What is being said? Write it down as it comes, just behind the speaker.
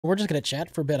We're just gonna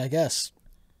chat for a bit, I guess.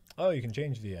 Oh, you can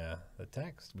change the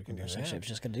text. We can do Actually, I that. was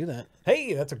just gonna do that.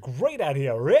 Hey, that's a great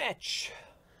idea, Rich.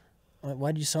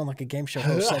 Why do you sound like a game show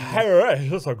host? Hey,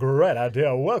 Rich, that's a great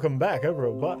idea. Welcome back,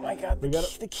 everybody. Oh my god, we got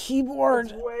the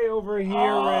keyboard. It's way over here, Rich.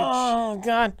 Oh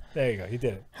god. There you go. You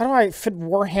did it. How do I fit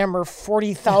WarHammer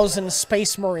 40,000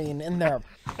 Space Marine in there?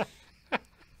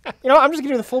 You know, I'm just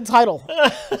gonna do the full title.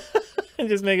 And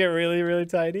just make it really, really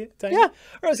tiny. Yeah.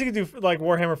 Or else you could do like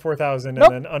Warhammer 4000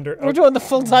 Nope. and then under. We're doing the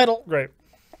full title. Great.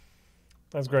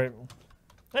 That's great.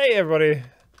 Hey, everybody.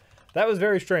 That was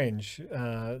very strange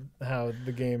how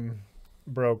the game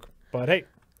broke. But hey,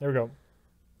 there we go.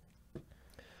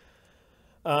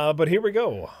 But here we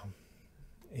go.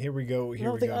 Here we go.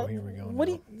 Here we go. Here we go. What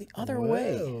do you, the other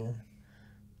way?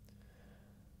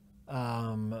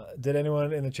 Did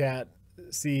anyone in the chat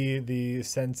see the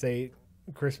Sense8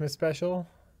 Christmas special?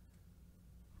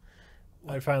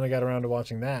 I finally got around to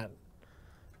watching that,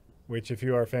 which, if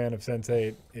you are a fan of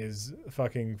Sense8, is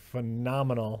fucking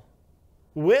phenomenal.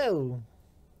 Whoa!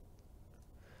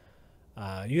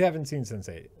 You haven't seen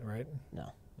Sense8, right?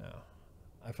 No. No.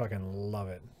 I fucking love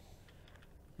it.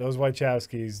 Those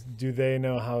Wachowskis, do they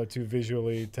know how to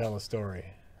visually tell a story?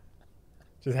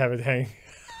 Just have it hang.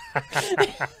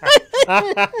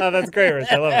 That's great,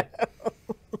 Rich. I love it.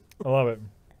 I love it.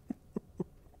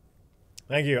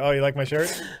 Thank you. Oh, you like my shirt?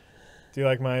 Do you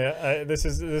like my? This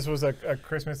was a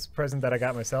Christmas present that I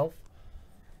got myself.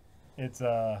 It's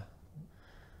my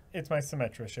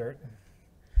Symmetra shirt.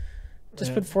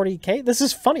 Just put 40K. This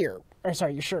is funnier. Or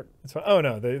sorry, your shirt. It's fun. Oh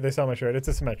no, they saw my shirt. It's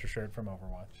a Symmetra shirt from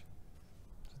Overwatch.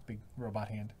 It's a big robot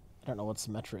hand. I don't know what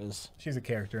Symmetra is. She's a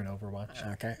character in Overwatch.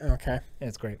 Okay. Okay. Yeah,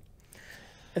 it's great.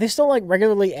 Are they still like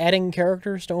regularly adding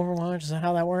characters to Overwatch? Is that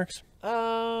how that works?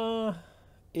 No.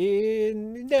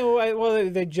 Well,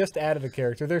 they just added a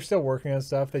character. They're still working on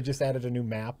stuff. They just added a new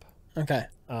map. Okay.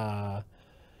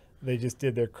 They just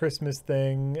did their Christmas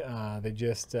thing. They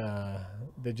just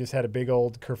had a big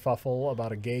old kerfuffle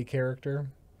about a gay character.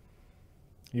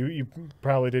 You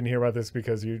probably didn't hear about this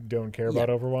because you don't care about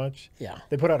Overwatch. Yeah.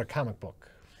 They put out a comic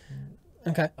book.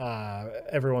 Okay.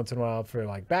 Every once in a while for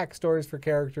like backstories for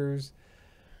characters,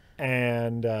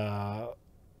 and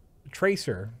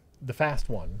Tracer, the fast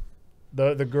one,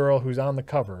 the girl who's on the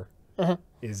cover,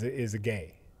 is a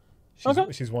gay.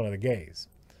 She's one of the gays.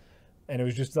 And it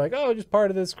was just like, oh, just part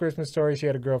of this Christmas story. She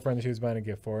had a girlfriend that she was buying a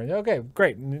gift for. And okay,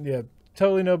 great. Yeah,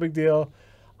 totally no big deal.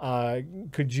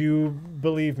 Could you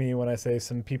believe me when I say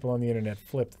some people on the internet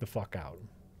flipped the fuck out?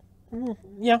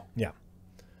 Yeah. Yeah.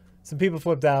 Some people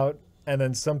flipped out, and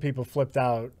then some people flipped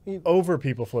out over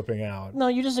people flipping out. No,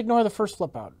 you just ignore the first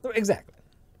flip out. Exactly.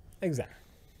 Exactly.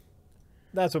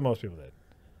 That's what most people did.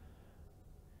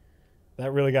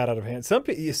 That really got out of hand. Some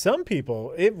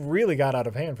people, it really got out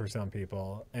of hand for some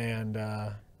people, and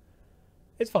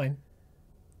it's fine.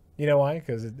 You know why?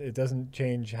 Because it doesn't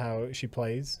change how she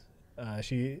plays.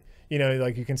 Like you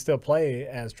can still play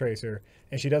as Tracer,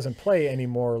 and she doesn't play any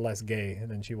more or less gay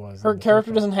than she was. Her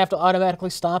character doesn't have to automatically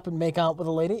stop and make out with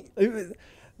a lady.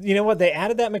 You know what? They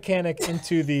added that mechanic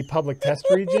into the public test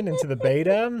region, into the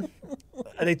beta.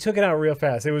 They took it out real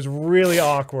fast. It was really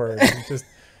awkward. Just,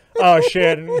 oh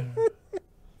shit.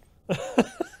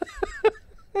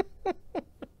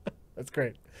 That's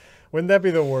great. Wouldn't that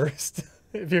be the worst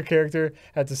if your character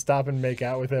had to stop and make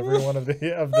out with every one of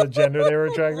the gender they were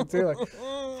attracted to? Like,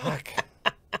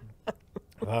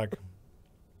 fuck.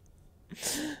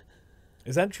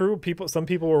 Is that true? Some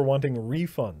people were wanting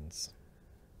refunds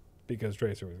because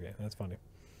Tracer was gay. That's funny.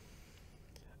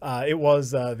 It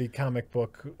was the comic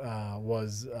book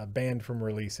was banned from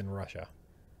release in Russia.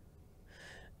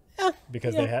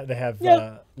 Because they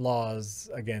have laws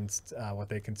against what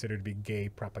they consider to be gay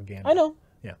propaganda. I know.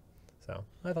 Yeah. So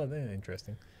I thought that was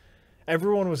interesting.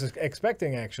 Everyone was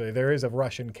expecting, actually, there is a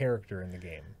Russian character in the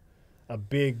game. A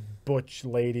big butch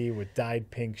lady with dyed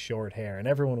pink short hair. And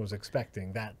everyone was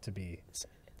expecting that to be... It's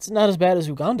not as bad as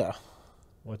Uganda.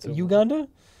 What's it? Uganda?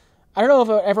 I don't know if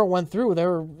it ever went through.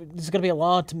 There's going to be a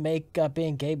law to make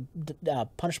being gay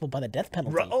punishable by the death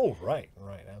penalty. Oh, right.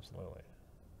 Right. Absolutely.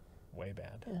 Way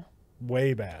bad. Yeah.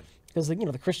 Way bad. Because,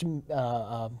 the Christian,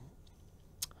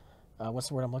 what's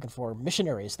the word I'm looking for?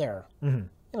 Missionaries there. Mm-hmm.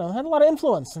 Had a lot of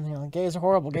influence. And, gays are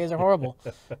horrible. Gays are horrible.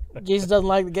 Jesus doesn't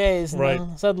like the gays. And, right.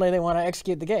 Suddenly they want to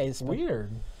execute the gays.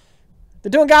 Weird. They're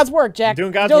doing God's work, Jack.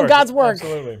 They're doing God's work.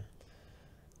 Absolutely.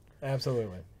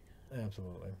 Absolutely.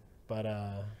 Absolutely. But,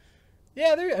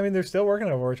 yeah, they're still working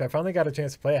on Overwatch. I finally got a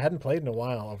chance to play. I hadn't played in a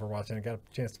while, Overwatch, and I got a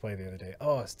chance to play the other day.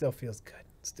 Oh, it still feels good.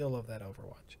 Still love that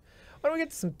Overwatch. Why don't we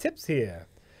get to some tips here?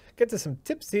 Get to some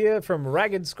tips here from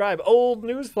Ragged Scribe. Old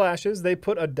news flashes. They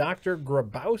put a Dr.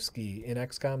 Grabowski in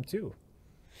XCOM 2.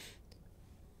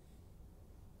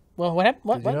 Well, what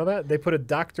happened? Did you know that? They put a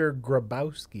Dr.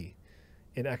 Grabowski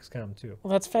in XCOM 2.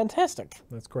 Well, that's fantastic.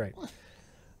 That's great.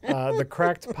 The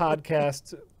Cracked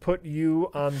podcast put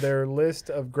you on their list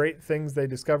of great things they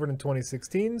discovered in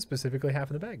 2016, specifically Half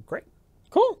in the Bag. Great.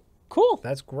 Cool.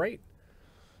 That's great.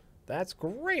 That's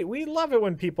great. We love it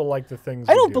when people like the things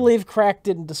I we don't do. believe Crack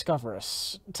didn't discover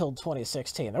us until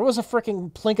 2016. There was a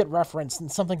freaking Plinkett reference in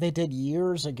something they did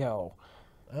years ago.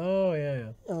 Oh, yeah.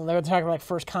 And they were talking like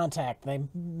First Contact. They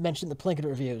mentioned the Plinkett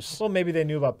reviews. Well, maybe they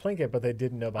knew about Plinkett, but they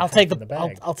didn't know about I'll take Half in the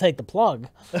Bag. I'll take the plug.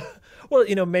 Well,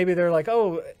 maybe they're like,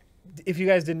 oh, if you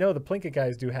guys didn't know, the Plinkett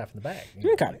guys do Half in the Bag.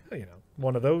 Okay.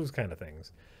 One of those kind of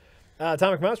things.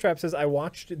 Atomic Mousetrap says, I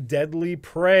watched Deadly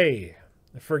Prey.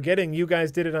 Forgetting you guys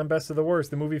did it on Best of the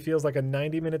Worst. The movie feels like a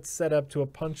 90-minute setup to a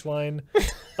punchline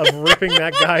of ripping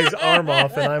that guy's arm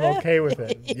off, and I'm okay with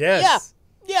it. Yes.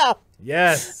 Yeah.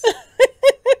 Yes.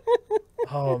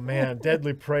 Oh, man.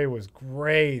 Deadly Prey was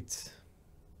great.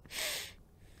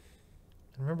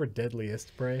 Remember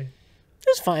Deadliest Prey? It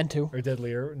was fine, too. Or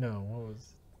Deadlier? No, what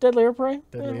was... Deadlier Prey?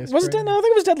 Deadliest Was it? Prey? No, I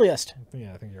think it was Deadliest.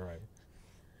 Yeah, I think you're right.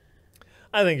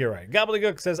 I think you're right.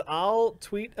 Gobbledygook says, I'll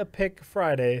tweet a pic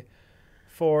Friday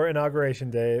for Inauguration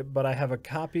Day, but I have a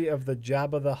copy of the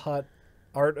Jabba the Hutt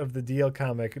Art of the Deal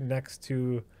comic next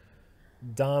to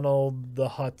Donald the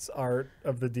Hutt's Art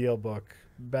of the Deal book.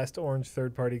 Best orange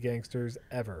third-party gangsters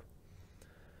ever.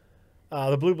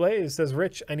 The Blue Blaze says,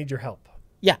 Rich, I need your help.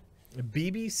 Yeah.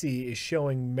 BBC is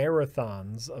showing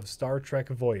marathons of Star Trek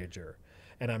Voyager,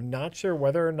 and I'm not sure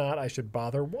whether or not I should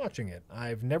bother watching it.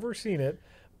 I've never seen it,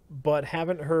 but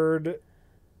haven't heard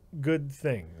good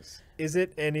things. Is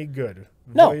it any good?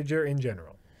 No. Voyager in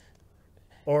general.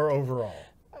 Or overall.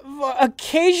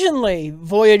 Occasionally,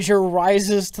 Voyager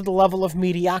rises to the level of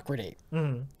mediocrity.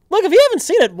 Mm-hmm. Look, if you haven't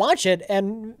seen it, watch it,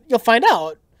 and you'll find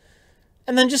out.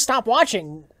 And then just stop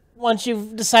watching once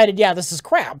you've decided, yeah, this is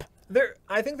crap.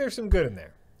 I think there's some good in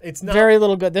there. It's not Very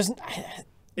little good.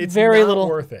 it's very not little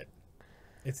worth it.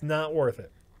 It's not worth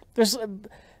it.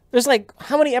 There's like,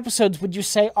 how many episodes would you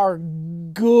say are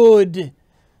good?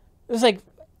 There's like,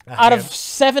 out of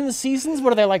 7 seasons,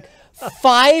 what are there, like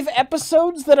 5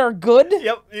 episodes that are good?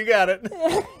 Yep, you got it.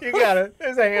 You got it.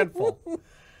 There's a handful.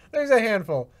 There's a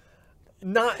handful.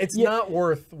 It's not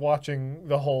worth watching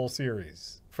the whole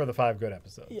series for the 5 good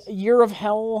episodes. Year of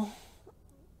Hell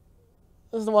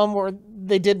is the one where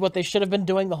they did what they should have been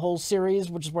doing the whole series,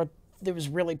 which is where it was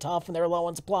really tough and they were low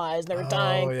on supplies and they were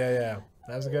dying. Oh, yeah.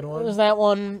 That was a good one. There's that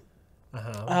one.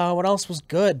 Uh-huh. What else was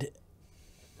good?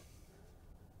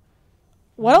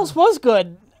 What else was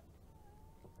good?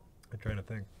 I'm trying to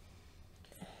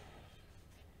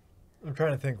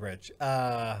think, Rich.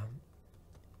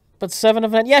 But 7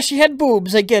 of it. Yeah, she had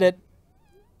boobs. I get it.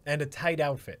 And a tight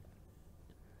outfit.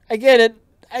 I get it.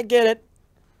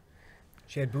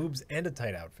 She had boobs and a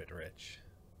tight outfit, Rich.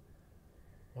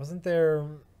 Wasn't there...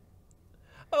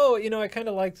 Oh, I kind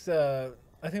of liked... I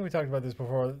think we talked about this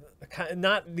before.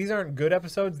 These aren't good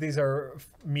episodes. These are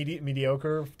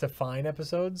mediocre to fine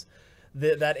episodes.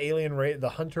 That alien race, the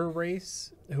Hunter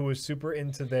race, who was super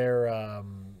into their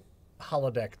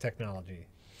holodeck technology.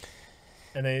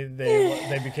 And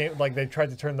they became, like, they tried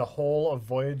to turn the whole of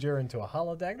Voyager into a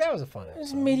holodeck. That was a fun episode. It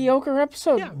was a mediocre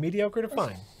episode. Yeah, mediocre to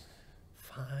fine.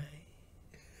 Fine.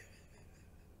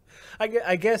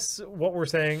 I guess what we're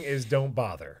saying is don't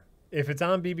bother. If it's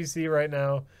on BBC right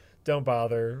now, don't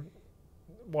bother.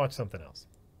 Watch something else.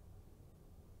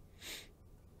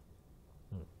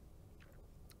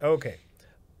 Okay.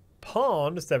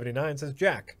 Pond79 says,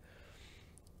 Jack,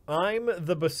 I'm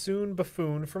the bassoon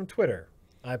buffoon from Twitter.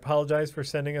 I apologize for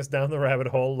sending us down the rabbit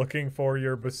hole looking for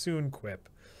your bassoon quip.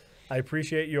 I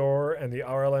appreciate your and the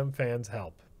RLM fans'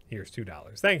 help. Here's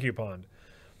 $2. Thank you, Pond.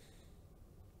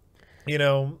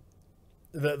 The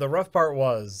rough part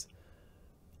was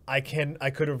I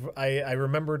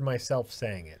remembered myself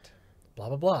saying it. Blah,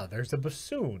 blah, blah. There's a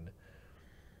bassoon.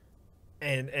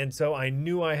 And so I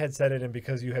knew I had said it, and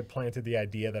because you had planted the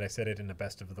idea that I said it in the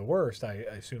Best of the Worst, I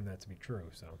assumed that to be true.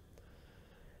 So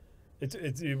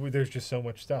there's just so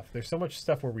much stuff. There's so much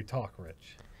stuff where we talk,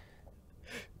 Rich,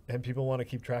 and people want to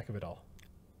keep track of it all.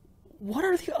 What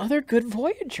are the other good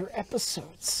Voyager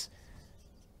episodes?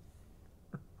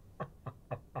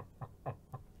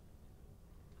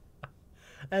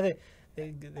 I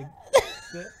think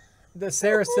the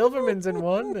Sarah Silverman's in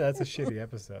one. That's a shitty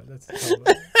episode. That's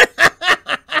totally...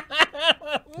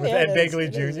 With Ed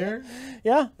Begley Jr.?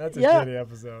 Yeah. That's a shitty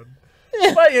episode.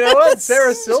 But you know what?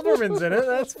 Sarah Silverman's in it.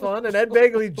 That's fun. And Ed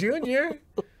Begley Jr.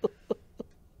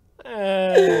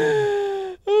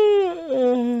 You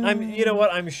know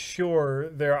what? I'm sure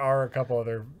there are a couple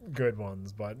other good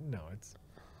ones, but no, it's.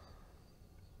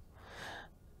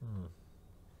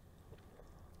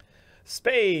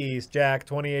 Space Jack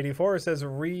 2084 says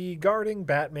regarding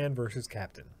Batman versus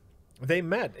Captain. They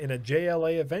met in a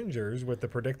JLA Avengers with the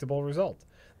predictable result.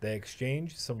 They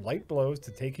exchanged some light blows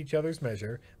to take each other's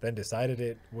measure, then decided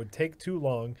it would take too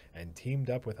long and teamed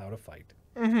up without a fight.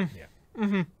 Mm-hmm. Yeah.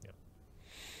 Mm-hmm. Yeah.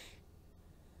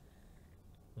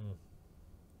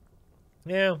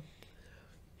 Yeah.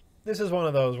 This is one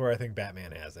of those where I think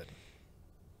Batman has it.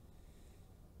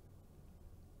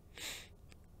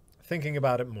 Thinking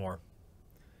about it more.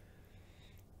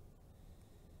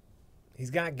 He's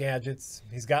got gadgets.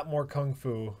 He's got more kung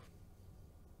fu.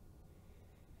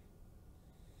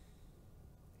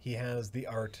 He has the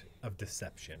art of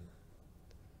deception.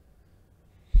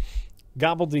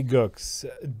 Gobbledygooks.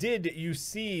 Did you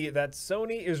see that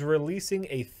Sony is releasing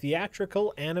a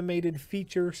theatrical animated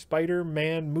feature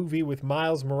Spider-Man movie with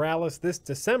Miles Morales this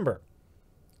December?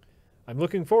 I'm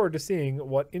looking forward to seeing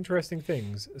what interesting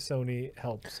things Sony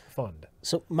helps fund.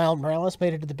 So Miles Morales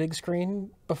made it to the big screen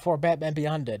before Batman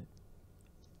Beyond did.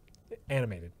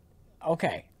 Animated.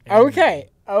 Okay.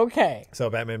 Animated. Okay. So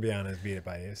Batman Beyond has beat it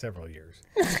by several years.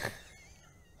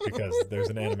 Because there's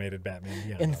an animated Batman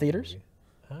Beyond. In theaters? Movie.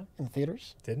 Huh? In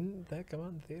theaters? Didn't that come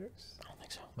out in theaters? I don't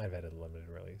think so. Might have had a limited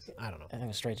release. I don't know. I think it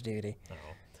was straight to DVD.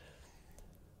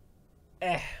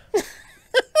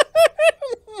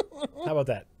 How about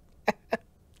that?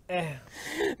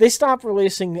 They stopped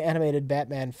releasing animated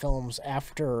Batman films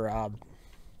after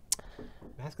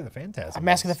Mask of the Phantasm.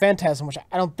 Mask of the Phantasm, which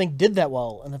I don't think did that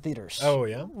well in the theaters. Oh,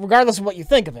 yeah? Regardless of what you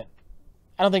think of it,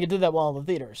 I don't think it did that well in the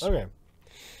theaters. Okay.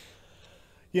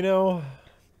 You know,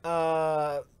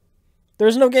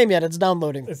 there's no game yet. It's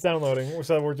downloading. it's downloading,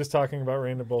 so we're just talking about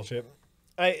random bullshit.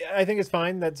 I think it's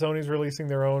fine that Sony's releasing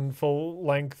their own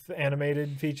full-length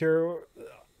animated feature.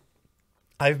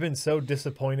 I've been so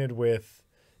disappointed with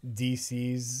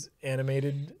DC's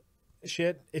animated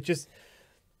shit. It just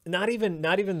not even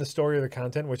the story or the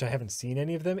content, which I haven't seen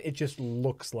any of them. It just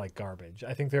looks like garbage.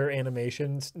 I think their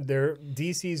animations, their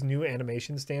DC's new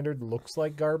animation standard looks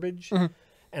like garbage,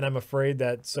 and I'm afraid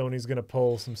that Sony's going to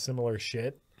pull some similar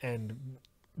shit. And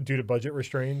due to budget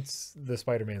restraints, the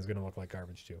Spider-Man's going to look like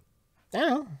garbage too. I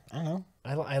don't know.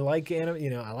 I like I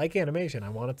like animation. I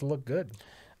want it to look good.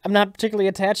 I'm not particularly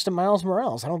attached to Miles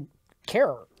Morales. I don't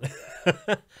care.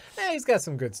 He's got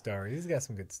some good stories. He's got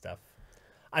some good stuff.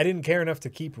 I didn't care enough to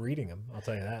keep reading him. I'll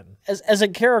tell you that. As a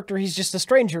character, he's just a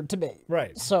stranger to me.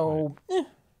 Right. So,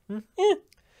 right.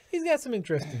 He's got some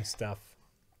interesting stuff.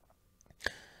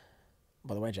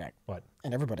 By the way, Jack. What?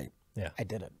 And everybody. Yeah. I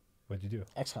did it. What'd you do?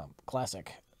 XCOM.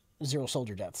 Classic. 0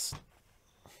 soldier deaths.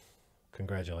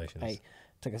 Congratulations. I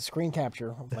took a screen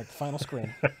capture of the final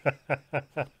screen.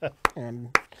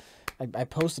 And I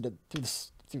posted it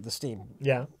through the Steam.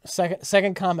 Yeah.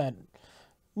 Second comment.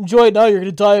 Enjoy it now. You're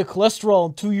going to die of cholesterol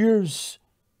in 2 years.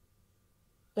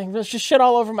 Like, there's just shit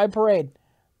all over my parade.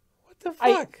 What the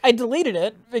fuck? I deleted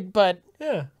it, but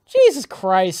yeah. Jesus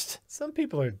Christ. Some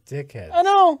people are dickheads. I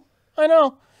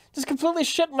know. Just completely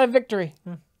shit my victory.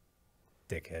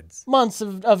 Dickheads. Months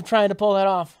of trying to pull that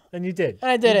off. And you did.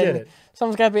 And I did it.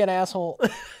 Someone's got to be an asshole.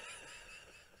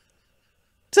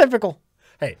 Typical.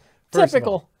 Hey, first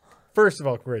of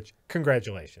all, Rich,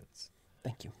 congratulations.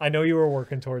 Thank you. I know you were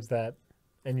working towards that,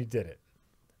 and you did it.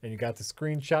 And you got the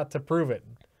screenshot to prove it.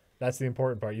 That's the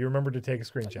important part. You remembered to take a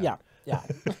screenshot. Yeah.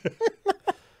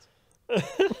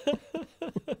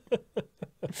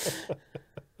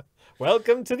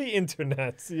 Welcome to the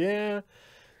internet. Yeah.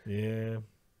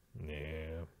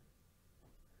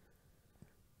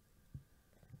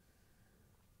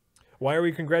 Why are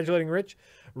we congratulating Rich?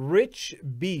 Rich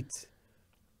beat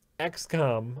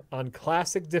XCOM on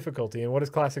classic difficulty. And what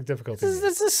is classic difficulty? This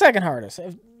is the second hardest.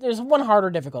 If there's one harder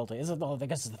difficulty. I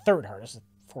guess it's the third hardest.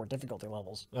 4 difficulty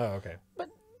levels. Oh, okay. But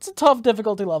it's a tough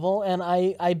difficulty level, and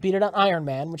I beat it on Iron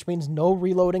Man, which means no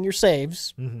reloading your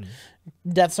saves. Mm-hmm.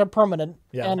 Deaths are permanent,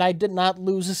 yeah. And I did not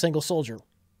lose a single soldier.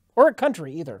 Or a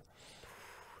country, either.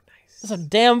 Nice. It's a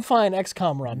damn fine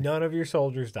XCOM run. None of your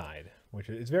soldiers died, which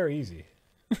is very easy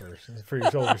for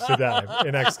your soldiers to die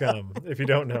in XCOM, if you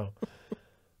don't know.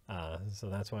 So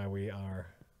that's why we are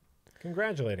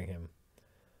congratulating him.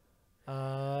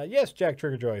 Yes, Jack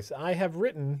Trigger Joyce, I have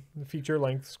written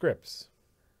feature-length scripts.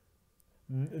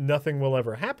 Nothing will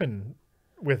ever happen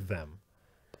with them,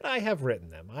 but I have written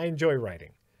them. I enjoy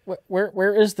writing.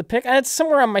 Where is the pic? It's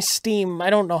somewhere on my Steam. I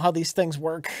don't know how these things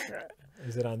work.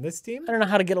 Is it on this Steam? I don't know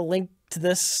how to get a link to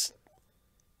this.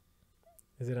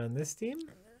 Is it on this Steam?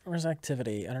 Where's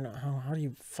activity? I don't know. How do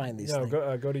you find these No,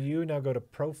 things? go to you. Now go to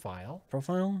profile.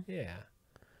 Profile? Yeah.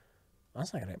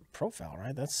 That's not going to profile,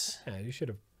 right? That's... Yeah, you should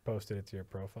have posted it to your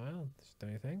profile.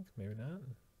 Don't you think? Maybe not.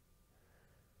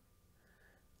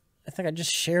 I think I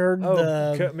just shared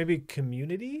the... maybe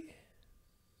community?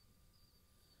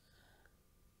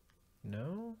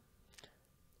 No?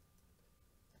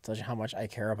 Tells you how much I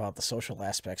care about the social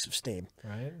aspects of Steam.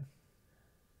 Right?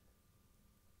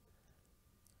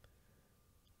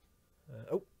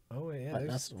 Yeah.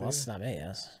 That's not me,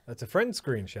 yes. That's a friend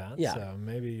screenshot. Yeah. So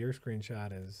maybe your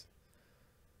screenshot is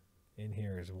in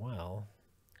here as well.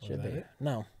 Should be. It?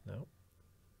 No. No.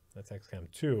 That's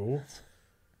XCOM 2.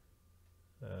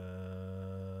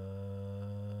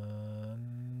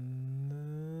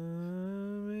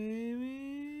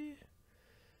 Maybe.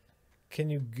 Can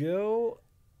you go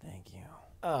Thank you.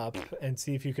 up and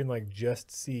see if you can like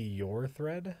just see your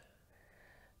thread?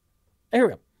 Here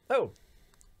we go. Oh.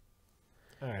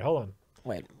 All right, hold on.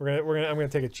 Wait. I'm gonna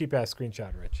take a cheap ass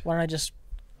screenshot, Rich. Why don't I just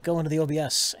go into the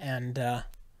OBS and show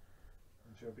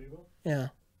people? yeah.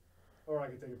 Or I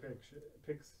can take a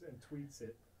pics and tweets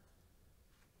it.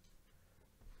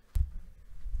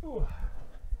 Ooh.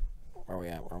 Where are we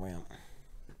at?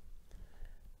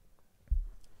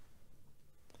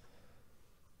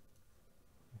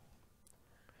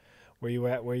 Where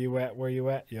you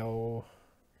at, yo?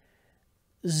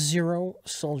 0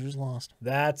 soldiers lost.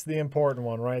 That's the important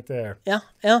one right there. Yeah.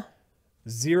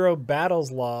 0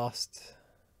 battles lost.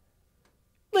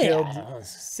 Killed Yeah.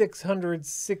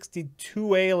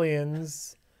 662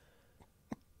 aliens.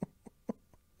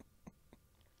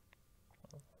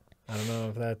 I don't know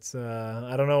if that's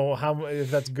I don't know if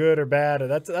that's good or bad.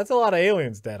 That's a lot of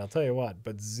aliens dead, I'll tell you what.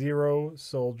 But 0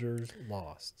 soldiers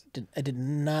lost. I did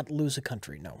not lose a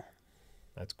country, no.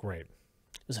 That's great.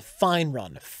 It was a fine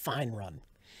run. Fine run.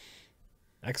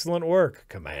 Excellent work,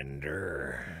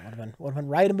 Commander. Would have been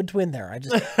right in between there. I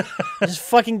just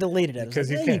fucking deleted it.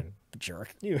 Because you "Hey, can. you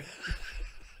jerk. You.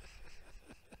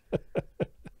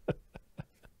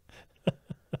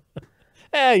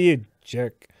 You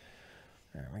jerk.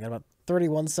 All right, we got about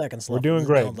 31 seconds left. We're doing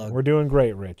great. We're doing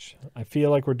great, Rich. I feel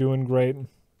like we're doing great.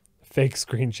 Fake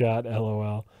screenshot,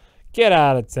 LOL. Get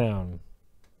out of town.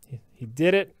 He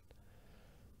did it.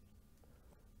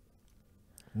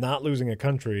 Not losing a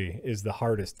country is the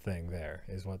hardest thing there,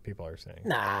 is what people are saying.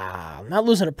 Nah, not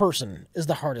losing a person is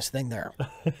the hardest thing there.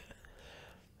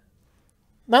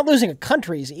 Not losing a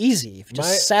country is easy. If you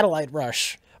just satellite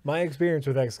rush. My experience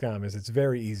with XCOM is it's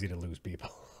very easy to lose people.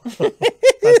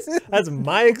 That's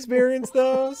my experience,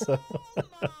 though. So.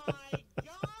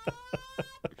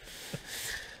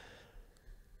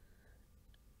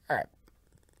 All right.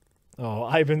 Oh,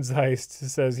 Ivan's Heist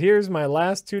says, here's my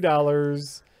last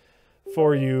 $2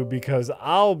 for you because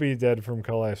I'll be dead from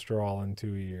cholesterol in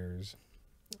 2 years.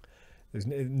 There's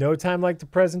no time like the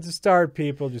present to start,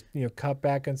 people. Just, cut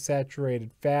back on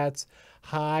saturated fats,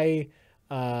 high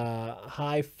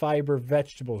fiber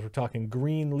vegetables. We're talking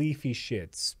green leafy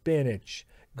shit, spinach,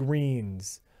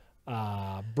 greens,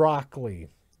 broccoli,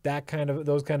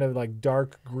 those kind of like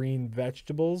dark green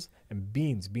vegetables, and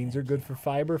beans. Beans are good for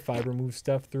fiber. Fiber moves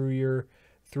stuff through your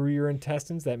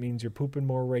intestines. That means you're pooping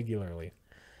more regularly.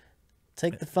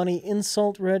 Take the funny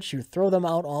insult, Rich. You throw them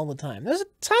out all the time. There's a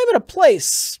time and a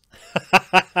place.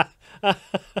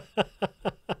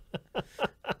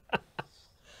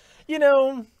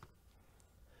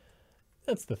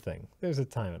 That's the thing. There's a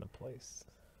time and a place.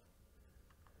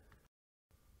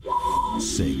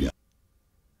 Sega.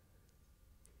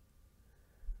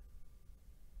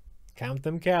 Count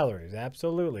them calories.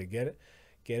 Absolutely. Get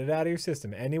it out of your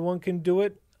system. Anyone can do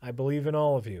it. I believe in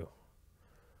all of you.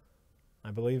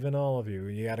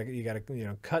 You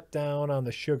gotta cut down on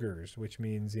the sugars, which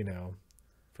means,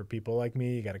 for people like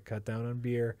me, you gotta cut down on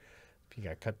beer. You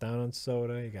gotta cut down on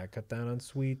soda. You gotta cut down on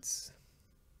sweets.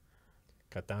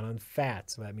 Cut down on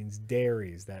fats. So that means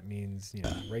dairies. That means,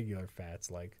 regular fats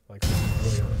like oils.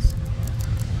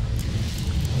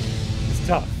 It's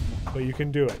tough, but you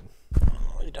can do it.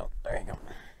 Oh, you don't. There you go.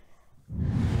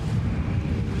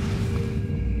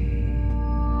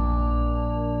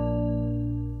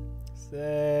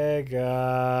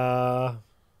 Sega.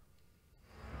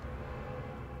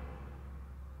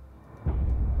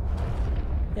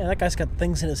 Yeah, that guy's got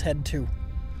things in his head too.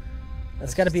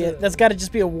 That's got to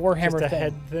just be a WarHammer just a thing.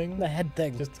 head thing. The head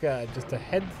thing. Just a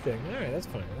head thing. All right, that's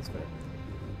fine. That's fair.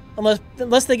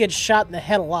 Unless they get shot in the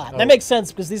head a lot. Oh. That makes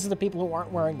sense because these are the people who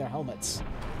aren't wearing their helmets.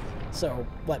 So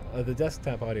what? The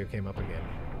desktop audio came up again.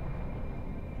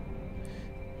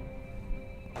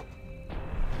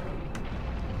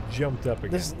 jumped up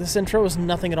again. This intro is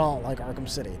nothing at all like Arkham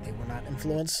City. They were not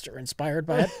influenced or inspired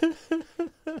by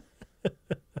it.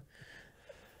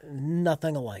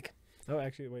 Nothing alike. Oh,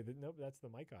 actually, wait. Nope, that's the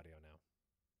mic audio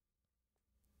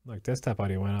now. Look, desktop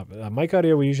audio went up. Mic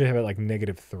audio, we usually have it like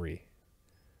 -3.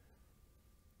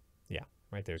 Yeah,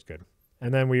 right there's good.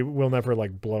 And then we will never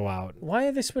like blow out. Why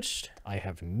have they switched? I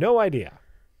have no idea.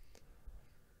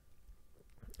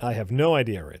 I have no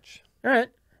idea, Rich. All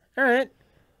right.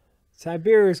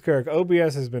 Tiberius Kirk,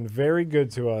 OBS has been very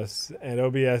good to us, and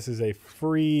OBS is a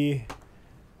free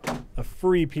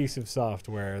piece of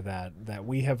software that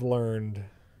we have learned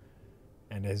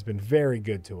and has been very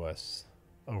good to us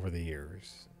over the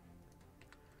years.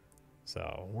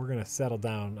 So we're going to settle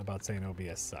down about saying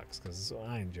OBS sucks because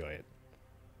I enjoy it.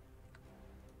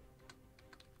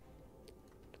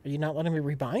 Are you not letting me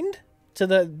rebind to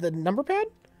the number pad?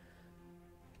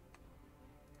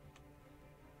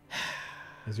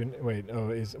 Wait,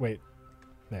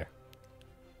 there.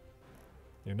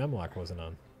 Your numlock wasn't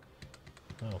on.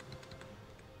 Oh.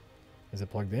 Is it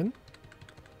plugged in?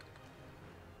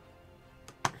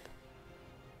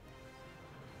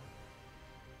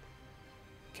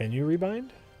 Can you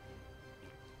rebind?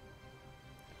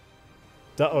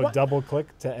 Double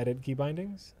click to edit key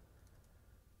bindings?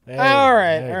 Hey, all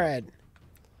right.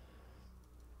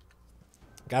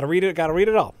 Gotta read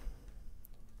it all.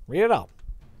 Read it all.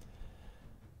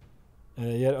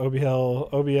 And yet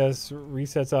OBS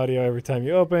resets audio every time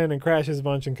you open and crashes a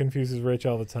bunch and confuses Rich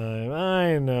all the time.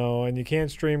 I know, and you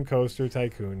can't stream Coaster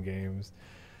Tycoon games.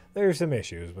 There's some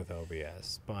issues with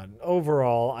OBS, but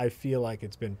overall, I feel like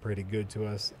it's been pretty good to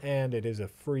us, and it is a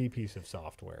free piece of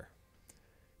software,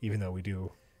 even though we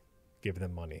do give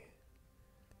them money,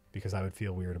 because I would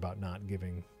feel weird about not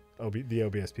giving the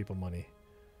OBS people money,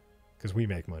 because we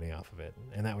make money off of it,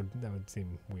 and that would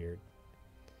seem weird.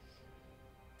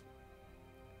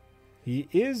 He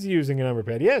is using a number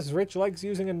pad. Yes, Rich likes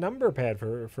using a number pad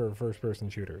for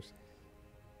first-person shooters.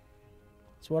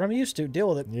 That's what I'm used to. Deal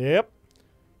with it. Yep.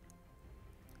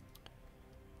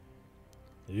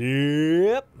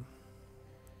 Yep.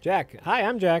 Jack. Hi,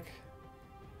 I'm Jack.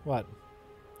 What?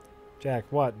 Jack,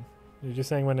 what? You're just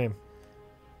saying my name.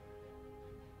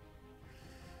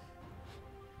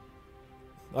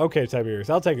 Okay,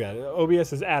 Tiberius. I'll take that.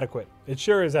 OBS is adequate. It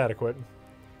sure is adequate.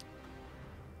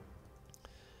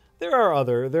 There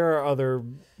are other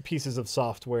pieces of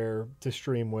software to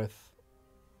stream with.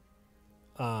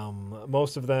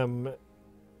 Most of them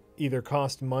either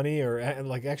cost money or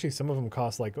like actually some of them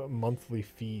cost like monthly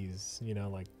fees, you know,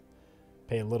 like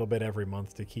pay a little bit every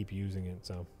month to keep using it.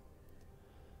 So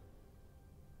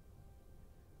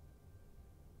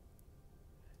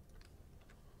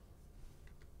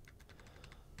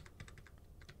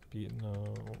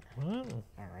All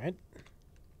right.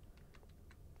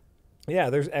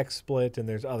 Yeah, there's XSplit and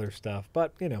there's other stuff,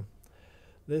 but you know,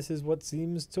 this is what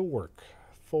seems to work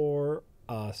for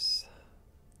us.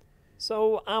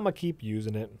 So I'ma keep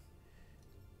using it.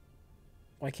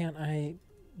 Why can't I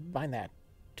bind that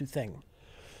to thing?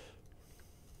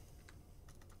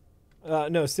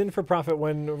 No, Sin for Profit,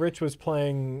 when Rich was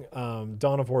playing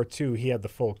Dawn of War 2, he had the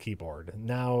full keyboard.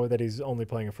 Now that he's only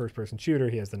playing a first-person shooter,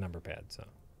 he has the number pad, so.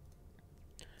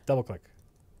 Double click.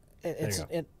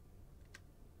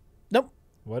 Nope.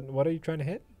 What are you trying to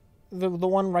hit? The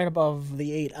one right above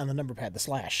the 8 on the number pad, the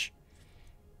slash.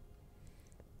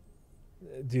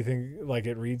 Do you think like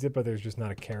it reads it, but there's just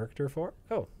not a character for it?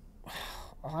 Oh.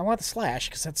 Well, I want the slash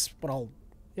because that's what I'll.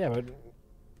 Yeah, but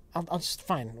I'll just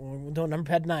fine. We'll do number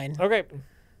pad 9. Okay.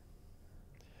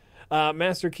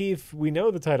 Master Keith, we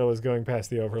know the title is going past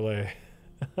the overlay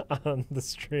on the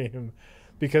stream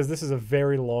because this is a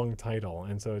very long title,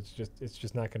 and so it's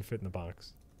just not going to fit in the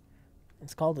box.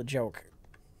 It's called a joke.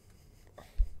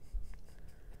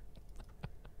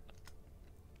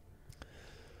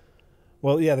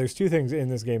 Well, yeah, there's two things in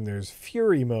this game. There's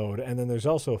Fury mode, and then there's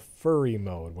also Furry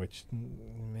mode, which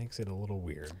makes it a little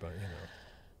weird, but, you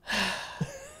know.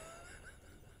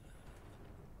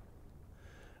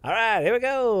 All right, here we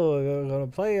go. We're going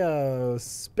to play a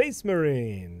Space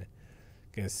Marine.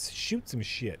 Gonna shoot some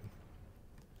shit.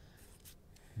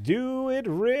 Do it,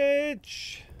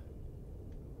 Rich.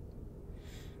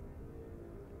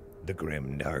 The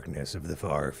grim darkness of the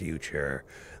far future.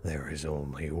 There is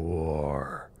only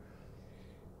war.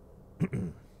 I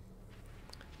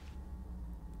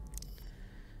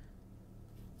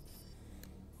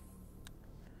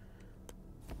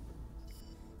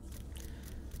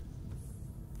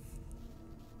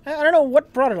don't know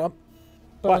what brought it up,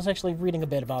 but I was actually reading a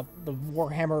bit about the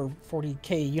Warhammer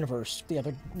 40K universe the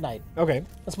other night. Okay.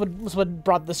 That's what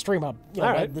brought the stream up. You know,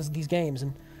 All right. these games,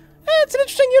 and it's an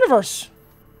interesting universe.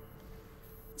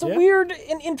 It's a weird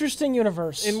and interesting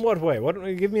universe. In what way? What?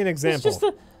 Give me an example. It's just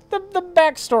the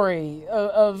backstory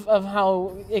of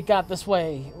how it got this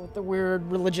way, with the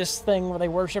weird religious thing where they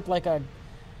worship like a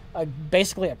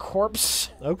basically a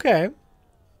corpse. Okay.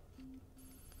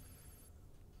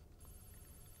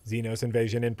 Xenos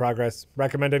invasion in progress.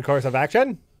 Recommended course of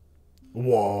action?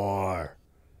 War.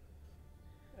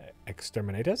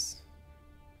 Exterminatus?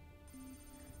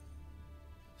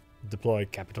 Deploy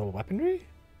capital weaponry?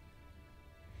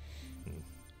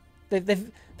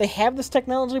 They have this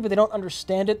technology, but they don't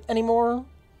understand it anymore.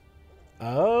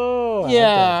 Oh,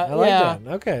 yeah, I like that.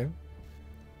 Okay.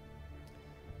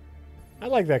 I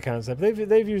like that concept.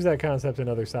 They've used that concept in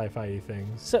other sci-fi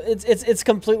things. So it's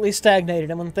completely stagnated,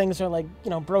 and when things are like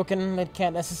broken, it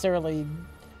can't necessarily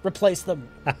replace them.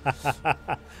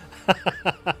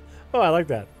 Oh, I like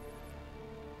that.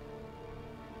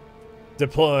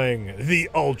 Deploying the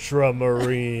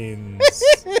Ultramarines.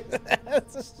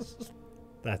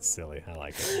 That's silly. I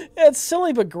like it. It's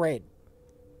silly but great.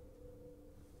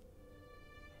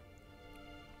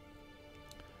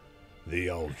 The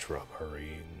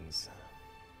Ultramarines.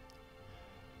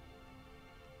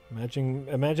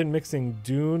 Imagine mixing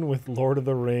Dune with Lord of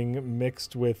the Ring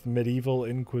mixed with Medieval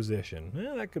Inquisition.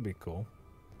 That could be cool.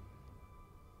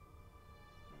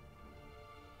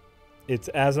 It's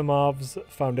Asimov's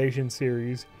Foundation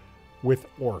series with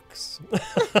orcs.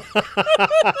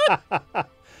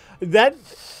 That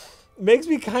makes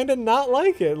me kind of not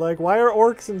like it. Like, why are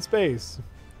orcs in space?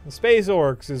 Space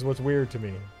orcs is what's weird to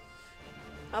me.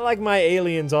 I like my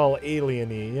aliens all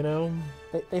alien-y, you know?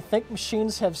 They think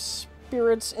machines have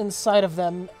spirits inside of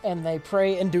them, and they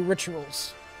pray and do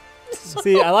rituals.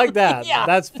 See, I like that. Yeah.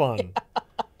 That's fun.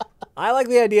 I like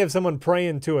the idea of someone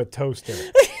praying to a toaster.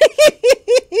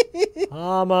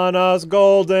 Ominous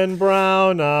golden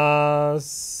brown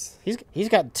us. He's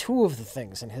got two of the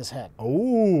things in his head.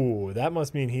 Oh, that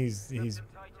must mean he's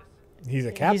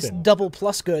a captain. He's double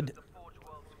plus good.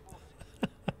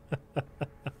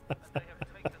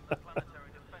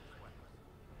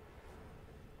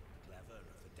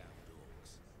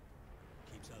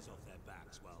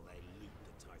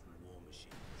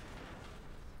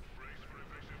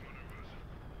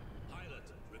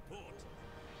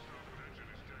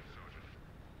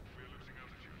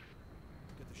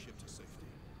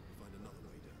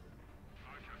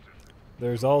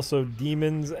 There's also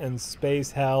demons and space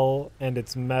hell, and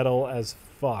it's metal as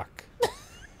fuck.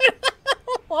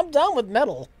 Well, I'm down with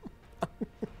metal.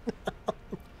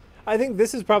 I think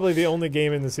this is probably the only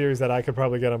game in the series that I could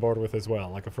probably get on board with as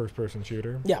well, like a first-person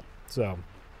shooter. Yeah. So,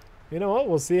 you know what?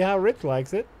 We'll see how Rich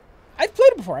likes it. I've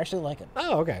played it before. I actually like it.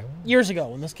 Oh, okay. Years ago,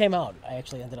 when this came out, I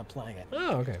actually ended up playing it.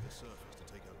 Oh, okay.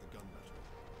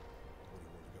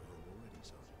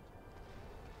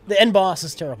 The end boss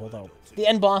is terrible, though. The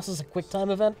end boss is a quick time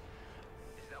event.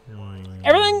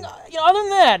 Everything, other than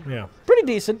that, Yeah. pretty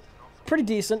decent. Pretty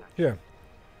decent. Here.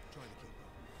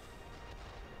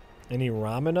 Any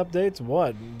ramen updates?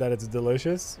 What? That it's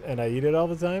delicious and I eat it all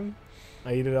the time?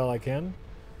 I eat it all I can?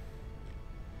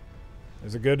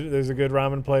 There's a good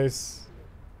ramen place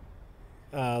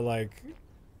like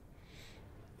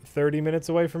 30 minutes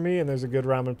away from me, and there's a good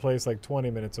ramen place like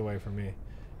 20 minutes away from me.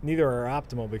 Neither are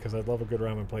optimal because I'd love a good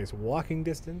ramen place walking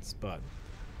distance, but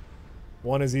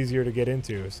one is easier to get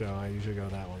into, so I usually go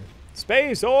that one.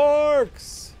 Space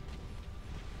Orcs!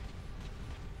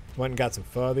 Went and got some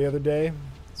pho the other day.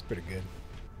 It's pretty good.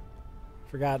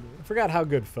 Forgot how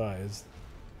good pho is.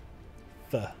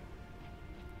 Pho.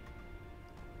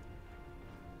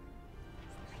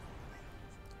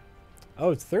 Oh,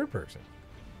 it's third person.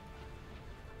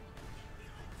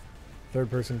 Third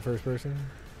person, first person.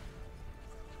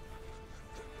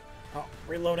 Oh,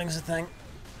 reloading's a thing.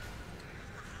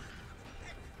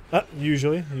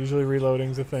 Usually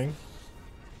reloading's a thing.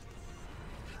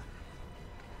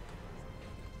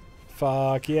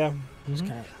 Fuck yeah. Just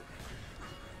kind of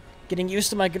getting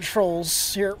used to my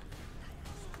controls here.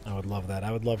 I would love that.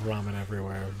 I would love ramen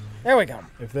everywhere. There we go.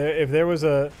 If there was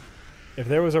a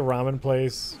ramen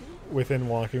place within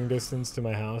walking distance to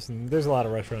my house, and there's a lot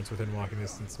of restaurants within walking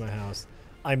distance to my house,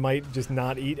 I might just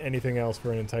not eat anything else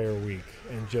for an entire week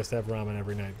and just have ramen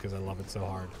every night because I love it so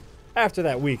hard. After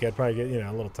that week, I'd probably get,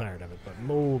 a little tired of it, but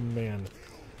oh man.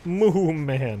 Moo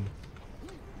man.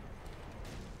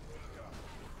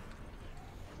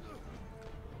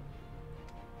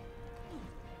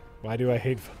 Why do I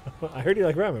hate pho? I heard you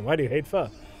like ramen. Why do you hate pho?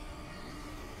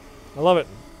 I love it.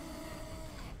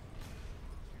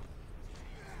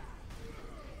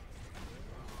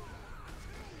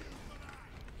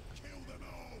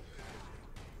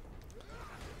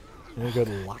 Any good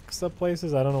laksa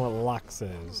places? I don't know what laksa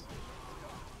is.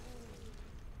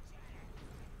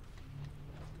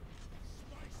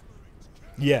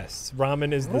 Yes,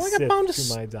 ramen is the Oh, I got Sith bound to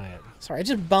to my diet. Sorry, I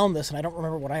just bound this, and I don't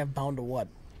remember what I have bound to what.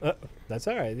 That's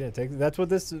all right. Yeah, that's what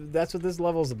this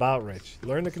level's about, Rich.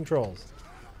 Learn the controls.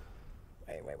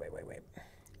 Wait.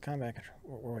 Combat control.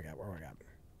 Where we got?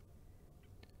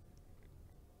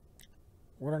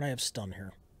 Where did I have stun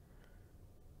here?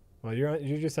 Well,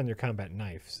 you're just on your combat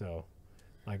knife, so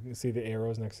like see the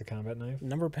arrows next to combat knife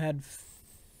Number pad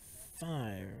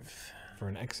 5 for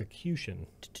an execution.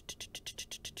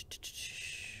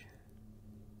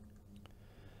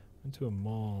 Went to a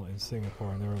mall in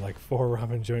Singapore and there were like 4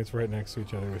 ramen joints right next to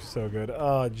each other. It was so good.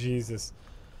 Oh Jesus.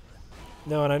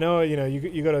 No, and I know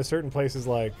you go to certain places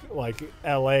like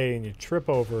L.A. and you trip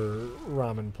over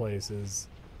ramen places,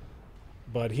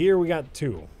 but here we got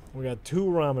 2. We got 2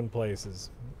 ramen places.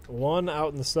 One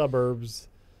out in the suburbs,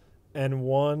 and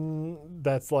one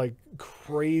that's like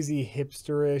crazy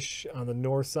hipsterish on the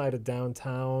north side of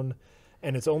downtown,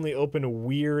 and it's only open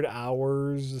weird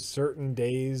hours, certain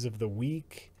days of the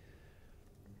week.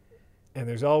 And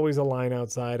there's always a line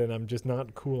outside, and I'm just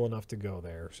not cool enough to go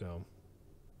there, so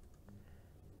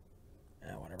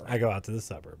whatever. I go out to the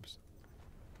suburbs.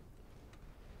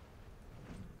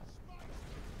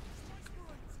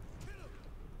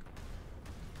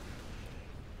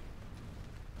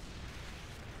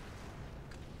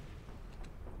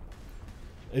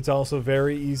 It's also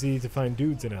very easy to find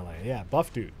dudes in LA. Yeah,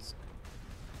 buff dudes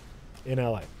in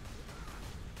LA.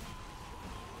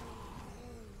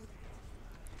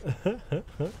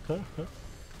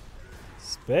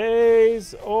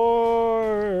 Space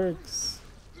orcs.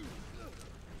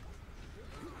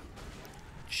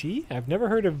 Chi? I've never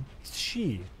heard of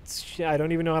Chi. I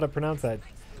don't even know how to pronounce that.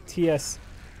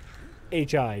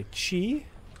 T-S-H-I. Chi?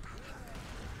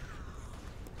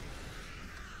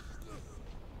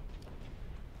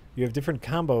 You have different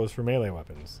combos for melee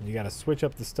weapons. And you got to switch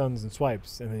up the stuns and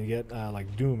swipes, and then you get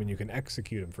like Doom, and you can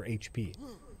execute him for HP.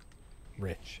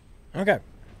 Rich. Okay.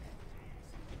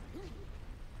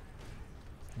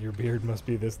 Your beard must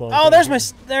be this long. Oh, there's my...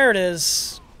 There it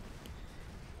is.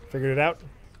 Figured it out?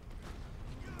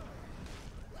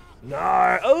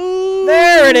 Nah. Oh!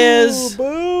 There it is.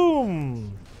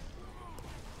 Boom!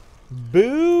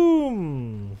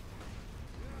 Boom!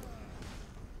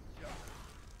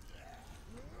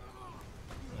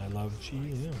 I love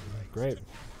cheese. Yeah, great.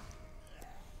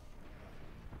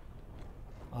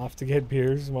 Off to get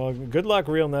beers. Well, good luck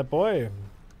reeling that boy.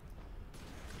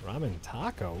 Ramen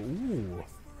taco. Ooh.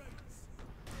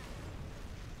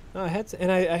 No, I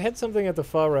had something at the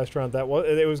pho restaurant that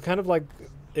was kind of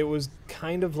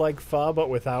like pho, but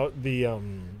without the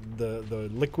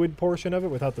liquid portion of it,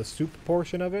 without the soup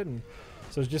portion of it, and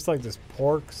so it's just like this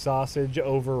pork sausage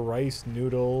over rice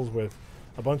noodles with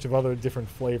a bunch of other different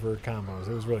flavor combos.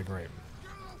 It was really great,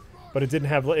 but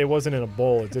it wasn't in a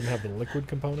bowl. It didn't have the liquid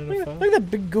component of pho. Look at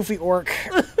that big goofy orc.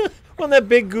 On that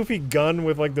big goofy gun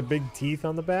with like the big teeth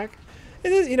on the back.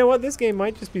 It is. You know what? This game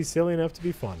might just be silly enough to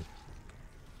be fun.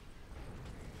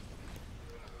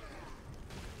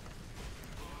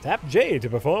 Tap J to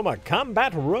perform a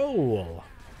combat roll.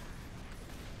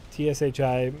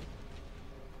 TSHI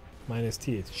minus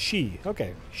T. It's she.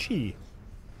 Okay, she.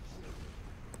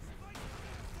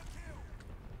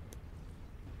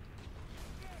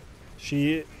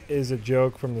 She is a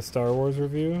joke from the Star Wars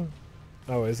review.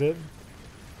 Oh, is it?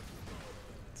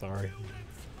 Sorry.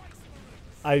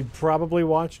 I probably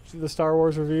watched the Star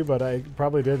Wars review, but I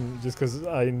probably didn't just because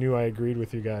I knew I agreed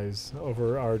with you guys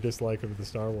over our dislike of the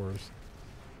Star Wars.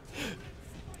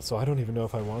 So I don't even know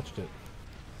if I watched it.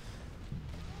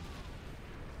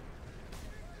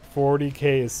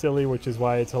 40K is silly, which is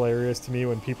why it's hilarious to me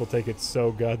when people take it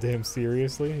so goddamn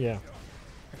seriously. Yeah.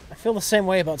 I feel the same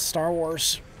way about Star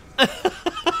Wars.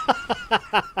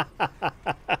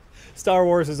 Star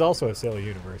Wars is also a silly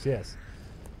universe, yes.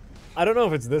 I don't know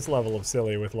if it's this level of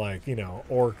silly with, like,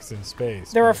 orcs in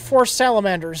space. There are 4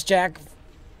 salamanders, Jack.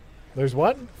 There's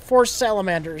what? 4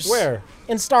 salamanders. Where?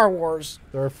 In Star Wars.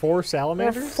 There are 4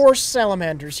 salamanders? There are 4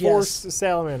 salamanders, yes. 4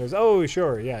 salamanders. Oh,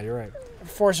 sure. Yeah, you're right.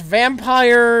 Force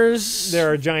vampires.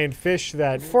 There are giant fish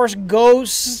that... Force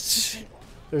ghosts.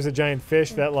 There's a giant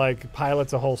fish that, like,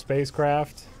 pilots a whole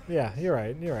spacecraft. Yeah, you're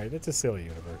right. You're right. It's a silly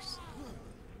universe.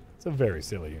 It's a very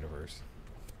silly universe.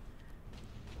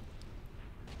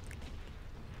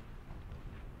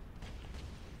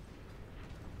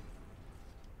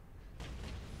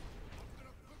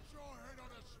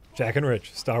 Jack and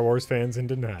Rich, Star Wars fans in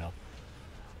denial.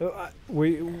 I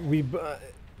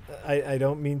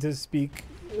don't mean to speak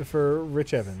for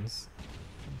Rich Evans,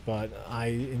 but I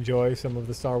enjoy some of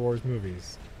the Star Wars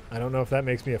movies. I don't know if that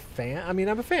makes me a fan. I mean,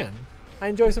 I'm a fan. I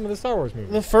enjoy some of the Star Wars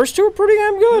movies. The first 2 are pretty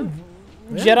damn good.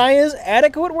 Jedi is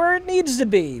adequate where it needs to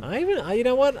be. You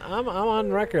know what? I'm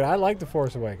on record. I like The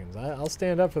Force Awakens. I'll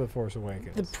stand up for The Force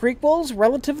Awakens. The prequels,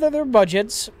 relative to their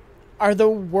budgets, are the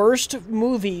worst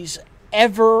movies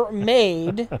ever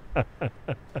made.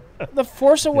 The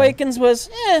Force Awakens was,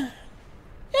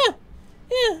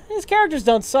 his characters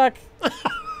don't suck.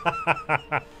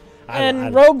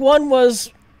 And Rogue One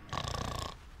was,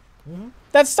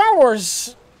 that's Star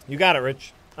Wars. You got it,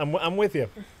 Rich. I'm with you.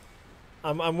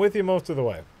 I'm with you most of the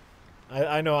way.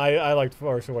 I know I liked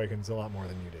Force Awakens a lot more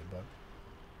than you did, but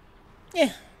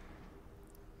yeah,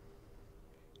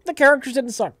 the characters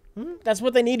didn't suck. That's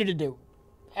what they needed to do.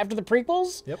 After the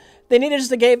prequels, yep, they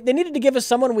needed to give us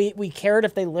someone we cared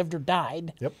if they lived or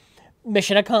died. Yep,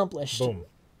 mission accomplished. Boom,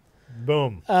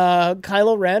 boom.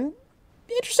 Kylo Ren,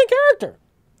 interesting character.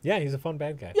 Yeah, he's a fun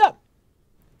bad guy. Yeah.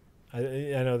 I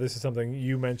know this is something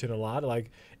you mention a lot.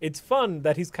 Like, it's fun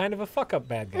that he's kind of a fuck-up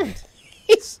bad guy.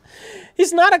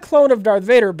 he's not a clone of Darth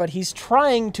Vader, but he's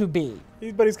trying to be.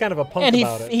 But he's kind of a punk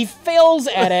about it. He fails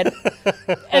at it,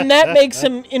 and that makes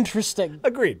him interesting.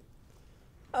 Agreed.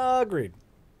 Agreed.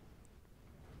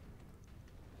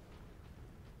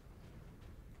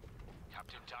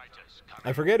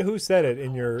 I forget who said it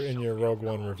in your Rogue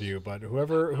One review, but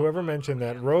whoever mentioned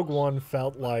that Rogue One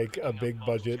felt like a big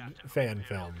budget fan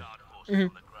film.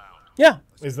 Mm-hmm. Yeah,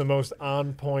 is the most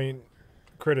on point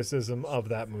criticism of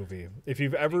that movie. If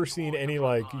you've ever seen any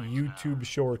like YouTube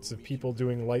shorts of people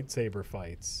doing lightsaber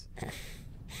fights,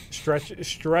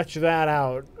 stretch that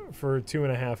out for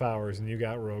 2.5 hours, and you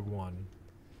got Rogue One.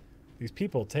 These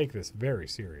people take this very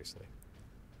seriously.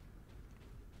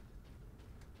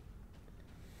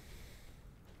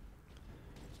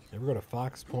 Ever go to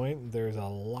Fox Point? There's a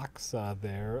laksa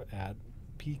there at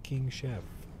Peking Chef.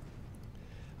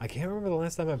 I can't remember the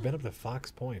last time I've been up to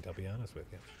Fox Point, I'll be honest with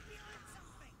you.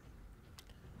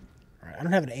 All right, I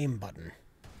don't have an aim button.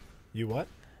 You what?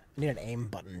 I need an aim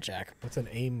button, Jack. What's an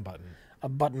aim button? A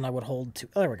button I would hold to.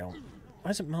 Oh, there we go.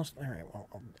 Why is it mouse? All right, well,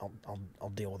 I'll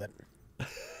deal with it.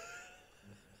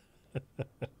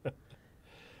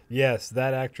 Yes,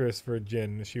 that actress for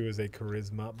Jin, she was a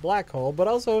charisma black hole, but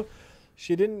also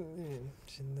she didn't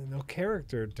no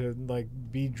character to like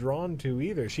be drawn to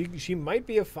either. She might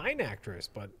be a fine actress,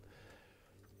 but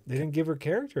they didn't give her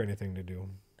character anything to do.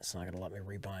 It's not gonna let me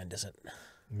rebind, is it?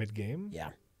 Mid-game? Yeah.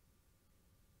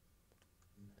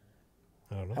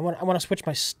 I don't know. I want to switch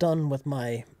my stun with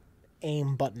my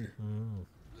aim button.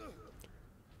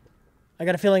 I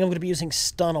got a feeling I'm going to be using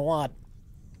stun a lot.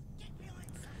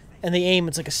 And the aim,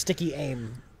 it's like a sticky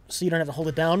aim, so you don't have to hold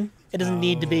it down. It doesn't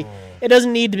need to be. It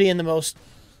doesn't need to be in the most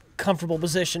comfortable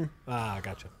position. Ah,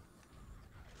 gotcha.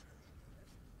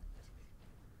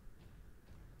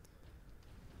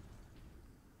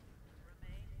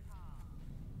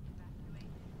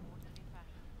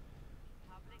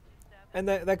 And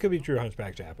that could be true,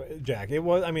 Hunchback Jack. It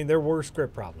was. I mean, there were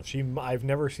script problems. I've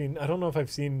never seen. I don't know if I've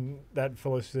seen that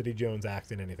Felicity Jones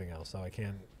act in anything else, so I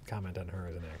can't comment on her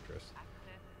as an actress.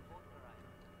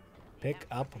 Pick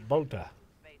up Bota.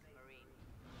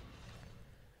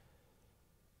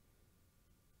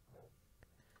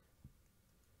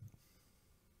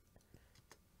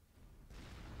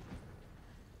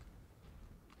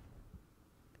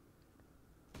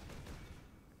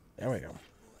 There we go.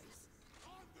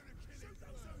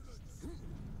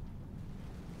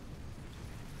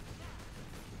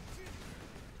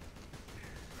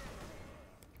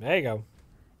 There you go.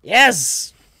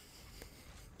 Yes!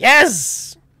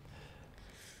 Yes!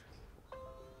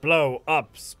 Blow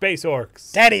up space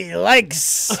orcs. Daddy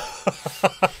likes!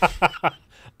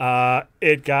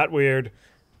 It got weird.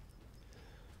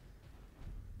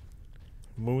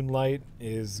 Moonlight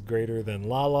is greater than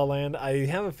La La Land. I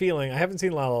have a feeling. I haven't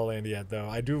seen La La Land yet, though.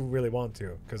 I do really want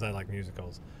to because I like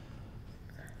musicals.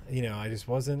 You know, I just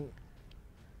wasn't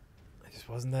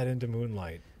that into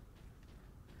Moonlight.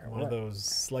 One of those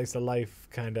slice of life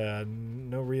kind of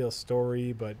no real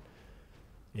story, but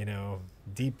you know,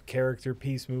 deep character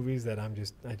piece movies that I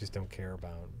just don't care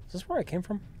about. Is this where I came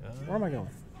from? Where am I going?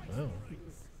 Oh.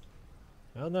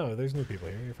 Well, no, there's new people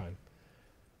here. You're fine.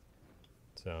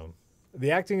 So,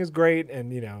 the acting is great,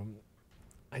 and you know,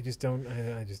 I just don't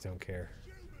care.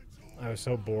 I was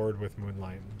so bored with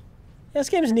Moonlight. Yeah, this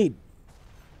game's neat.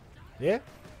 Yeah.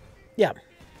 Yeah.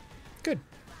 Good.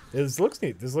 This looks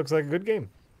neat. This looks like a good game.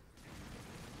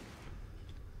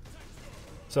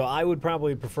 So I would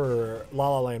probably prefer La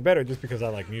La Land better just because I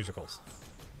like musicals.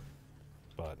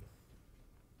 But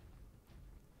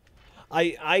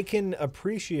I can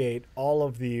appreciate all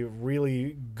of the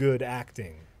really good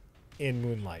acting in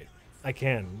Moonlight. I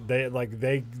can.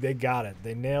 They got it.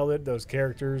 They nailed it. Those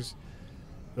characters,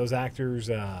 those actors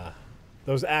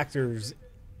those actors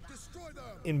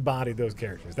embodied those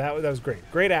characters. That was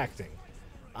great. Great acting.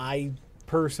 I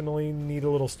personally need a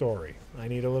little story. I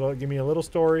need a little. Give me a little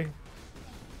story.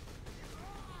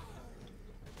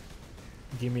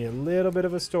 Give me a little bit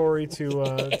of a story to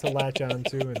latch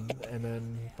onto, and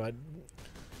then, but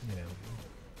you know,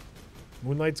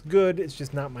 Moonlight's good. It's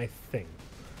just not my thing.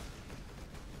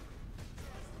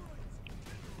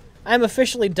 I'm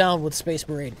officially down with Space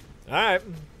Marine. All right,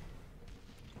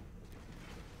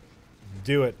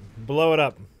 do it. Blow it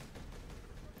up.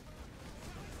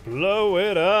 Blow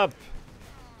it up.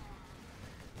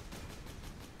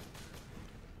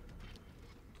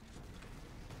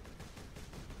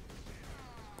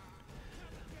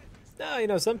 No, you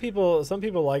know, some people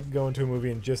like going to a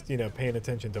movie and just, you know, paying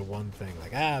attention to one thing.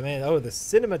 Like, ah, man, oh, the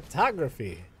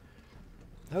cinematography.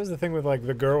 That was the thing with, like,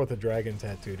 the girl with the dragon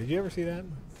tattoo. Did you ever see that?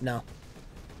 No.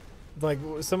 Like,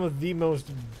 some of the most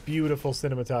beautiful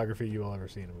cinematography you will ever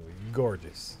see in a movie.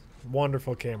 Gorgeous.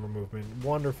 Wonderful camera movement.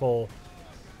 Wonderful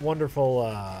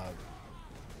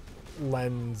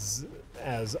lens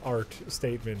as art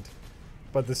statement.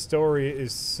 But the story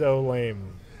is so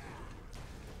lame.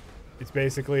 It's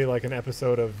basically like an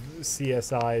episode of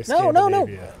CSI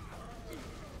Scandinavia. No.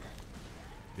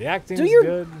 The acting's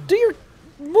good. Do your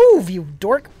move, you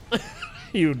dork.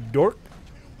 You dork.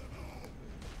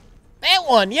 That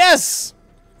one, yes.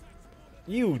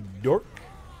 You dork.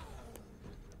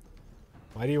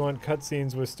 Why do you want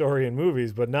cutscenes with story in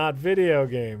movies but not video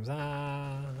games?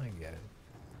 Ah, I get it.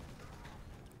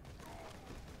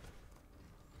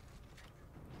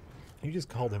 You just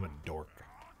called him a dork.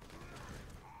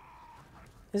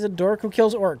 He's a dork who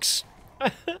kills orcs.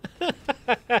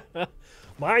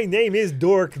 My name is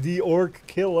Dork, the Orc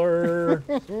Killer.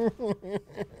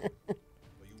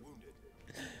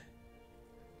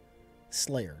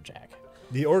 Slayer, Jack.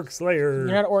 The Orc Slayer.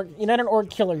 You're not an orc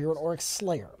killer. You're an orc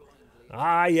slayer.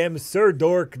 I am Sir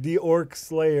Dork, the Orc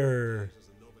Slayer.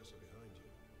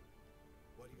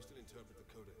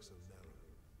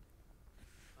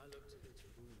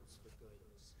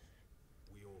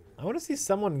 I want to see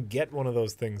someone get one of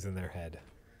those things in their head.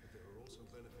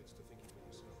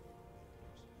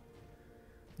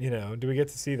 You know, do we get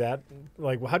to see that?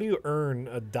 Like, how do you earn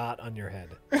a dot on your head?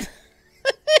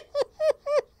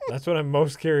 That's what I'm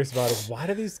most curious about. Is why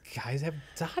do these guys have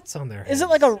dots on their heads?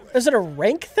 Is it a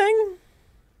rank thing?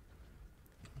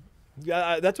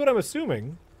 Yeah, that's what I'm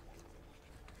assuming.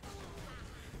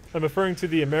 I'm referring to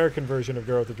the American version of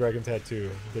Girl with the Dragon Tattoo,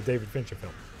 the David Fincher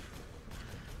film.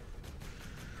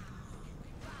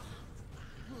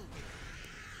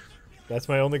 That's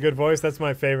my only good voice. That's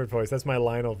my favorite voice. That's my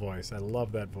Lionel voice. I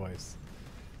love that voice.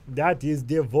 That is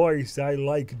the voice I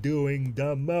like doing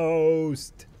the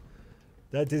most.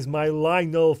 That is my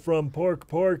Lionel from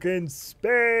Pork in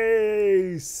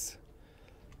Space.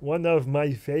 One of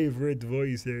my favorite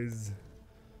voices.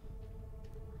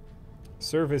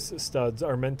 Service studs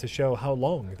are meant to show how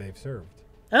long they've served.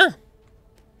 Ah.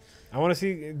 I want to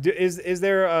see, is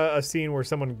there a scene where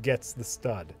someone gets the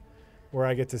stud? Where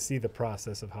I get to see the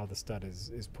process of how the stud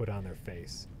is put on their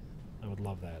face. I would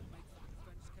love that.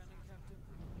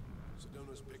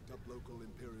 Sedona's picked up local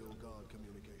Imperial Guard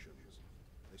communications.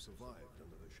 They survived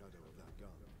under the shadow of that gun.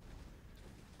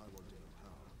 I want to know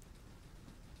how.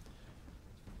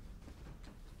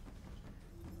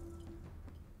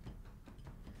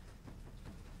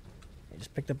 I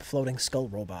just picked up a floating skull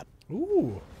robot.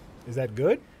 Ooh. Is that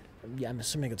good? Yeah, I'm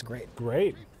assuming it's great.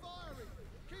 Great.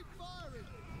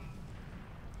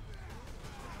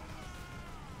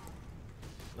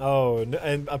 Oh,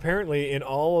 and apparently in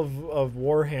all of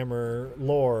Warhammer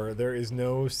lore, there is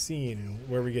no scene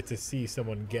where we get to see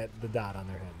someone get the dot on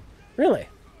their head. Really?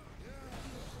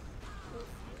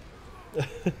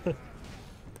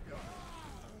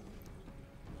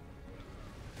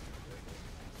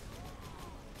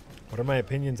 What are my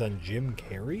opinions on Jim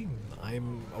Carrey?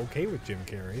 I'm okay with Jim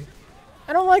Carrey.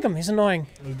 I don't like him. He's annoying.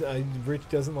 Rich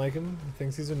doesn't like him.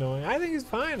 Thinks he's annoying. I think he's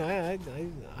fine.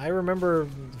 I remember,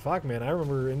 fuck man, I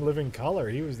remember in Living Color,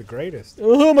 he was the greatest.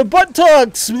 Oh, my butt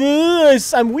talks.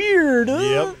 I'm weird.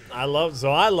 Yep, I loved him.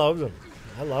 I loved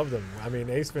him. I mean,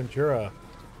 Ace Ventura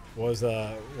was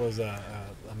a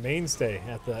mainstay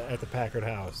at the Packard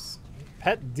house.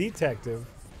 Pet detective.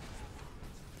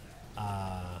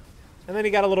 And then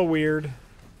he got a little weird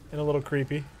and a little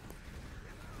creepy.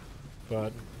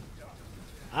 But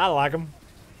I like him.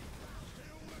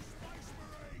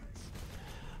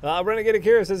 Renegade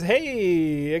Akira says,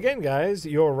 hey, again, guys,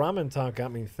 your ramen talk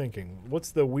got me thinking.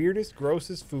 What's the weirdest,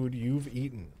 grossest food you've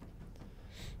eaten?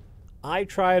 I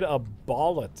tried a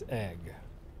bollet egg.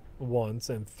 once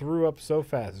and threw up so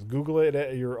fast. Google it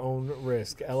at your own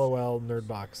risk. LOL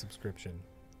Nerdbox subscription.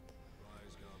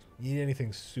 You need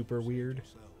anything super weird?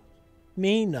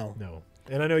 Me? No. No.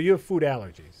 And I know you have food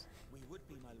allergies.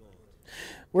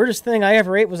 Weirdest thing I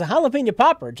ever ate was a jalapeno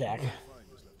popper, Jack.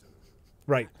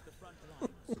 Right.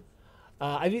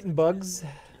 I've eaten bugs.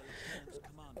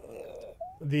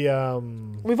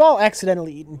 We've all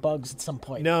accidentally eaten bugs at some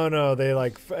point. No, they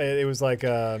it was like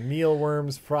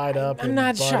mealworms fried up. I'm in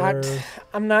not butter. shocked.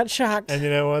 I'm not shocked. And you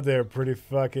know what? They're pretty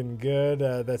fucking good.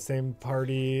 That same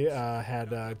party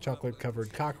had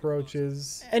chocolate-covered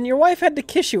cockroaches. And your wife had to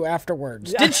kiss you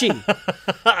afterwards, did she?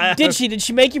 Did she? Did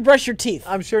she make you brush your teeth?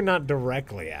 I'm sure not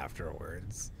directly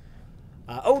afterwards.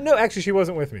 Oh no, actually, she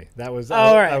wasn't with me. That was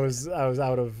all right. I was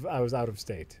out of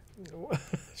state.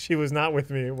 She was not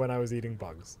with me when I was eating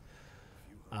bugs.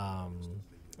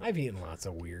 I've eaten lots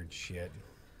of weird shit.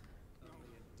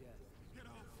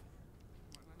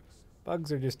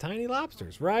 Bugs are just tiny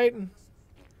lobsters, right?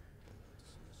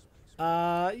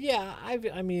 Yeah,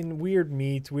 I mean, weird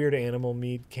meat, weird animal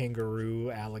meat, kangaroo,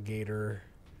 alligator,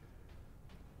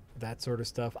 that sort of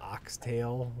stuff.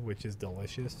 Oxtail, which is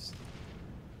delicious.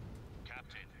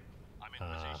 Captain, I'm in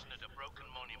position at a broken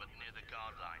monument near the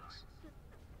guard lines.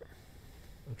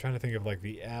 I'm trying to think of like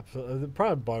the absolute.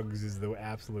 Probably bugs is the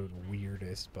absolute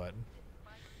weirdest, but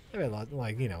I mean, like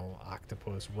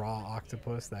octopus, raw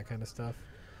octopus, that kind of stuff.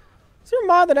 Is there a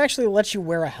mod that actually lets you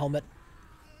wear a helmet?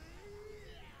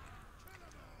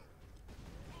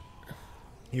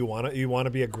 You wanna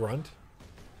be a grunt?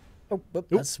 Oh,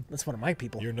 that's one of my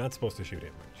people. You're not supposed to shoot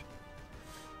him, Rich.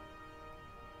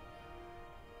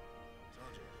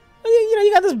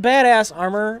 You got this badass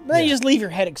armor, but then you just leave your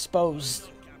head exposed.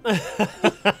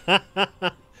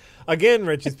 Again,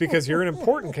 Rich, it's because you're an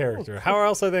important character. How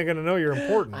else are they going to know you're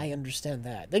important? I understand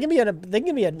that. They can be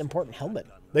an important helmet.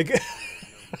 They could,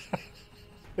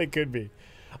 they could be.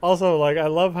 Also, like, I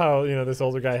love how, this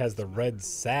older guy has the red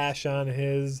sash on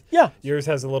his. Yeah. Yours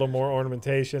has a little more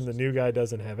ornamentation. The new guy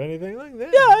doesn't have anything like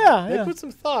that. Yeah. They put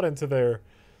some thought into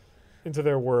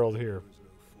their world here.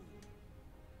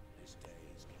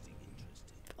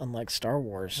 Unlike Star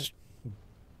Wars.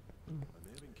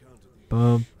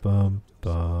 Bum, bum,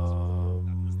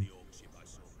 bum.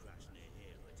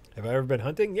 Have I ever been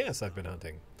hunting? Yes, I've been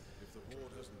hunting.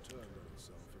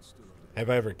 Have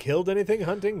I ever killed anything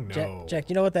hunting? No. Jack,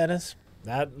 you know what that is?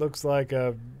 That looks like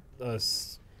a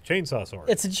chainsaw sword.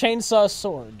 It's a chainsaw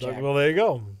sword, Jack. Well, there you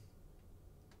go.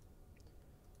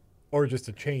 Or just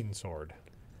a chain sword.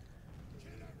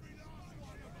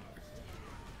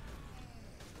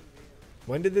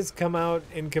 When did this come out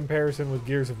in comparison with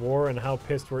Gears of War, and how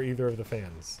pissed were either of the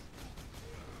fans?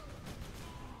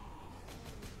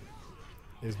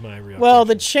 Is my real Well,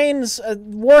 question. the chains...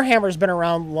 Warhammer's been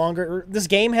around longer. This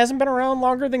game hasn't been around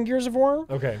longer than Gears of War.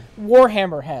 Okay.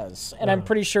 Warhammer has, and I'm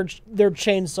pretty sure their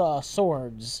chainsaw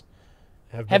swords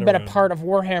have been a part of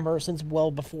Warhammer since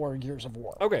well before Gears of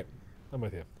War. Okay, I'm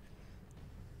with you.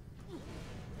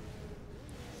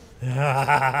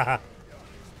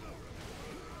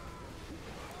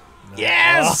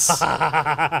 Yes!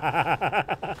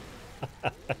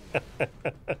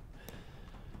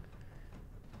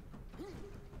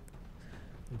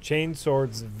 Chain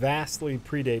swords vastly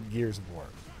predate Gears of War.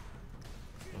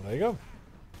 Well, there you go.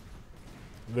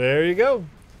 There you go.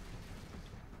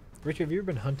 Rich, have you ever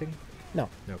been hunting? No.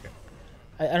 Okay.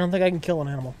 I don't think I can kill an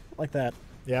animal like that.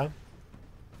 Yeah?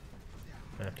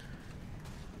 I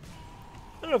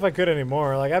don't know if I could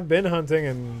anymore. Like, I've been hunting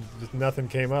and just nothing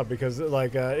came up because,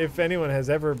 like, if anyone has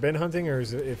ever been hunting or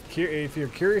if you're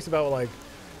curious about, like,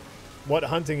 what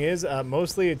hunting is,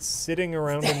 mostly it's sitting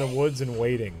around in the woods and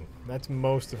waiting. That's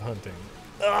most of hunting.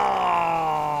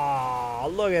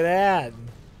 Oh, look at that.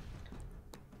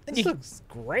 This looks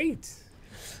great.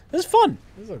 This is fun.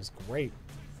 This looks great.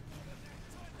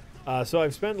 So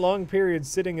I've spent long periods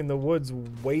sitting in the woods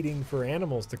waiting for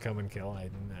animals to come and kill.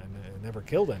 I never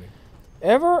killed any.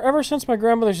 Ever since my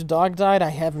grandmother's dog died, I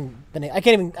haven't been. I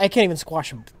can't even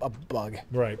squash a bug.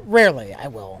 Right. Rarely, I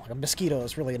will. Like a mosquito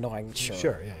is really annoying.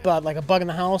 Sure. Yeah. But like a bug in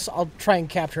the house, I'll try and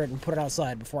capture it and put it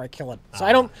outside before I kill it. So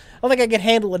I don't think I can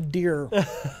handle a deer.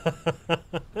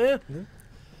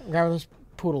 Grandmother's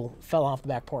poodle fell off the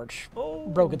back porch,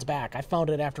 broke its back. I found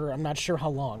it after I'm not sure how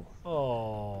long.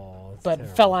 Oh. But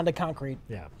terrible. fell onto concrete.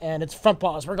 Yeah. And its front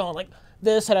paws were going like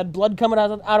this. It had blood coming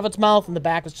out of its mouth, and the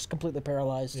back was just completely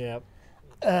paralyzed. Yep.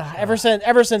 Ever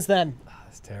since then,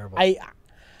 That's terrible.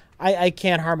 I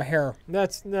can't harm a hair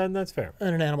That's fair.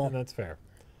 in an animal. That's fair.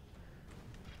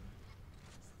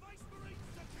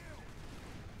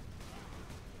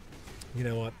 You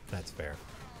know what? That's fair.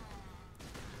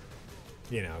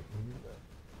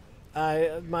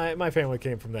 My family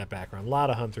came from that background. A lot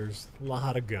of hunters, a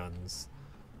lot of guns.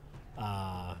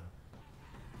 And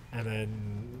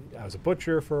then I was a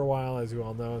butcher for a while, as you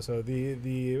all know. So Were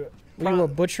you a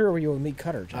butcher or were you a meat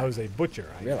cutter, Jack? I was a butcher.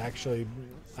 Really?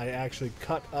 I actually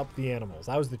cut up the animals.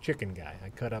 I was the chicken guy. I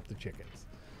cut up the chickens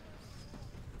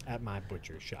at my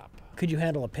butcher shop. Could you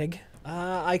handle a pig?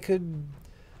 I could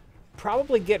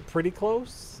probably get pretty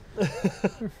close.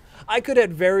 I could at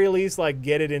very least like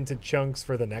get it into chunks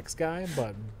for the next guy,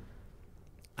 but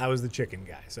I was the chicken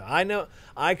guy. So I know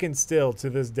I can still to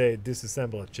this day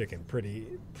disassemble a chicken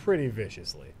pretty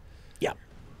viciously. Yeah.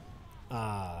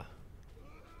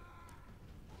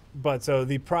 But so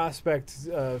the prospect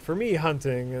for me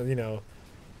hunting, you know,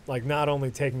 like not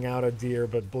only taking out a deer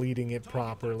but bleeding it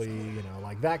properly, you know,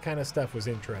 like that kind of stuff was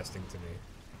interesting to me.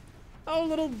 Oh,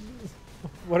 little,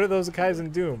 what are those guys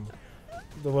in Doom?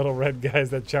 The little red guys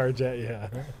that charge at you.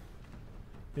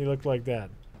 He looked like that.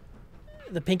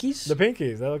 The pinkies? The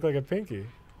pinkies. That looked like a pinky.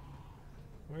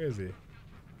 Where is he?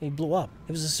 He blew up.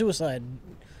 It was a suicide.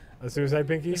 A suicide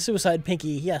pinky? A suicide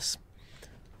pinky, yes.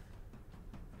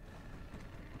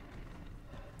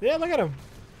 Yeah, look at him.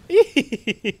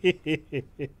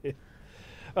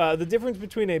 The difference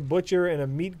between a butcher and a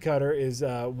meat cutter is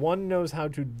one knows how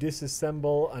to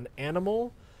disassemble an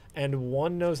animal, and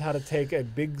one knows how to take a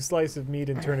big slice of meat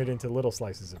and turn it into little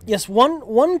slices of meat. Yes,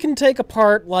 one can take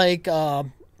apart like a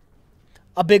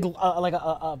big like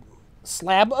a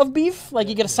slab of beef. Like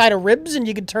you get a side of ribs, and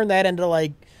you can turn that into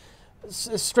like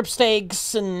strip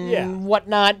steaks and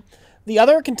whatnot. The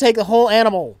other can take a whole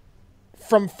animal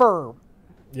from fur.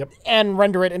 Yep. And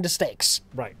render it into steaks.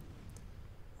 Right.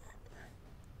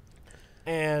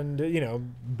 And, you know,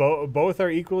 both are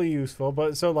equally useful.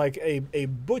 But so, like, a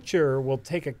butcher will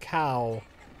take a cow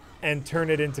and turn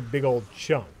it into big old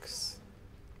chunks.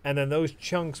 And then those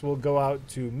chunks will go out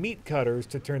to meat cutters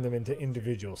to turn them into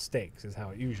individual steaks, is how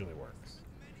it usually works.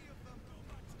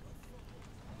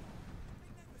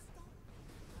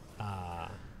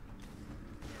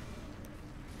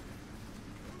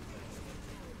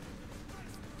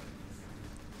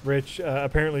 Rich,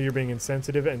 apparently you're being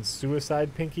insensitive, and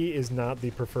suicide pinky is not the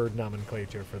preferred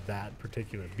nomenclature for that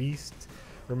particular beast.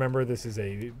 Remember, this is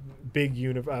a big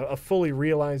a fully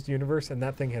realized universe, and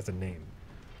that thing has a name.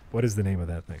 What is the name of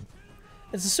that thing?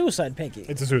 It's a suicide pinky.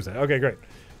 It's a suicide. Okay, great.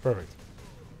 Perfect.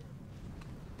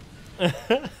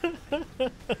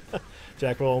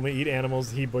 Jack will only eat animals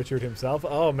he butchered himself.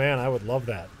 Oh, man, I would love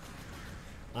that.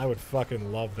 I would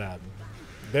fucking love that.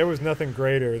 There was nothing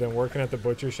greater than working at the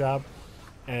butcher shop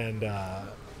and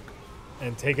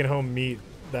taking home meat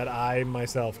that I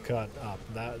myself cut up.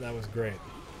 That was great.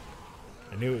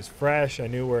 I knew it was fresh. I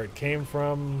knew where it came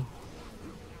from.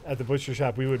 At the butcher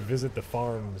shop, we would visit the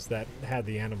farms that had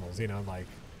the animals, you know, like,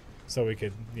 so we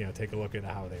could, you know, take a look at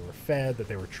how they were fed, that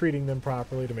they were treating them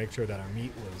properly to make sure that our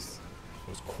meat was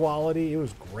quality. It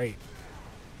was great.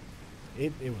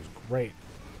 It was great.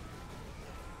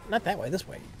 Not that way, this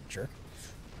way, jerk.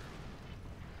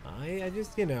 I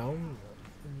just, you know,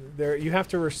 you have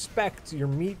to respect your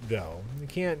meat, though. You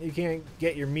can't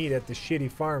get your meat at the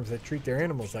shitty farms that treat their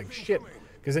animals like shit,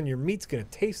 because then your meat's gonna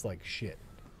taste like shit.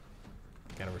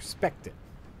 Gotta respect it.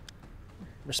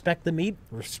 Respect the meat?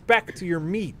 Respect your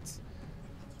meat.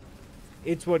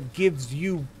 It's what gives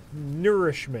you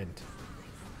nourishment.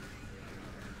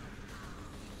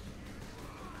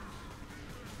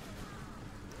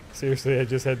 Seriously, I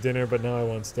just had dinner, but now I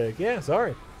want steak. Yeah,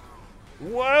 sorry.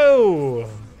 Whoa!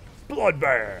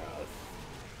 Bloodbath!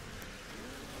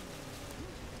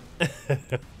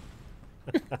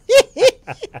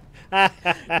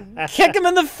 Kick him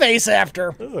in the face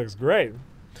after. This looks great.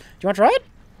 Do you want to try it?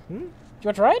 Do you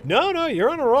want to try it? No, you're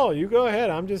on a roll. You go ahead.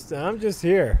 I'm just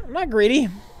here. I'm not greedy.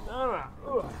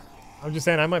 I'm just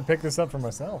saying I might pick this up for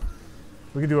myself.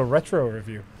 We could do a retro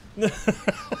review.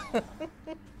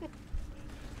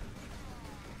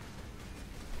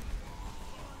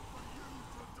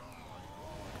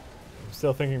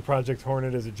 Still thinking Project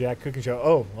Hornet is a Jack cooking show.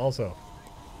 Oh, also,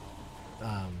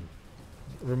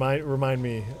 remind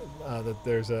me that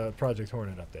there's a Project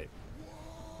Hornet update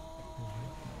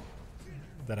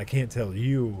that I can't tell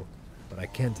you, but I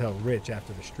can tell Rich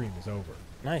after the stream is over.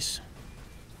 Nice.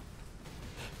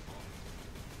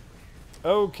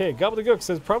 Okay, Gobbledygook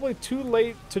says probably too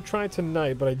late to try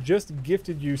tonight, but I just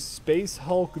gifted you Space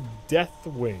Hulk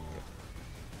Deathwing.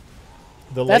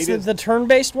 That's the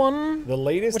turn-based one? The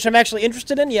latest? Which I'm actually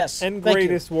interested in, yes. And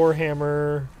greatest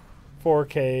WarHammer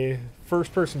 4K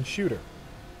first-person shooter.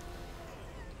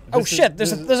 Oh shit,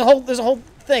 there's a whole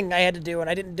thing I had to do and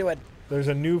I didn't do it. There's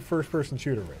a new first-person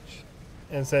shooter, Rich.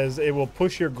 and says it will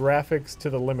push your graphics to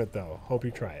the limit, though. Hope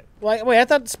you try it. Wait, I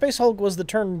thought Space Hulk was the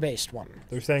turn-based one.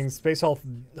 They're saying Space Hulk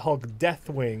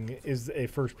Deathwing is a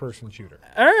first-person shooter.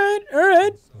 All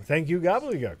right. Thank you,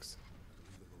 Gobbledygooks.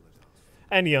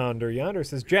 And Yonder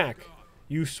says, Jack,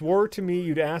 you swore to me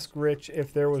you'd ask Rich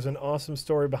if there was an awesome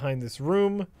story behind this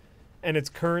room and its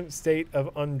current state of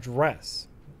undress.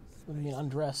 What do you mean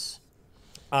undress?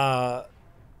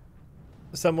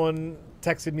 Someone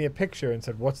texted me a picture and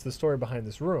said, what's the story behind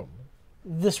this room?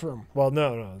 This room. Well,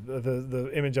 no.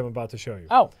 The image I'm about to show you.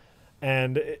 Oh.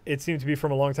 And it seemed to be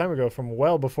from a long time ago, from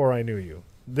well before I knew you.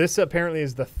 This apparently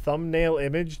is the thumbnail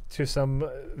image to some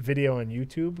video on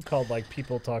YouTube called, like,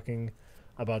 people talking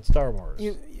about Star Wars.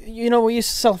 You know, we used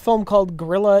to sell a film called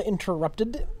Gorilla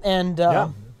Interrupted, and...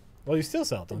 yeah. Well, you still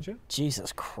sell it, don't you?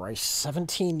 Jesus Christ,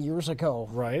 17 years ago.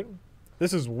 Right.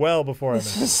 This is well before I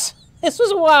met you. This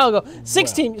was a while ago.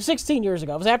 16 years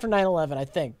ago. It was after 9/11, I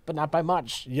think, but not by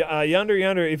much. Yeah,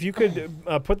 Yonder, if you could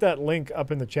put that link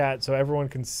up in the chat so everyone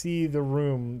can see the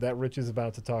room that Rich is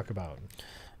about to talk about.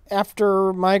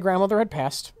 After my grandmother had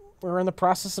passed, we were in the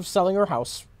process of selling her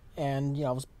house, and it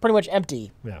was pretty much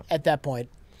empty at that point.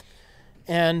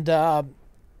 And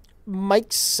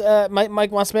Mike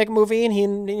wants to make a movie,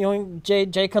 and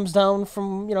Jay comes down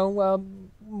from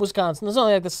Wisconsin. This is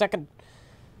only like the second,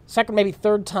 maybe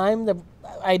third time that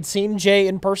I'd seen Jay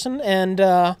in person, and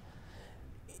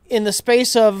in the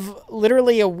space of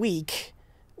literally a week,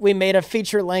 we made a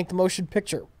feature-length motion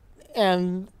picture,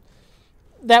 and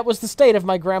that was the state of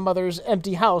my grandmother's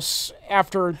empty house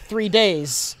after 3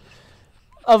 days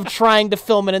of trying to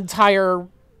film an entire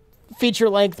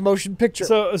feature-length motion picture.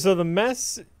 So the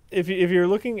mess. If you're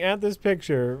looking at this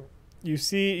picture, you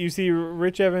see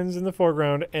Rich Evans in the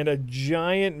foreground and a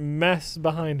giant mess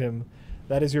behind him.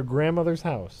 That is your grandmother's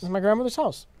house. It's my grandmother's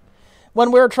house.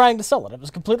 When we were trying to sell it, it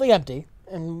was completely empty.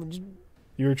 And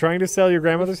you were trying to sell your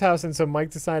grandmother's house, and so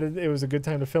Mike decided it was a good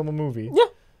time to film a movie. Yeah.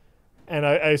 And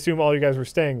I assume all you guys were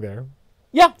staying there.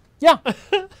 Yeah.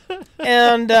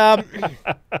 And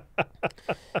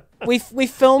we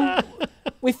filmed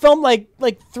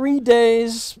like 3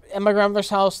 days at my grandmother's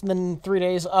house, and then 3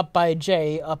 days up by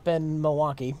Jay up in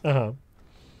Milwaukee. Uh-huh.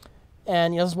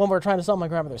 And this is when we were trying to sell my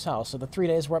grandmother's house. So the 3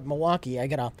 days we're up in Milwaukee, I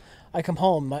come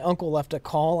home. My uncle left a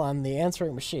call on the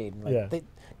answering machine. They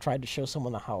tried to show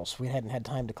someone the house. We hadn't had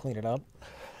time to clean it up.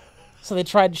 So they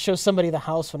tried to show somebody the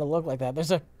house when it looked like that.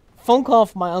 There's a phone call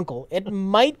from my uncle. It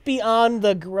might be on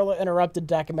the Gorilla Interrupted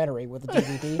documentary with the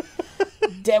DVD.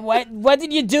 What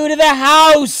did you do to the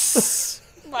house?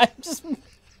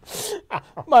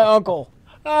 My uncle.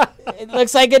 It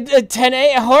looks like a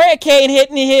 10-8 hurricane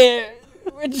hitting here.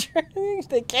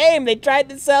 They came. They tried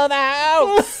to sell the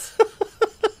house.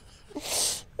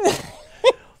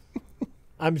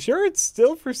 I'm sure it's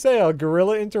still for sale.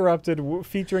 Gorilla Interrupted,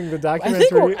 featuring the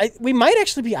documentary. I think we might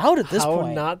actually be out at this point.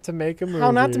 How Not to Make a Movie. How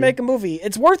Not to Make a Movie.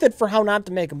 It's worth it for How Not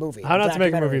to Make a Movie. How Not to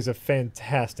Make a Movie is a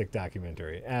fantastic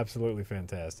documentary. Absolutely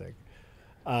fantastic.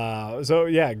 So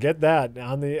yeah, get that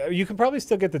on the. You can probably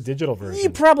still get the digital version.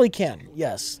 You probably can.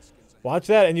 Yes. Watch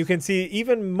that, and you can see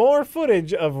even more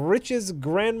footage of Rich's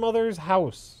grandmother's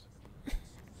house.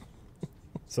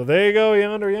 So there you go,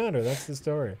 Yonder. That's the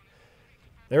story.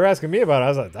 They were asking me about it. I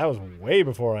was like, that was way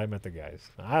before I met the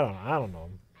guys. I don't know.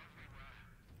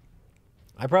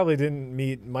 I probably didn't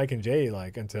meet Mike and Jay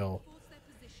until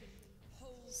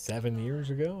 7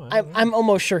 years ago. I'm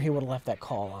almost sure he would have left that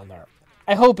call on there.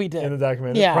 I hope he did. In the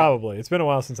documentary? Yeah. Probably. It's been a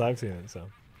while since I've seen it, so.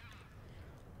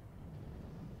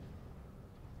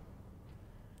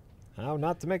 How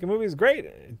Not to Make a Movie is great.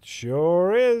 It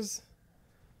sure is.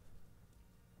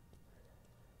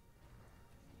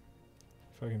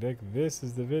 If I can take this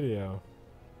as the video.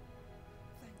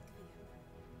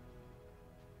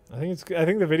 I think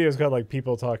the video is called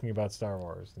people talking about Star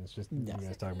Wars. And it's just you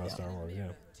guys talking about Star Wars, yeah.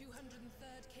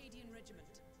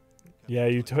 Yeah,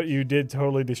 you did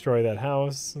totally destroy that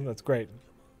house. That's great.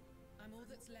 I'm all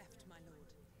that's left, my lord,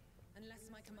 unless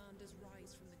my commanders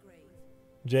rise from the grave.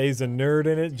 Jay's a nerd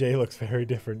in it. Jay looks very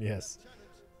different, yes.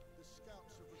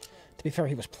 To be fair,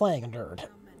 he was playing a nerd.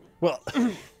 Well,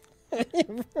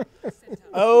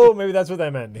 oh, maybe that's what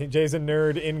that meant. Jay's a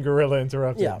nerd in Gorilla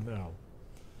Interrupted. Yeah. No.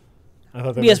 I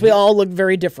thought that yes, we all look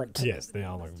very different. Yes, they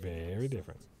all look very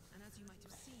different.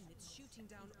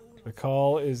 The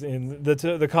call is in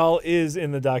the call is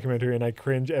in the documentary, and I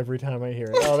cringe every time I hear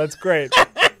it. Oh, that's great.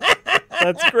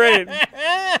 That's great.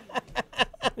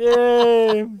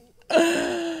 Yay.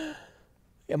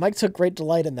 Yeah, Mike took great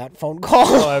delight in that phone call.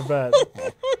 Oh, I bet.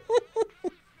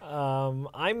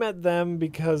 I met them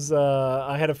because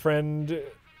I had a friend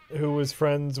who was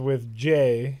friends with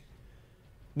Jay.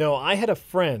 No, I had a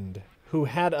friend who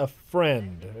had a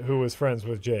friend who was friends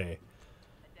with Jay.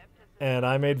 And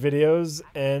I made videos,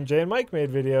 and Jay and Mike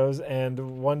made videos,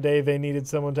 and one day they needed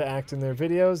someone to act in their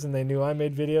videos, and they knew I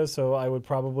made videos, so I would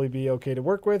probably be okay to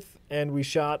work with, and we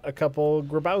shot a couple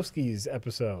Grabowski's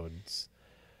episodes.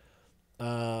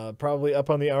 Probably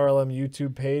up on the RLM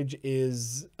YouTube page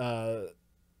is the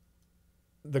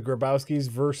Grabowskis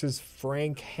versus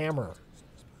Frank Hammer.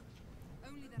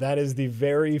 That is the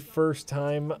very first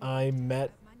time I met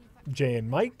Jay and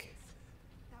Mike.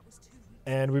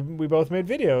 And we both made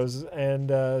videos,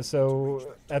 and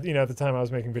so at the time I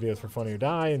was making videos for Funny or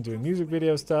Die and doing music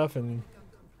video stuff, and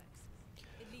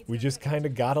we just kind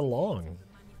of got along.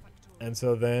 And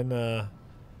so then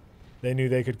they knew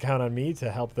they could count on me to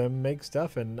help them make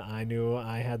stuff, and I knew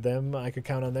I could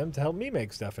count on them to help me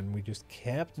make stuff, and we just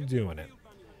kept doing it.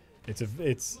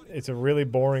 It's a really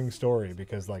boring story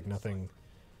because like nothing.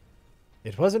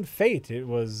 It wasn't fate. It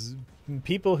was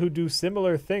people who do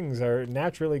similar things are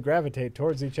naturally gravitate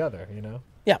towards each other, you know?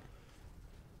 Yeah.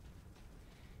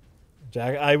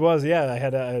 Jack, I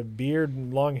had a beard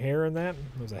and long hair in that.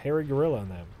 I was a hairy gorilla in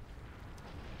that.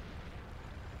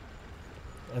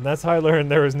 And that's how I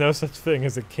learned there was no such thing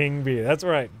as a king bee. That's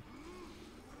right.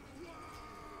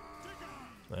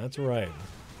 That's right.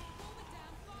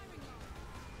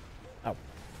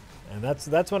 And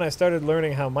that's when I started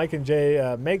learning how Mike and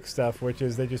Jay make stuff, which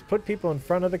is they just put people in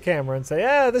front of the camera and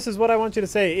say, this is what I want you to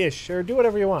say, ish, or do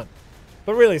whatever you want.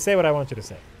 But really, say what I want you to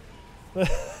say.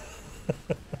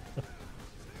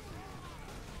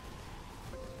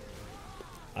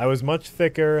 I was much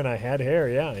thicker and I had hair,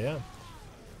 yeah.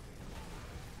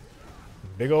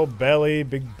 Big old belly,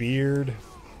 big beard.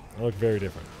 I look very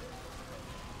different.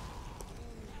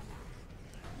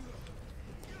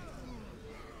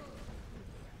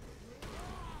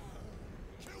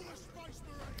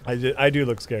 I do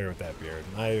look scary with that beard.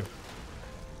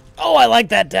 Oh, I like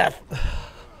that death.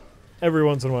 Every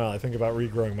once in a while, I think about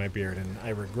regrowing my beard, and I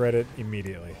regret it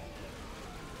immediately.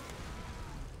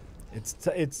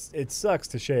 It sucks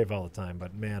to shave all the time,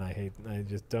 but man,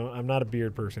 I'm not a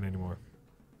beard person anymore.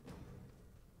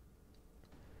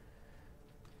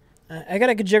 I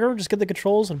gotta jigger, just get the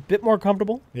controls a bit more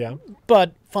comfortable. Yeah.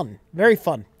 But fun. Very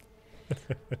fun.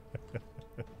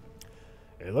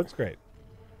 It looks great.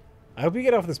 I hope you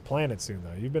get off this planet soon,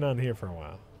 though. You've been on here for a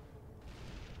while.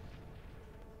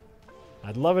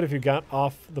 I'd love it if you got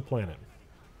off the planet.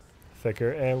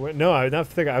 Thicker. No, not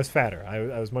thicker. I was fatter.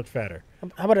 I was much fatter.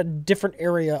 How about a different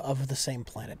area of the same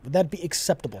planet? Would that be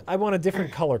acceptable? I want a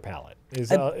different color palette.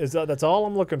 That's all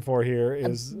I'm looking for here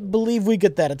is... I believe we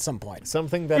get that at some point.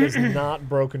 Something that is not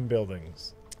broken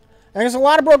buildings. And there's a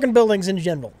lot of broken buildings in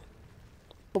general.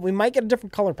 But we might get a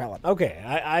different color palette. Okay,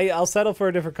 I'll settle for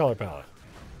a different color palette.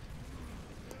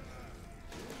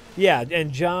 Yeah,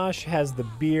 and Josh has the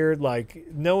beard, like,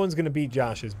 no one's going to beat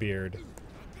Josh's beard.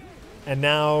 And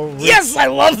now... Yes, I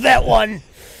love that one!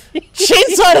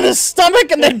 Chainsaw to the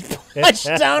stomach and then punch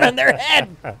down on their head.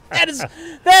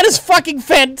 That is fucking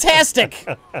fantastic.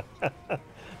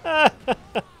 That's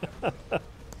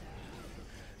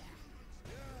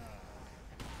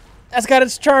got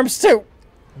its charms, too.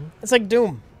 It's like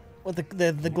Doom with the glory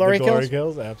kills. The glory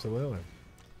kills, absolutely.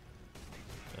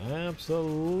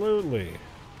 Absolutely.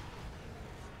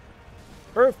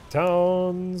 Earth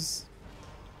tones.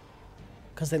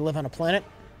 Because they live on a planet?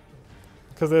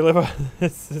 Because they live on...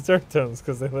 it's Earth tones,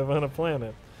 because they live on a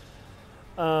planet.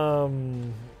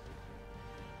 Tired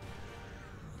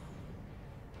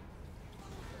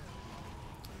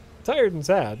and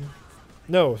sad.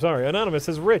 No, sorry. Anonymous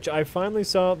says, Rich, I finally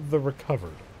saw The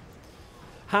Recovered.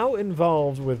 How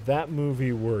involved with that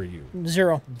movie were you?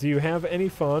 0. Do you have any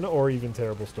fun or even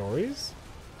terrible stories?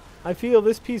 I feel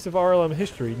this piece of RLM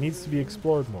history needs to be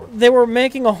explored more. They were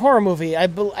making a horror movie. I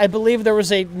believe there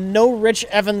was a no Rich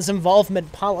Evans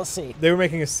involvement policy. They were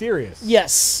making a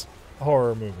serious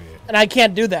horror movie. And I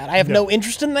can't do that. I have no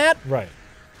interest in that. Right.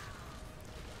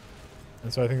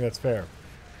 And so I think that's fair.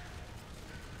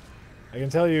 I can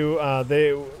tell you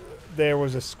there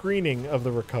was a screening of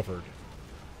The Recovered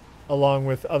along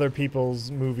with other people's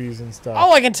movies and stuff.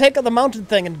 Oh, I can take the mountain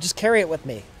thing and just carry it with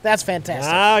me. That's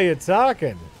fantastic. Now you're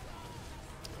talking.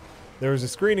 There was a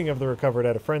screening of The Recovered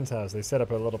at a friend's house. They set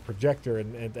up a little projector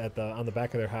on the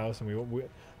back of their house, and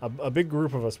a big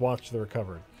group of us watched The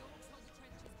Recovered.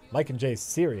 Mike and Jay's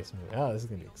serious movie. Oh, this is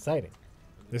gonna be exciting.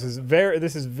 This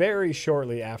is very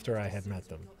shortly after I had met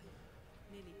them,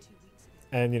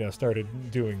 and started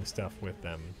doing stuff with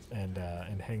them and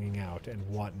hanging out and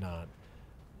whatnot.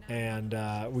 And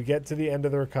we get to the end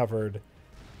of The Recovered,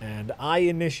 and I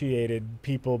initiated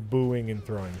people booing and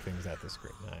throwing things at the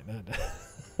screen.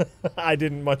 I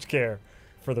didn't much care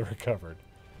for The Recovered.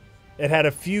 It had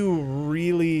a few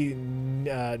really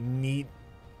neat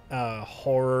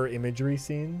horror imagery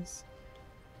scenes.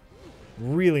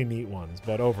 Really neat ones,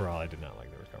 but overall I did not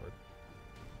like The Recovered.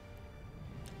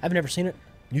 I've never seen it.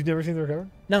 You've never seen The Recovered?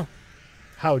 No.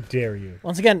 How dare you?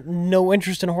 Once again, no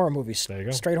interest in horror movies. There you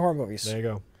go. Straight horror movies. There you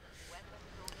go.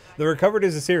 The Recovered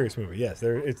is a serious movie. Yes,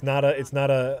 it's not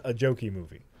a jokey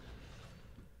movie.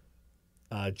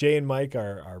 Jay and Mike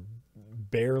are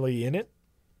barely in it.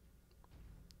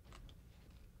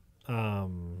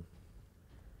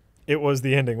 It was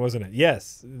the ending, wasn't it?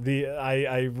 Yes.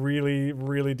 I really,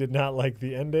 really did not like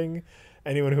the ending.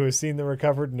 Anyone who has seen The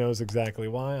Recovered knows exactly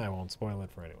why. I won't spoil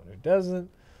it for anyone who doesn't.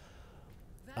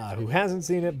 Who hasn't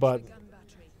seen it, but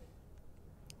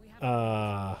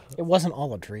it wasn't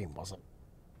all a dream, was it?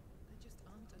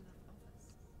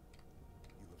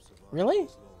 Really?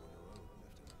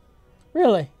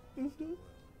 Really? Mm-hmm.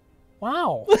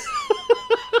 Wow.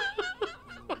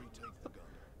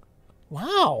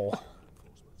 Wow.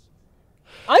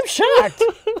 I'm shocked.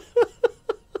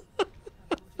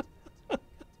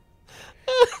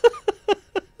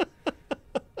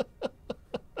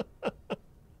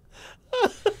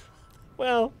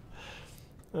 Well,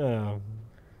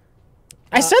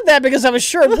 I said that because I was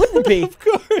sure it wouldn't be. of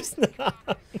course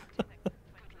not.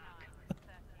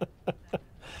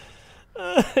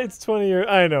 It's 20 years.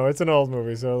 I know it's an old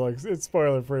movie, so like it's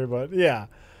spoiler free, but yeah,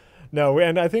 no.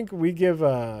 And I think we give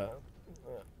at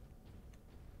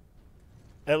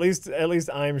least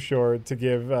I'm sure to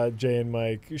give Jay and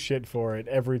Mike shit for it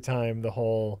every time the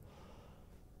whole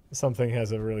something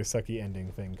has a really sucky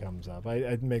ending thing comes up.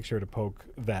 I'd make sure to poke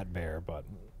that bear, but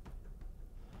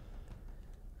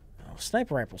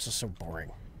Sniper rifles are so boring.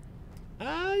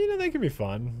 they can be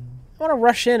fun. I want to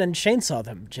rush in and chainsaw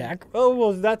them, Jack. Oh,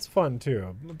 well, that's fun,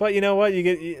 too. But you know what?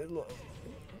 Look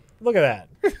at that.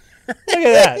 Look at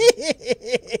that.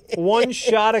 One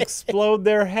shot explode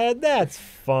their head. That's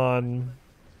fun.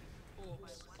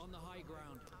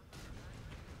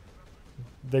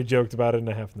 They joked about it in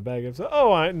a half in the bag.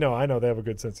 So, I know. They have a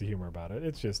good sense of humor about it.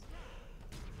 It's just...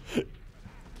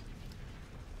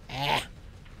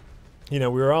 we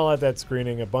were all at that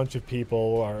screening. A bunch of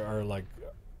people are like...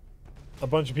 A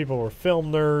bunch of people were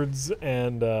film nerds,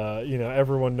 and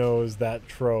everyone knows that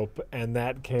trope, and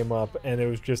that came up, and it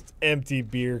was just empty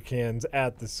beer cans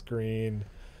at the screen.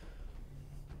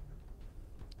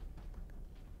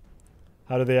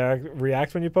 How do they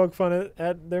react when you poke fun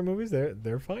at their movies?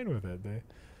 They're fine with it.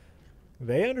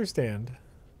 They understand.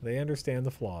 They understand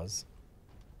the flaws.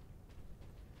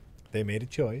 They made a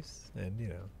choice, and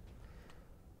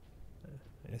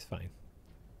it's fine.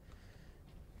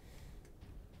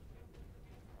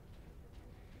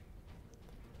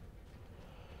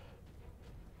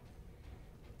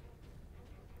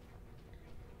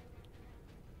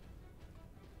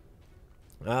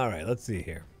 All right, let's see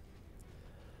here.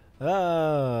 Tired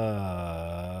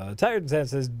Sand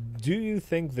says, do you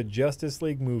think the Justice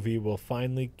League movie will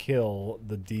finally kill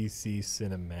the DC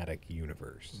cinematic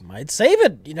universe? Might save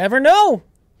it. You never know.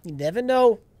 You never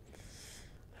know.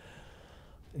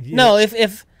 Yeah. No,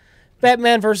 if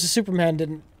Batman versus Superman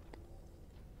didn't,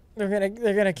 they're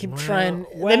gonna keep trying.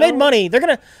 They made money.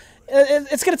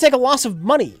 It's gonna take a loss of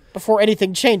money before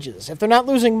anything changes. If they're not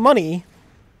losing money,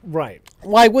 right?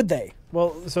 Why would they?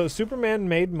 Well, so Superman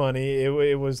made money.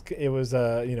 It was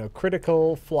a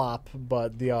critical flop,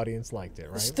 but the audience liked it,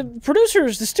 right? The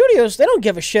producers, the studios, they don't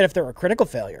give a shit if they're a critical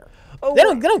failure. Oh, they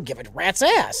don't give a rat's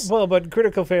ass. Well, but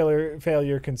critical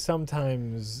failure can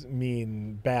sometimes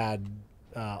mean bad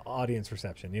audience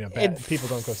reception. People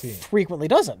don't go see it. Frequently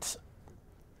doesn't.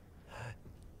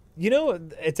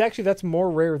 That's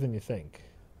more rare than you think.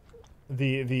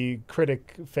 The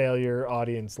critic failure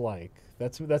audience like.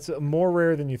 That's more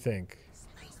rare than you think.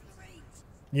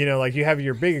 Like you have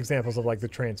your big examples of like the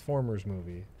Transformers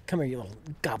movie. Come here, you little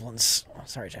goblins. Oh,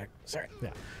 sorry, Jack. Sorry.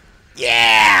 Yeah.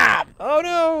 Yeah. Oh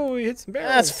no, he hit some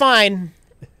barrels. That's fine.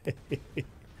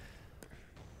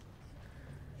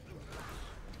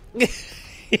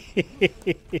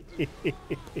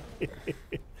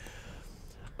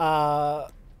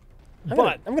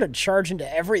 I'm gonna charge into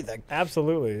everything.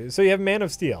 Absolutely. So you have Man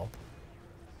of Steel,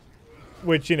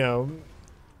 which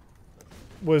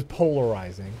was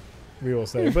polarizing, we will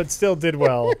say, but still did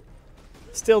well.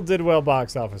 Still did well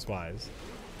box office wise.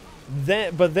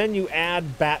 But then you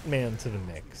add Batman to the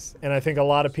mix, and I think a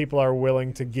lot of people are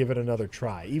willing to give it another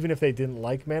try, even if they didn't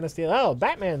like Man of Steel. Oh,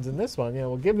 Batman's in this one.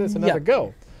 We'll give this another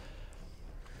go.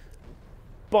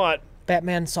 But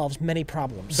Batman solves many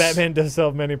problems. Batman does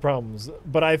solve many problems,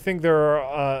 but I think there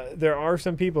are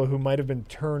some people who might have been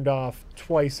turned off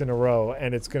twice in a row,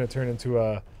 and it's going to turn into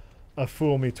a a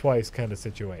fool me twice kind of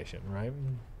situation, right?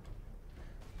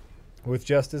 With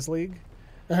Justice League.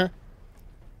 Uh-huh.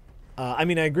 I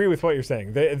mean, I agree with what you're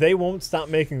saying. They won't stop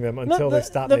making them until they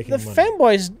stop making the money.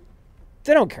 fanboys,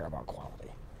 they don't care about quality.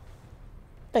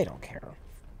 They don't care.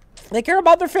 They care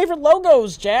about their favorite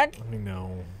logos, Jack. I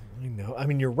know. I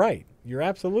mean, you're right. You're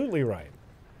absolutely right.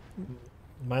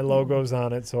 My logo's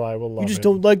on it, so I will love it. You just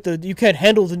don't like you can't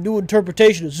handle the new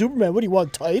interpretation of Superman. What do you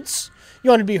want, tights? You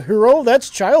want to be a hero? That's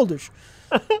childish.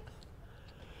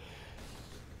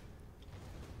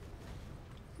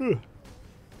 I'm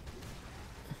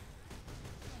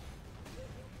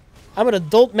an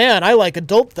adult man. I like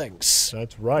adult things.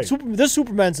 That's right. This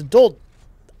Superman's adult.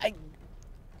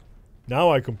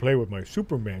 Now I can play with my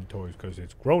Superman toys because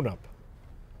it's grown up.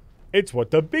 It's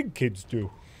what the big kids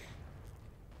do.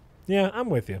 Yeah, I'm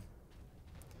with you.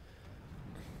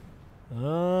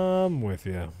 I'm with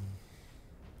you.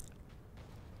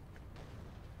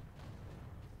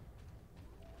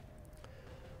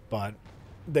 But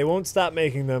they won't stop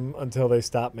making them until they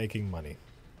stop making money.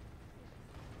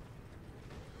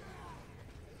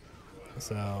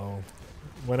 So,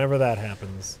 whenever that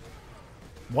happens,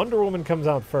 Wonder Woman comes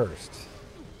out first.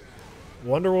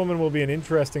 Wonder Woman will be an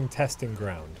interesting testing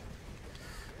ground.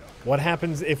 What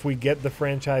happens if we get the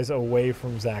franchise away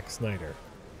from Zack Snyder?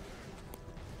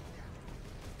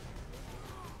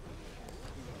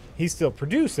 He's still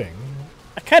producing.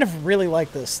 I kind of really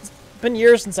like this. It's been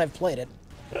years since I've played it.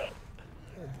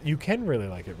 You can really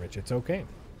like it, Rich. It's okay.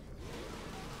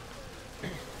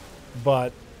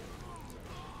 But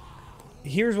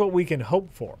here's what we can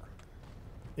hope for.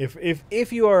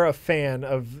 If you are a fan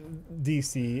of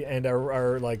DC and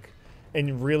are like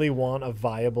and really want a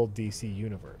viable DC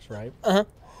universe, right? Uh-huh.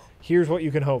 Here's what you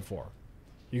can hope for.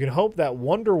 You can hope that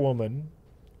Wonder Woman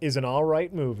is an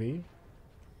all-right movie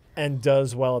and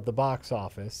does well at the box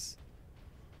office,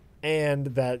 and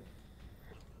that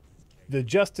the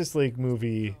Justice League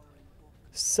movie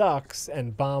sucks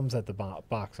and bombs at the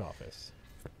box office.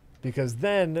 Because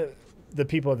then the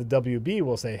people at the WB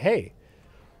will say, hey,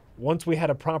 once we had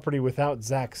a property without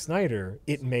Zack Snyder,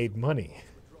 it made money.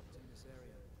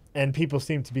 And people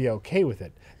seem to be okay with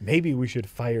it. Maybe we should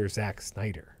fire Zack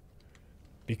Snyder.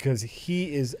 Because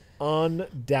he is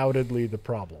undoubtedly the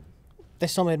problem. They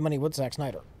still made money with Zack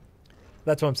Snyder.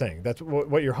 That's what I'm saying. That's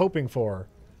what you're hoping for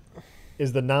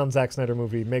is the non-Zack Snyder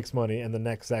movie makes money and the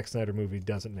next Zack Snyder movie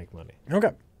doesn't make money.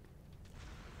 Okay.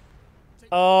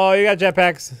 Oh, you got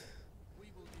jetpacks.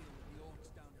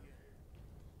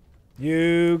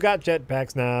 You got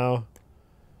jetpacks now.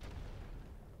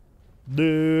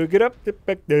 Get up, get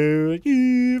back there.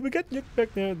 We got jetpack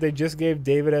now. They just gave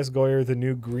David S. Goyer the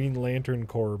new Green Lantern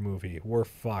Corps movie. We're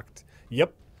fucked.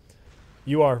 Yep.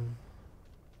 You are.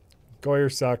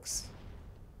 Goyer sucks.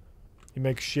 You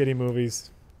make shitty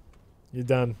movies. You're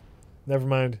done. Never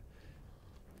mind.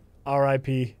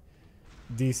 R.I.P.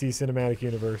 DC Cinematic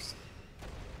Universe.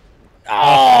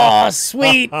 Oh,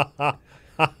 sweet.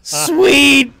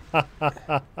 Sweet.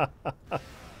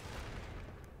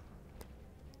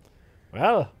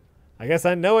 Well, I guess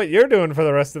I know what you're doing for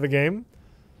the rest of the game.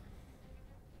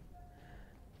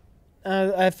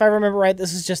 If I remember right,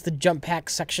 this is just the jump pack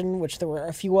section, which there were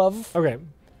a few of. Okay.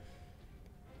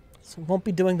 So won't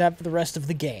be doing that for the rest of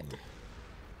the game.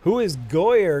 Who is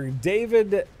Goyer?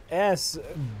 David S.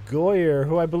 Goyer,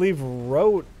 who I believe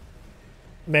wrote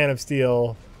Man of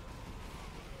Steel.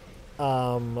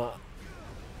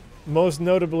 Most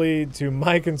notably, to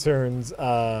my concerns,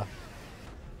 wrote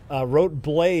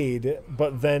Blade,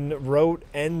 but then wrote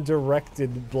and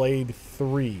directed Blade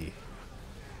 3,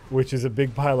 which is a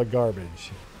big pile of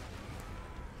garbage.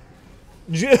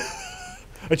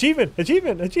 Achievement!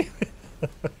 Achievement! Achievement!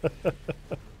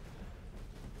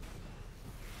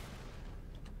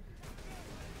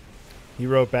 He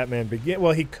wrote Batman Begins.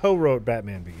 Well, he co-wrote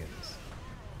Batman Begins.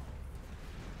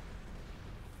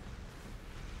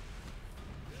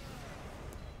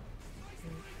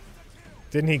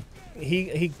 Didn't he?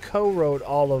 He co-wrote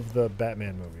all of the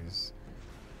Batman movies,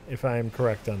 if I am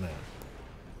correct on that.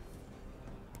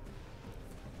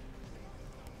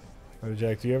 Oh,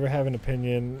 Jack, do you ever have an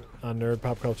opinion on nerd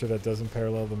pop culture that doesn't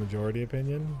parallel the majority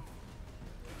opinion?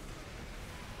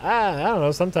 I don't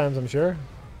know. Sometimes, I'm sure.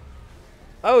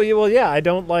 Oh, yeah, well, yeah, I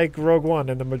don't like Rogue One,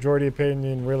 and the majority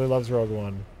opinion really loves Rogue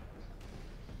One.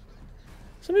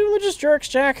 Some people are just jerks,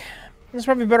 Jack. It's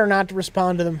probably better not to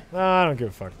respond to them. I don't give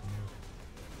a fuck.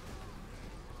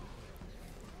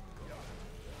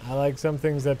 I like some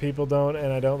things that people don't,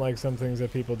 and I don't like some things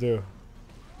that people do.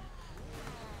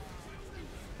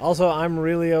 Also, I'm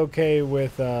really okay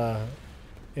with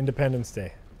Independence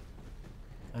Day.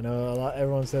 I know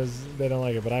everyone says they don't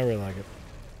like it, but I really like it.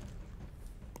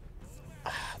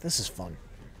 this is fun.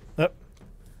 Yep.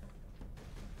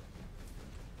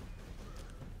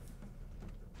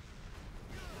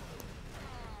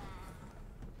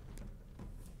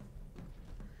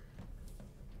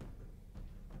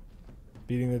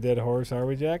 Beating the dead horse, are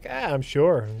we, Jack? I'm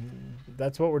sure.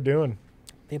 That's what we're doing.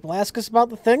 People ask us about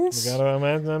the things.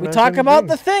 We talk about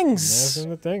the I'm things. asking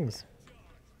the things.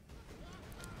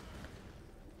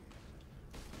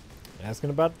 Asking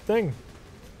about the thing.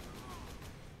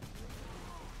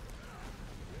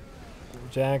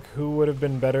 Jack, who would have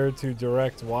been better to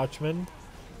direct Watchmen?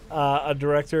 A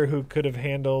director who could have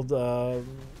handled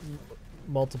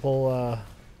multiple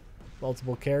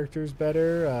characters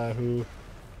better, who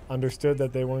understood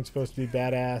that they weren't supposed to be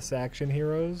badass action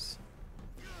heroes.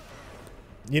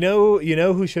 You know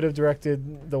who should have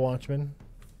directed The Watchmen?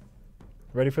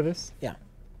 Ready for this? Yeah.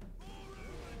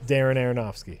 Darren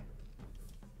Aronofsky.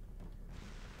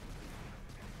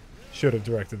 Should have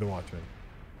directed The Watchmen.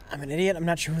 I'm an idiot. I'm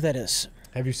not sure who that is.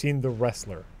 Have you seen The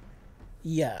Wrestler?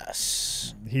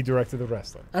 Yes. He directed The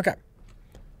Wrestler. Okay.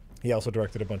 He also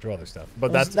directed a bunch of other stuff.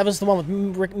 But that was the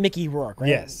one with Mickey Rourke, right?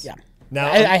 Yes. Yeah. Now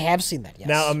I have seen that. Yes.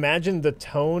 Now imagine the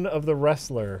tone of The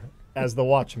Wrestler as The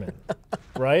Watchmen,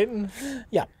 right?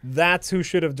 Yeah. That's who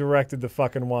should have directed the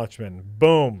fucking Watchmen.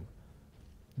 Boom.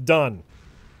 Done.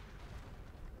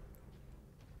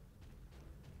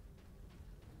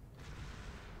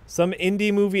 Some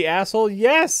indie movie asshole?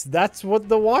 Yes, that's what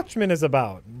The Watchmen is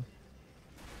about.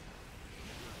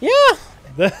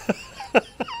 Yeah.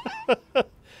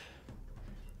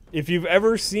 If you've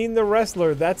ever seen The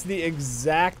Wrestler, that's the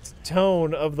exact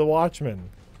tone of The Watchmen.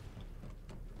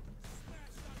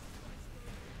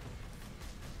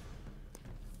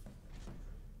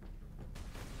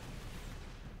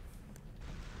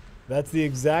 That's the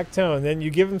exact tone. Then you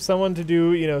give him someone to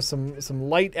do, you know, some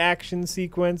light action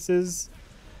sequences.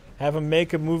 Have him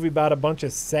make a movie about a bunch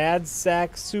of sad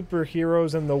sack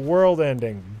superheroes and the world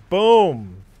ending.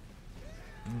 Boom.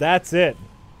 That's it.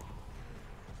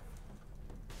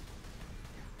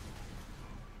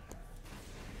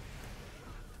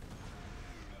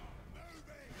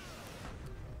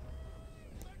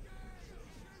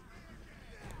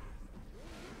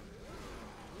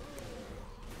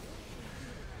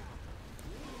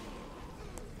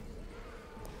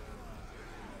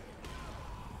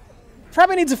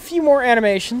 Probably needs a few more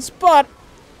animations, but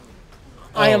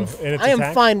I am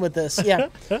attack? fine with this. Yeah,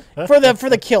 for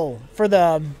the kill, for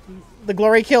the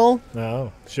glory kill,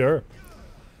 Oh, sure.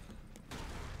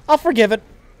 I'll forgive it.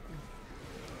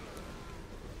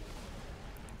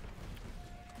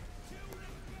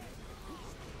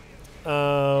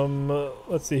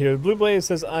 Let's see here. Blue Blaze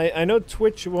says, I know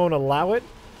Twitch won't allow it,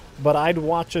 but I'd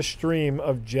watch a stream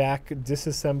of Jack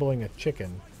disassembling a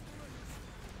chicken.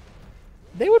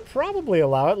 They would probably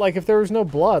allow it. Like if there was no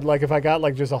blood, like if I got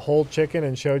like just a whole chicken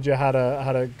and showed you how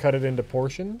to cut it into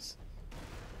portions.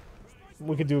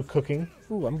 We could do cooking.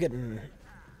 Ooh, I'm getting.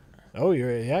 Oh,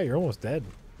 you're almost dead.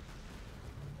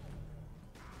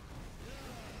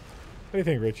 What do you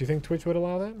think, Rich? You think Twitch would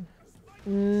allow that?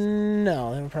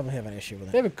 No, they would probably have an issue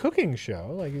with They it. have a cooking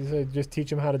show. Like you said, just teach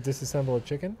them how to disassemble a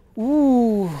chicken.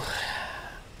 Ooh.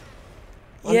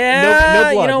 No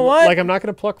Yeah, blood. you know what? Like I'm not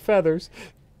gonna pluck feathers.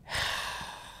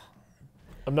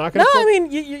 I'm not No, gonna. I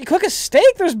mean you cook a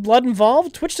steak. There's blood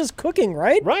involved. Twitch does cooking,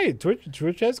 right? Right,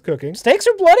 Twitch has cooking. Steaks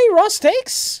are bloody, raw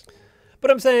steaks.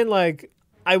 But I'm saying, like,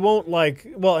 I won't, like...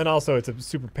 Well, and also it's a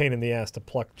super pain in the ass to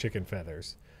pluck chicken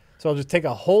feathers. So I'll just take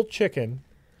a whole chicken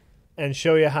and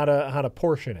show you how to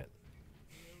portion it.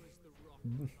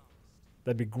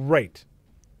 That'd be great.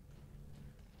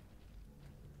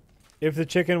 If the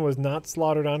chicken was not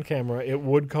slaughtered on camera, it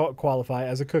would qualify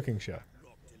as a cooking show.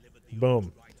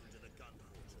 Boom.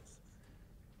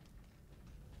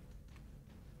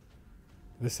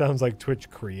 This sounds like Twitch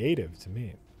creative to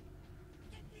me.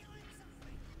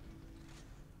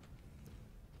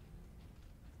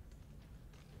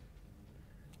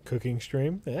 Cooking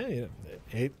stream? Yeah,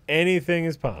 anything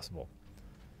is possible.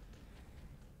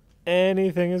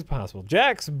 Anything is possible.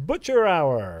 Jack's Butcher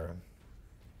Hour.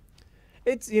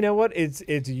 It's, you know what?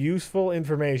 It's useful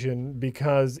information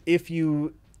because if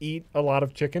you eat a lot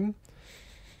of chicken,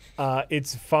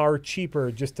 it's far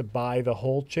cheaper just to buy the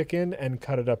whole chicken and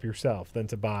cut it up yourself than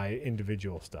to buy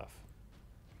individual stuff.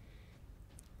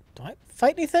 Do I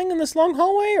fight anything in this long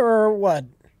hallway or what?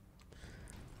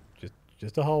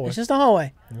 Just a hallway. It's just a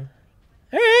hallway. Yeah.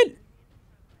 All right.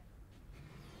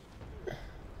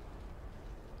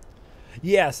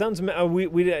 Yeah, sounds.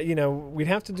 We'd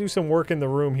have to do some work in the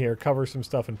room here, cover some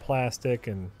stuff in plastic,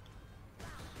 and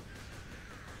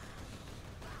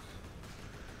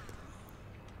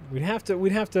we'd have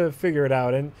to figure it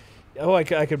out. And Oh, I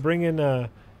could bring in.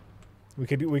 We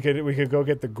could go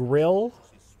get the grill.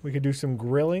 We could do some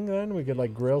grilling then. We could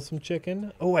like grill some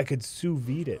chicken. Oh, I could sous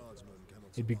vide it. Guardsmen cannot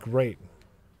It'd be survive. great.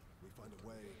 We find a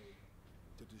way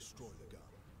to destroy the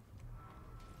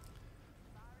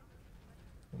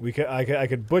gun. I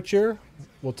could butcher.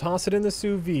 We'll toss it in the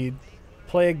sous vide,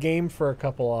 play a game for a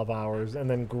couple of hours, and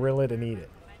then grill it and eat it.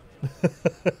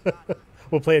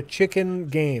 We'll play a chicken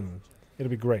game.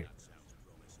 It'll be great.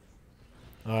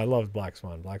 I loved Black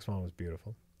Swan. Black Swan was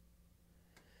beautiful.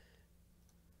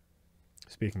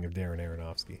 Speaking of Darren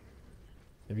Aronofsky,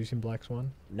 have you seen Black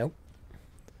Swan? Nope.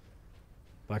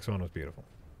 Black Swan was beautiful.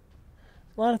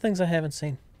 A lot of things I haven't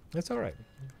seen. That's all right,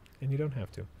 and you don't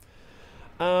have to.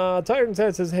 Tyrant's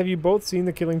Head says, have you both seen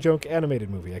the Killing Joke animated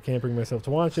movie? I can't bring myself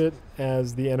to watch it,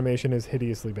 as the animation is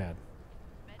hideously bad.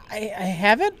 I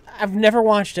haven't. I've never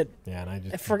watched it. Yeah, and I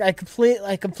just...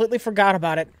 I completely forgot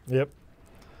about it. Yep.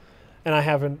 And I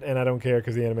haven't, and I don't care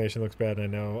because the animation looks bad,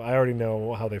 and I already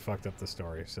know how they fucked up the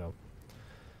story, so...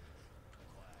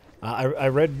 I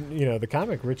read, the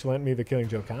comic. Rich lent me the Killing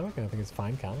Joke comic, and I think it's a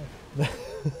fine comic.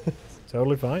 It's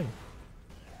totally fine.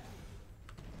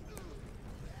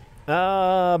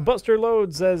 Buster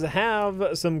Load says,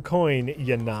 have some coin,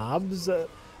 ya knobs.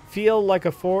 Feel like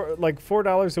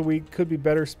 $4 a week could be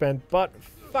better spent, but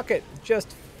fuck it.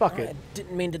 Just fuck it. I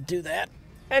didn't mean to do that.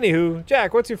 Anywho,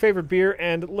 Jack, what's your favorite beer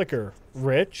and liquor?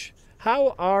 Rich,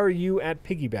 how are you at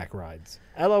piggyback rides?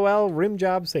 LOL, rim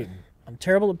job Satan. I'm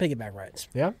terrible at piggyback rides.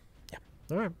 Yeah? Yeah.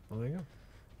 All right. Well, there you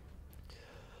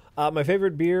go. My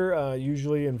favorite beer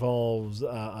usually involves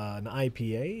an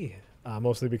IPA,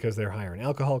 mostly because they're higher in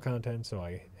alcohol content, so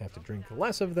I have to drink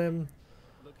less of them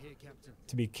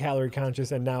to be calorie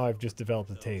conscious, and now I've just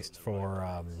developed a taste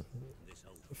for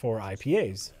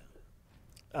IPAs.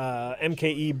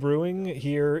 MKE Brewing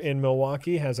here in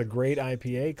Milwaukee has a great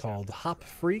IPA called Hop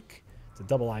Freak. It's a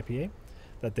double IPA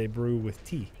that they brew with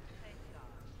tea.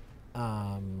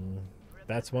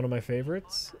 That's one of my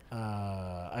favorites.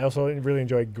 I also really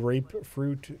enjoy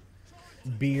grapefruit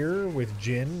beer with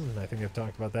gin. I think I've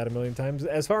talked about that a million times.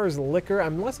 As far as liquor,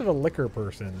 I'm less of a liquor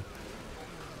person.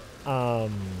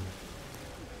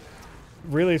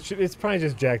 Really, it's probably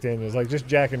just Jack Daniels. Like, just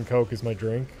Jack and Coke is my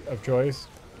drink of choice.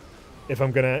 If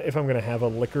I'm gonna have a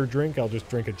liquor drink, I'll just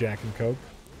drink a Jack and Coke.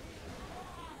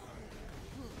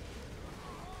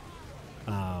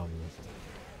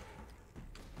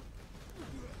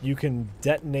 You can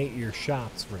detonate your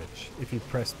shots, Rich, if you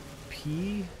press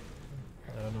P.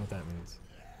 I don't know what that means.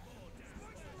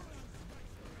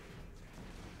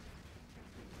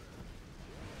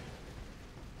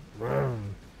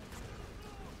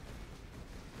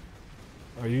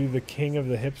 Are you the king of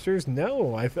the hipsters?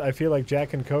 No, I feel like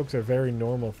Jack and Cokes are very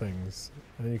normal things,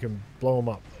 and then you can blow them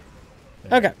up.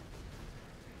 There. Okay.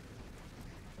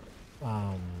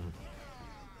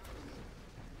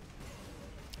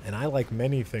 And I like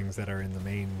many things that are in the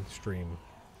mainstream.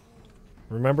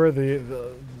 Remember,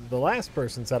 the last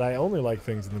person said I only like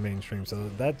things in the mainstream, so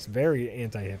that's very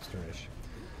anti-hipsterish.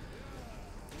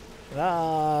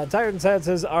 Tyrant's Head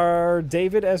says, are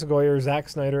David S. Goyer, Zack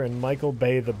Snyder, and Michael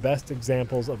Bay the best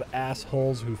examples of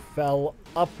assholes who fell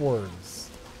upwards?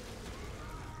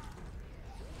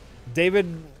 David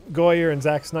Goyer and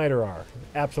Zack Snyder are.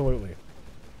 Absolutely.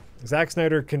 Zack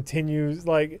Snyder continues,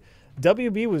 like,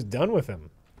 WB was done with him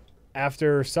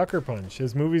after Sucker Punch.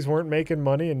 His movies weren't making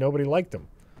money and nobody liked them.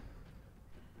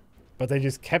 But they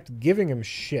just kept giving him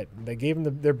shit. They gave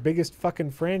him their biggest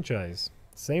fucking franchise.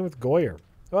 Same with Goyer.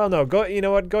 Well, no, you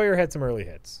know what? Goyer had some early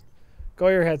hits.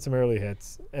 Goyer had some early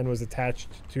hits and was attached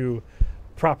to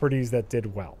properties that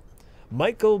did well.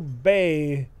 Michael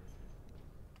Bay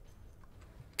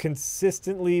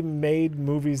consistently made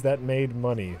movies that made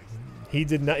money. He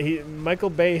did not. Michael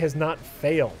Bay has not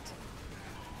failed.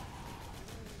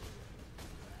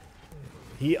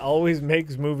 He always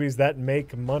makes movies that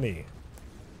make money.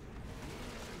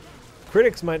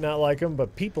 Critics might not like him,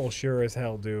 but people sure as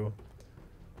hell do.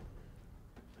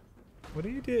 What are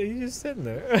you doing? He's just sitting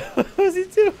there. What's he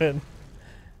doing?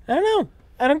 I don't know.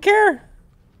 I don't care.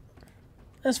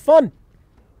 That's fun.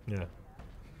 Yeah.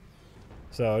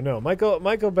 So no,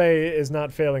 Michael Bay is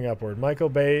not failing upward. Michael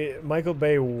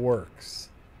Bay works.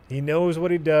 He knows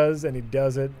what he does, and he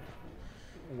does it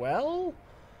well.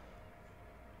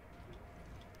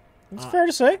 It's fair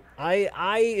to say.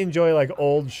 I enjoy like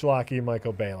old schlocky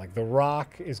Michael Bay. Like The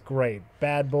Rock is great.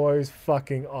 Bad Boys,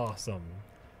 fucking awesome.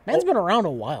 Man's been around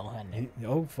a while, hasn't he?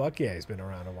 Oh fuck yeah, he's been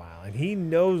around a while, and he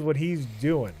knows what he's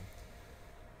doing.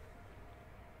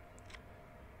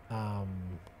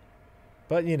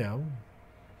 But you know,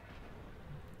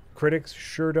 critics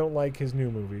sure don't like his new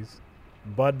movies.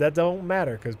 But that don't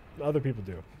matter because other people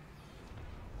do.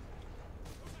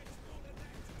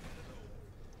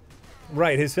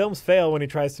 Right, his films fail when he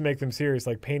tries to make them serious,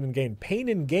 like Pain and Gain. Pain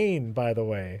and Gain, by the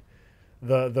way,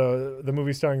 the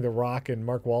movie starring The Rock and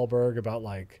Mark Wahlberg about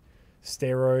like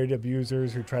steroid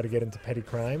abusers who try to get into petty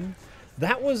crime.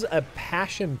 That was a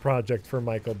passion project for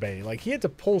Michael Bay. Like, he had to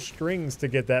pull strings to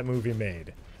get that movie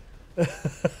made.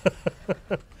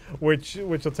 which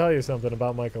will tell you something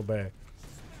about Michael Bay.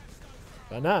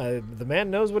 But nah, the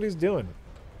man knows what he's doing.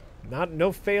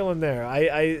 No failing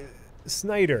there.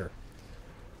 Snyder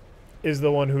is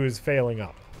the one who is failing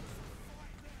up.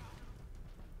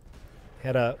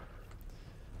 Had a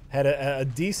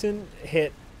decent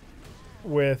hit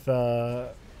with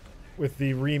the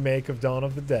remake of Dawn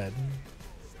of the Dead.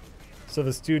 So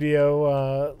the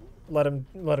studio let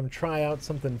him try out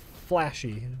something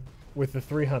flashy with the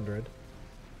 300.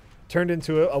 Turned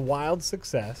into a wild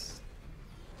success.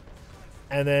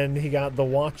 And then he got The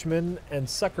Watchmen and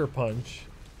Sucker Punch.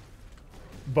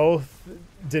 Both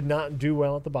did not do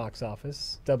well at the box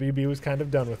office. WB was kind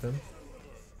of done with him.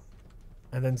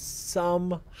 And then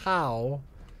somehow,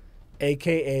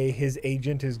 a.k.a. his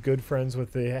agent is good friends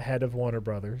with the head of Warner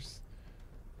Brothers,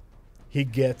 he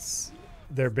gets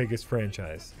their biggest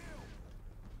franchise.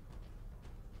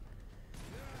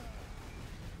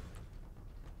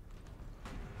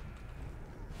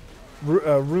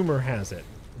 Rumor has it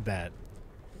that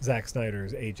Zack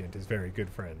Snyder's agent is very good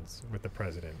friends with the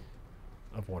president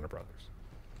of Warner Brothers.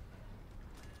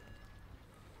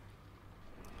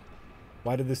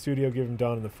 Why did the studio give him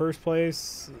Dawn in the first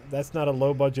place? That's not a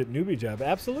low-budget newbie job.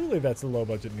 Absolutely, that's a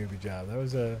low-budget newbie job. That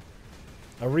was a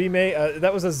remake.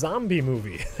 That was a zombie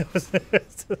movie.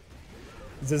 It's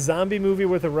a zombie movie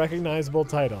with a recognizable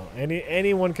title.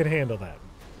 Anyone can handle that.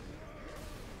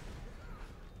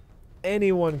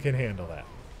 Anyone can handle that.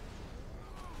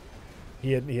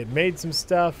 He had made some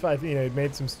stuff. He'd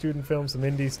made some student films, some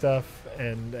indie stuff,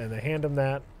 and they hand him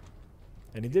that,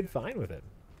 and he did fine with it.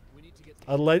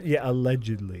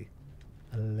 Allegedly.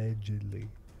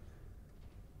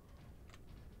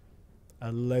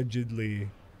 Allegedly,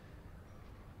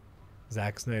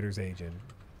 Zack Snyder's agent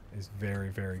is very,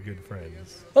 very good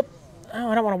friends. Oh,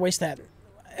 I don't want to waste that.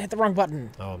 I hit the wrong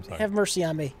button. Oh, I'm sorry. Have mercy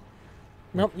on me.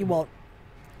 Nope, you won't.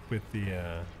 With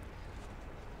the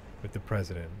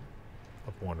president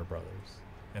of Warner Brothers,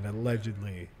 and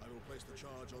allegedly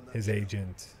his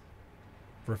agent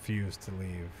refused to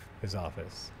leave his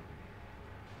office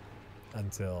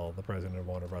until the president of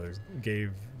Warner Brothers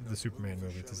gave the Superman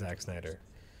movie to Zack Snyder.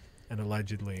 And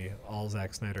allegedly, all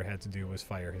Zack Snyder had to do was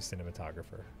fire his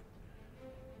cinematographer.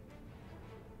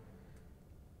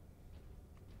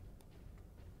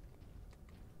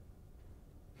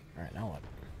 All right, now what?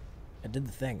 I did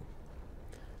the thing.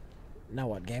 Now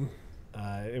what, game?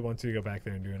 It wants you to go back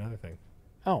there and do another thing.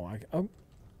 Oh,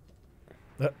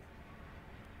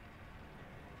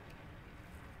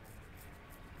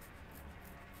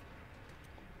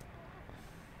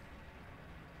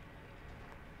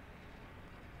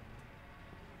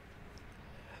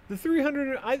 The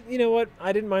 300, you know what?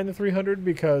 I didn't mind the 300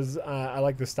 because I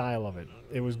like the style of it.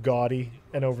 It was gaudy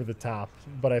and over the top,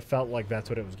 but I felt like that's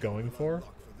what it was going for. For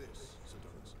this,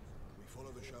 Sedonis. We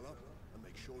follow the shell up and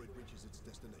make sure it reaches its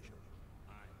destination.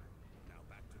 Aye. Now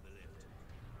back to the lift.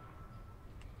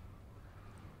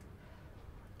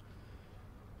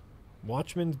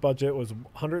 Watchmen's budget was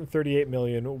 138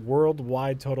 million,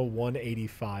 worldwide total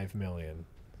 185 million.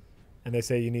 And they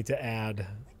say you need to add,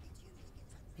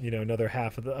 another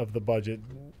half of the budget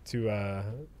to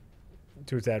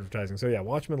its advertising. So yeah,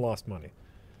 Watchmen lost money.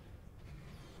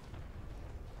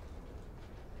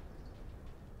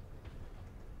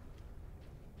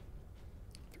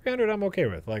 $300 I'm okay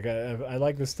with. Like I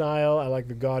like the style, I like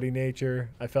the gaudy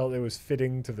nature. I felt it was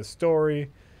fitting to the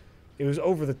story. It was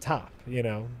over the top,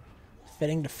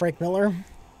 fitting to Frank Miller.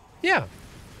 Yeah.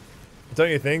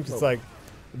 Don't you think? It's like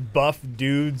buff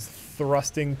dudes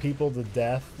thrusting people to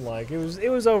death. Like it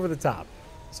was over the top.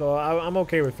 So I'm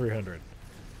okay with 300.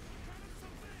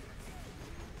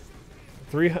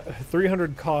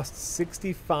 300 cost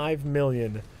 65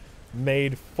 million,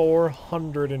 made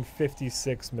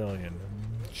 456 million.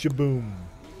 Shaboom.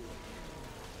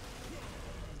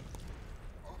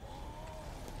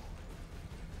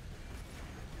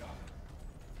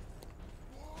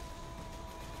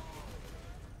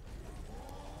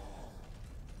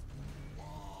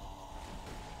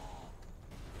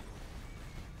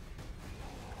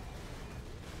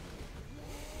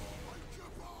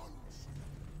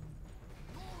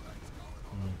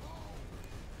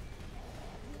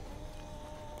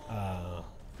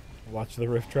 Watch the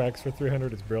riff tracks for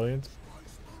 300. It's brilliant.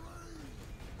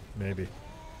 Maybe.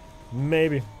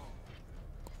 Maybe.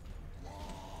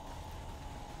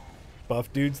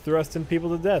 Buff dudes thrusting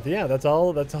people to death. Yeah, that's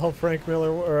all Frank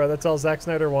Miller, or that's all Zack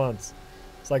Snyder wants.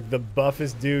 It's like the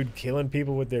buffest dude killing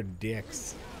people with their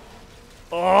dicks.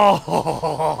 Oh,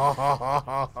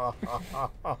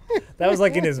 that was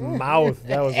like in his mouth.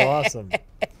 That was awesome.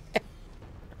 That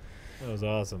was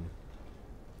awesome.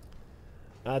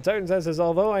 Titan says,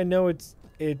 although I know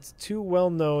it's too well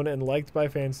known and liked by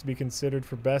fans to be considered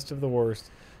for best of the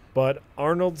worst, but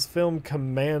Arnold's film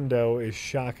Commando is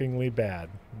shockingly bad.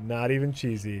 Not even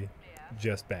cheesy,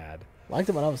 just bad. Liked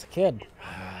it when I was a kid.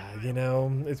 You know,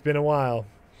 it's been a while.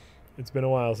 It's been a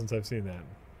while since I've seen that.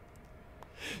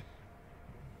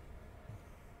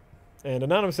 And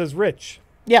Anonymous says, Rich,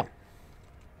 Yeah.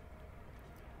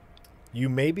 you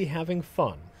may be having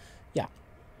fun, Yeah.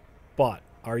 but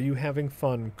are you having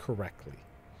fun correctly?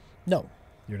 No.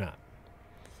 You're not.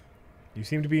 You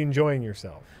seem to be enjoying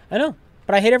yourself. I know,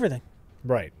 but I hate everything.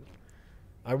 Right.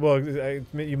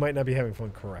 You might not be having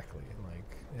fun correctly.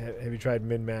 Like, have you tried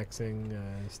min-maxing,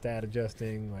 stat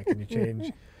adjusting? Like, can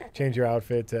you change your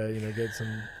outfit to get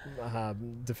some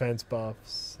defense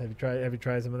buffs? Have you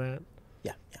tried some of that?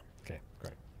 Yeah. Okay,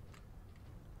 great.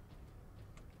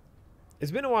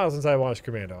 It's been a while since I watched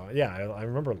Commando. Yeah, I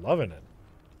remember loving it.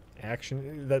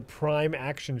 Action, that prime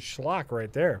action schlock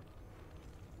right there.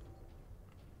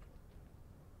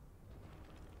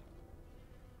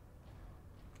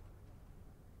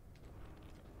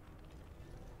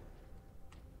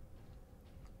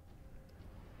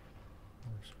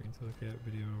 More screen to look at,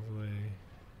 video overlay.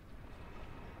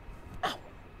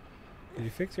 Can you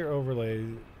fix your overlay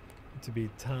to be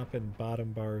top and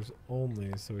bottom bars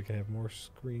only so we can have more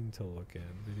screen to look at?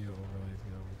 Video overlays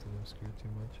to the screen too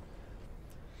much.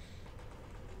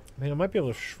 I mean, I might be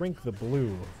able to shrink the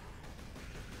blue,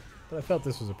 but I felt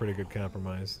this was a pretty good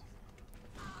compromise.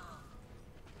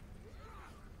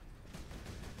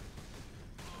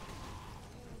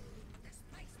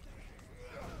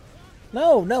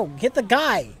 No, hit the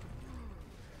guy.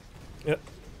 Yep.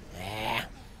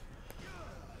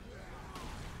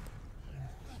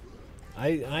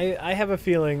 I have a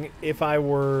feeling if I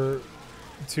were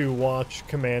to watch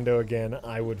Commando again,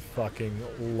 I would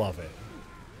fucking love it.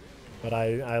 But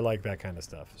I like that kind of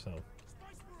stuff, so.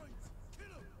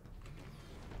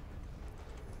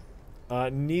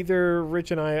 Neither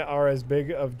Rich and I are as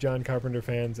big of John Carpenter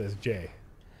fans as Jay.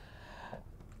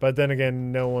 But then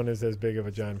again, no one is as big of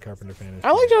a John Carpenter fan as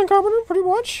I like John Carpenter pretty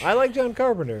much. I like John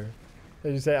Carpenter.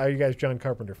 As you say, are you guys John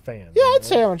Carpenter fans? Yeah, I'd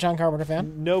say I'm a John Carpenter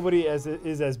fan. Nobody is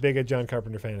as big a John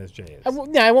Carpenter fan as Jay is.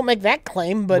 I won't make that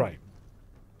claim, but Right.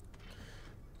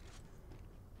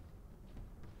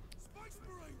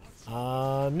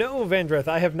 No, Vandreth,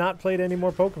 I have not played any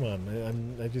more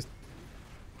Pokemon. I just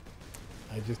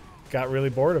got really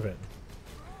bored of it.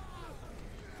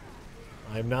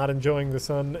 I'm not enjoying the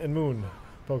Sun and Moon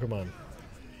Pokemon.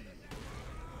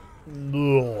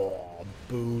 Ugh,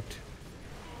 boot.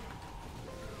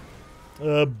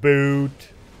 A boot.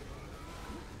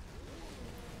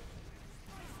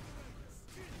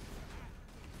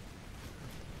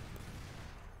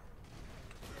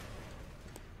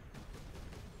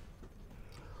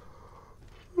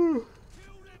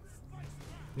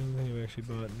 The only thing I've actually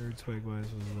bought nerd swag wise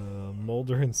was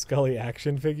Mulder and Scully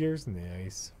action figures.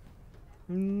 Nice.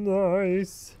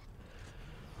 Nice.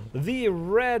 The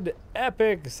Red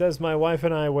Epic says my wife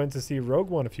and I went to see Rogue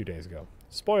One a few days ago.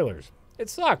 Spoilers. It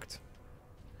sucked.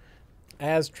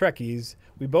 As Trekkies,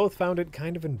 we both found it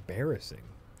kind of embarrassing.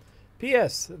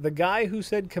 P.S. The guy who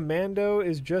said Commando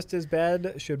is just as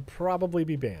bad should probably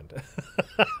be banned.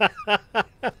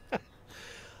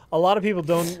 A lot of people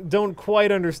don't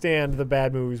quite understand the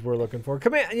bad movies we're looking for.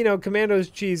 Commando's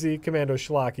cheesy, Commando's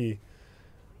schlocky.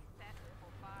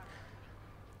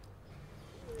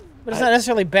 But it's not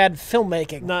necessarily bad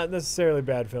filmmaking. Not necessarily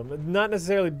bad film. Not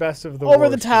necessarily best of the Over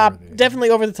the worst top, worthy. definitely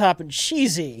over the top and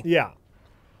cheesy. Yeah.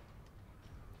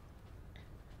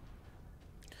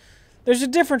 There's a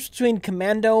difference between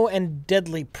Commando and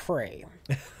Deadly Prey.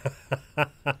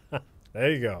 There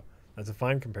you go. That's a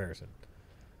fine comparison.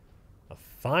 A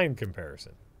fine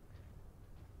comparison.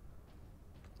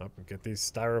 Oh, get these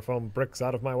styrofoam bricks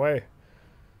out of my way.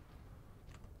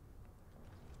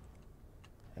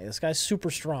 Hey, this guy's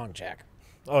super strong, Jack.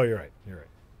 Oh, you're right. You're right.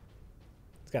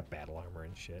 It's got battle armor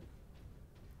and shit.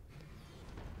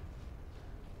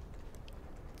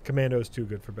 Commando's too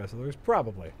good for best of the worst?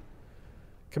 Probably.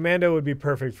 Commando would be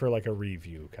perfect for like a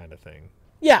review kind of thing.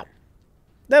 Yeah.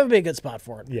 That would be a good spot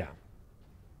for it. Yeah.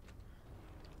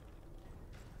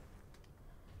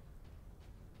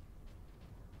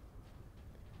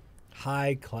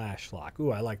 High class schlock.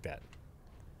 Ooh, I like that.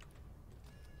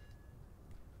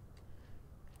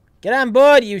 Get on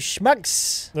board, you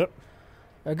schmucks. Yep.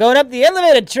 We're going up the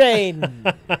elevator train.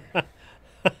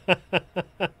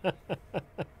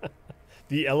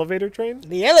 The elevator train?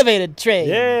 The elevated train.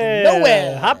 Yeah. To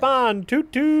nowhere. Hop on.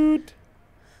 Toot toot.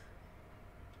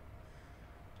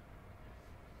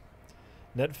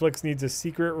 Netflix needs a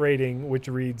secret rating which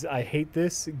reads, I hate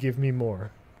this, give me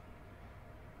more.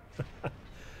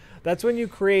 That's when you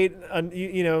create,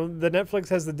 you know, the Netflix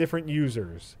has the different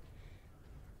users.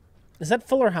 Is that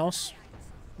Fuller House?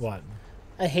 What?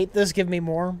 I hate this, give me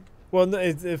more. Well, no,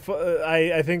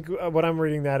 I think what I'm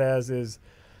reading that as is,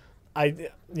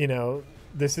 you know,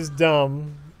 this is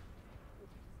dumb.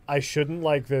 I shouldn't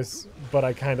like this, but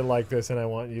I kind of like this, and I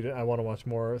want to watch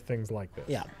more things like this.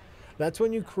 Yeah. That's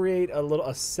when you create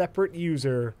a separate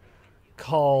user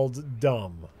called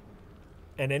dumb.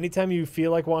 And anytime you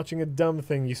feel like watching a dumb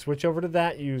thing, you switch over to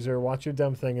that user, watch your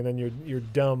dumb thing, and then your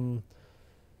dumb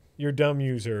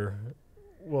user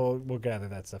will gather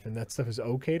that stuff. And that stuff is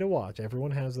okay to watch.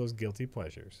 Everyone has those guilty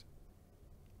pleasures.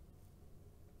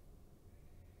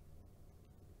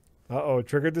 Uh-oh,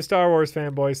 triggered the Star Wars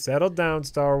fanboys. Settle down,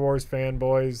 Star Wars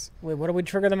fanboys. Wait, what do we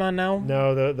trigger them on now?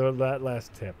 No, that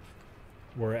last tip.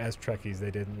 Where as Trekkies, they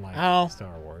didn't like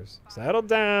Star Wars. Settle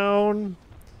down.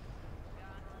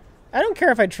 I don't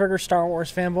care if I trigger Star Wars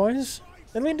fanboys.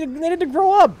 They need to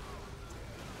grow up.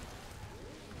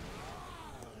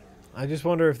 I just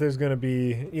wonder if there's going to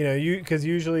be, you know, because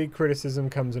usually criticism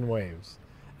comes in waves.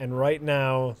 And right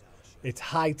now, it's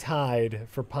high tide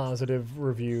for positive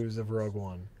reviews of Rogue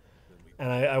One. And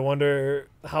I wonder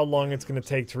how long it's going to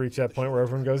take to reach that point where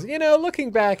everyone goes, you know,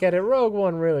 looking back at it, Rogue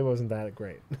One really wasn't that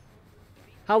great.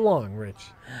 How long, Rich?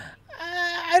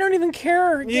 I don't even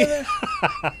care.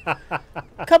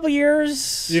 A couple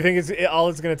years. Do you think all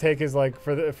it's going to take is like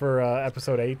for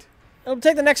episode 8? It'll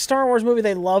take the next Star Wars movie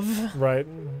they love. Right.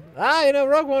 You know,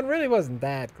 Rogue One really wasn't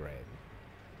that great.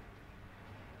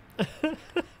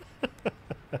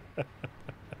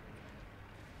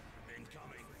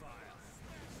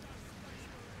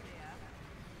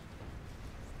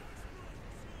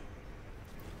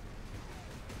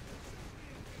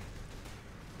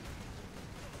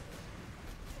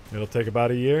 It'll take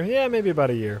about a year. Yeah, maybe about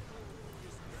a year.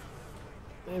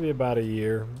 Maybe about a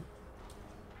year.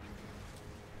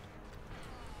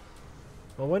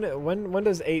 Well, when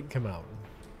does 8 come out?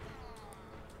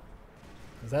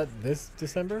 Is that this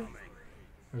December?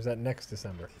 Or is that next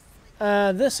December?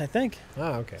 This, I think.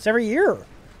 Oh, okay. It's every year.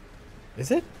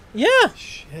 Is it? Yeah.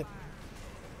 Shit.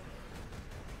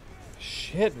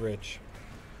 Shit, Rich.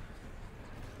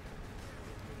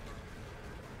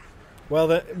 Well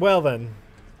then.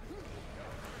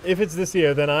 If it's this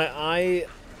year, then I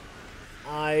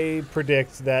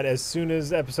predict that as soon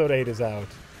as episode 8 is out,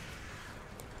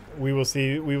 we will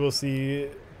see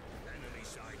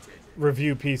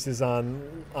review pieces on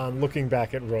looking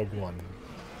back at Rogue One.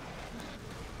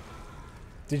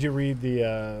 Did you read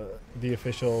the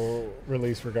official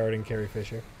release regarding Carrie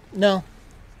Fisher? No.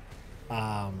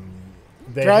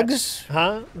 Drugs?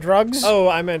 Huh? Drugs? Oh,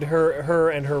 I meant her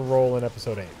and her role in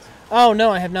episode 8. Oh no,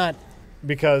 I have not.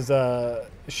 Because General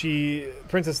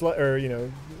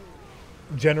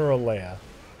Leia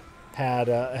had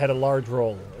a large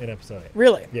role in episode 8.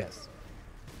 Really? Yes.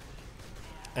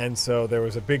 And so there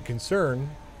was a big concern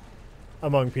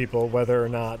among people whether or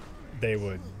not they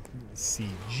would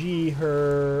CG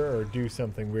her or do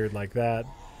something weird like that.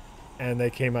 And they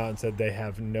came out and said they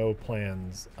have no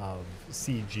plans of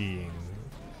CGing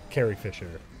Carrie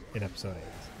Fisher in episode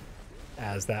 8,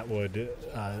 as that would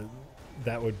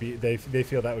be they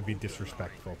feel that would be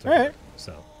disrespectful to her. Right.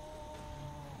 So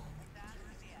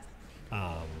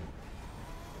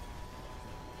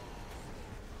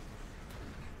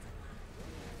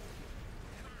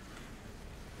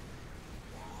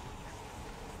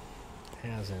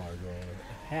has a large role.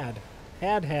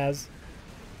 Has.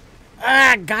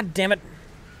 Ah, god damn it.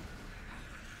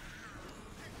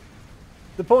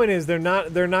 The point is they're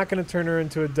not going to turn her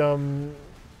into a dumb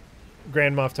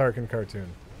Grand Moff Tarkin cartoon.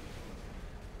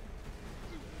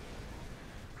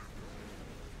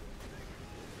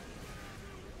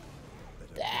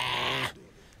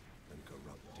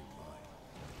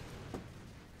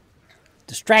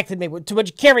 Distracted me with too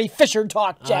much Carrie Fisher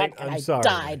talk, Jack, I'm and I sorry,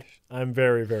 died. Rich. I'm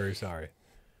very, very sorry.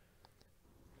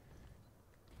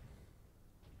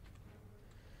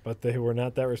 But they were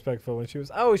not that respectful when she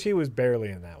was barely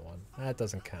in that one. That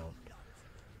doesn't count.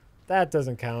 That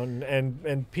doesn't count.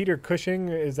 And Peter Cushing,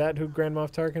 is that who Grand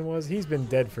Moff Tarkin was? He's been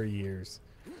dead for years.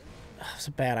 It's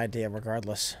a bad idea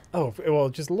regardless. Oh, well,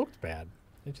 it just looked bad.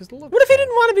 It just looks. What if he bad.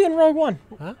 didn't want to be in Rogue One?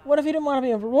 Huh? What if he didn't want to be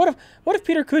in? What if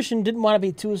Peter Cushing didn't want to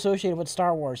be too associated with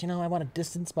Star Wars? You know, I want to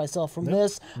distance myself from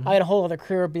this. I had a whole other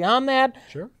career beyond that.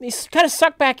 Sure. He's kind of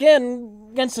sucked back in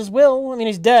against his will. I mean,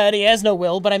 he's dead. He has no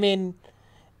will. But I mean,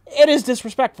 it is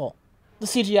disrespectful. The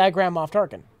CGI Grand Moff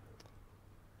Tarkin.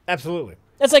 Absolutely.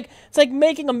 It's like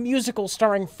making a musical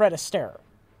starring Fred Astaire.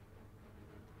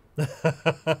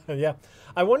 Yeah.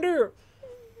 I wonder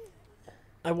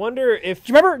if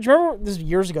Do you remember this was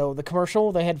years ago, the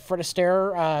commercial they had Fred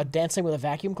Astaire dancing with a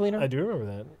vacuum cleaner? I do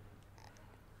remember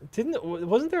that.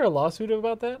 Wasn't there a lawsuit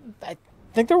about that? I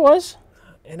think there was.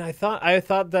 And I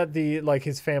thought that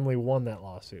his family won that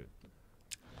lawsuit.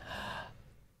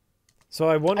 So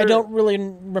I wonder. I don't really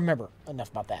remember enough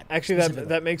about that. Actually, specifically.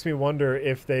 that makes me wonder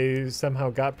if they somehow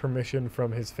got permission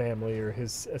from his family or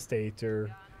his estate, or,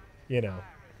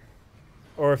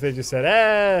 or if they just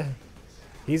said,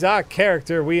 he's our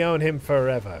character, we own him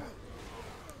forever.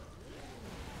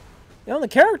 You own the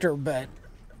character, but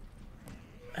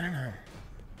I don't know.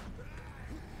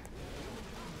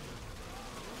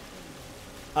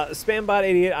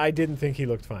 Spambot88, I didn't think he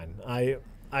looked fine.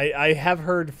 I have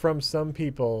heard from some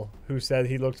people who said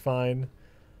he looked fine.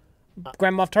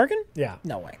 Grand Moff Tarkin? Yeah.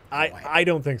 No way. I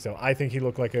don't think so. I think he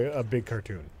looked like a big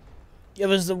cartoon. It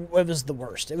was the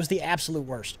worst. It was the absolute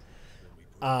worst.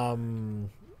 I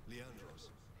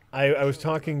was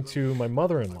talking to my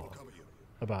mother-in-law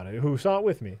about it, who saw it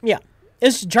with me. Yeah.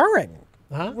 It's jarring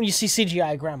Huh? when you see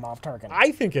CGI Grand Moff Tarkin.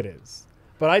 I think it is.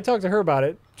 But I talked to her about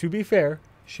it. To be fair,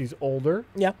 she's older.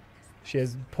 Yeah. She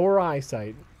has poor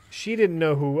eyesight. She didn't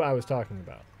know who I was talking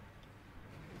about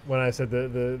when I said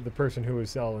the person who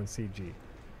was all in CG.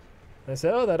 I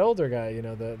said, oh, that older guy,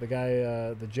 the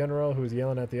guy, the general who was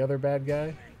yelling at the other bad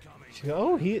guy. She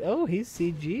goes, he's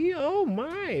CG? Oh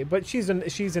my! But she's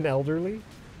an elderly,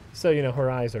 so her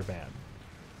eyes are bad.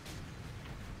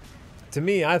 To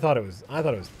me, I thought it was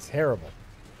terrible.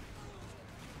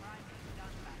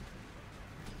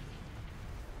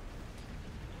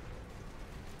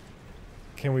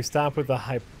 Can we stop with the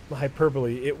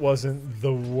hyperbole? It wasn't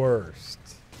the worst.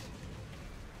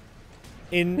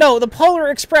 No, the Polar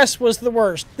Express was the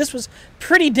worst. This was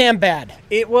pretty damn bad.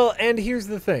 And here's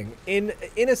the thing. In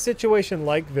a situation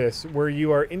like this, where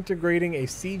you are integrating a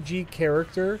CG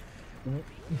character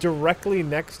directly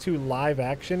next to live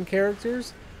action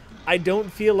characters, I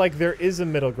don't feel like there is a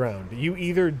middle ground. You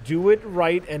either do it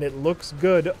right and it looks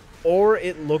good, or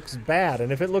it looks bad.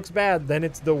 And if it looks bad, then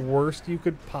it's the worst you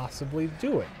could possibly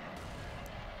do it.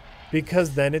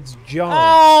 Because then it's jarring.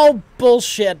 Oh,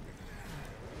 bullshit.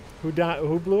 Who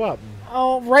blew up?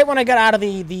 Oh, right when I got out of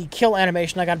the kill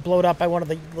animation, I got blowed up by one of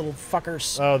the little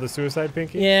fuckers. Oh, the suicide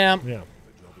pinky? Yeah. Yeah.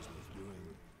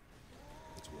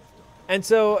 And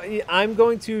so I'm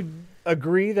going to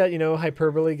agree that,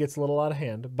 hyperbole gets a little out of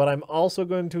hand, but I'm also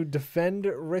going to defend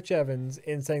Rich Evans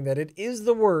in saying that it is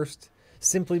the worst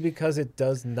simply because it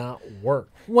does not work.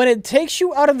 When it takes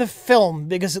you out of the film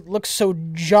because it looks so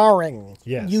jarring,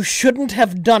 Yes. you shouldn't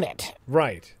have done it.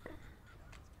 Right.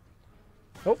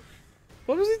 Oh,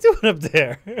 what was he doing up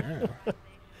there?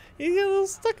 He got a little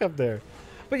stuck up there.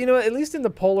 But, at least in the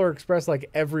Polar Express,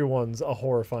 everyone's a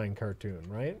horrifying cartoon,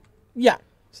 right? Yeah.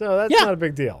 So that's Yeah. not a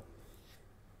big deal.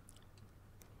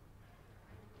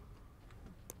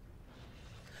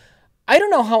 I don't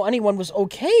know how anyone was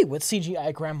okay with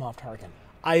CGI Grand Moff Tarkin.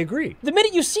 I agree. The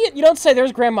minute you see it, you don't say,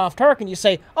 there's Grand Moff Tarkin. You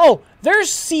say, oh, there's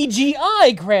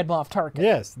CGI Grand Moff Tarkin.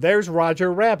 Yes, there's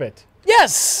Roger Rabbit.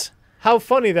 Yes! How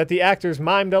funny that the actors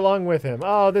mimed along with him.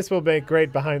 Oh, this will make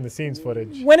great behind-the-scenes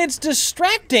footage. When it's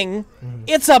distracting,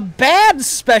 it's a bad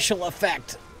special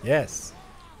effect. Yes.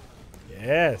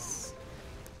 Yes.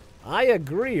 I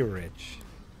agree, Rich.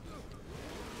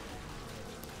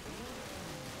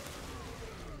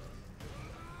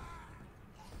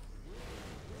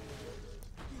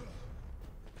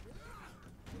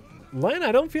 Len,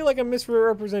 I don't feel like I'm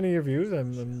misrepresenting your views.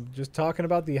 I'm just talking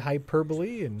about the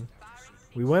hyperbole, and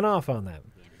we went off on that.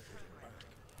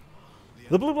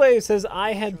 The Blue Blaze says,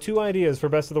 I had 2 ideas for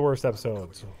Best of the Worst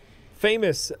episodes.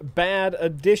 Famous Bad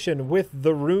Edition with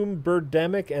The Room,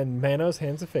 Birdemic, and Manos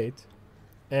Hands of Fate.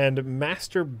 And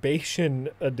Masturbation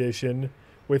Edition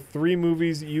with 3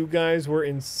 movies you guys were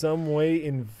in some way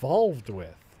involved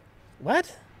with.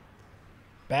 What?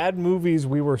 Bad movies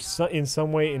we were in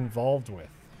some way involved with.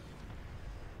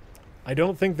 I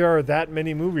don't think there are that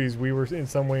many movies we were in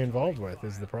some way involved with,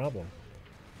 is the problem.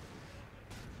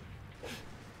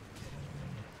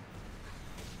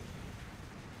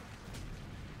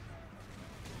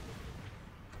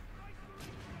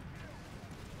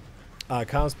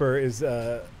 Cosper is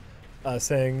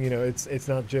saying, it's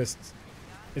not just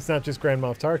it's not just Grand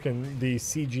Moff Tarkin, the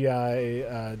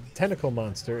CGI tentacle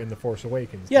monster in The Force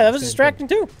Awakens. Yeah, did that the was same distracting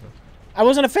thing. too. I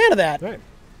wasn't a fan of that. Right.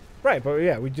 Right, but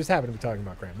yeah, we just happen to be talking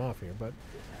about Grand Moff here. But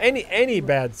any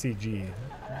bad CG.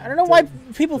 I don't know why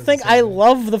people think I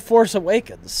love The Force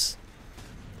Awakens.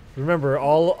 Remember,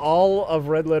 all of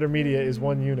Red Letter Media is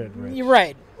one unit, right? You're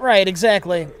right. Right,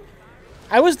 exactly.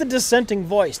 I was the dissenting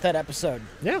voice that episode.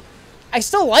 Yeah. I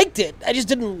still liked it. I just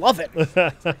didn't love it.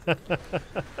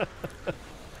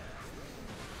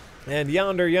 And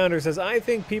Yonder says, I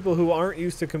think people who aren't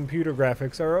used to computer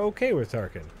graphics are okay with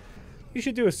Tarkin. You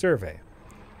should do a survey.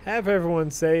 Have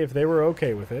everyone say if they were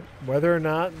okay with it, whether or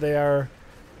not they are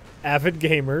avid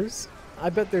gamers. I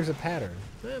bet there's a pattern.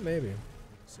 Maybe.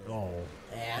 Oh.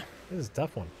 Yeah. This is a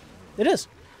tough one. It is.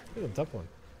 This is a tough one.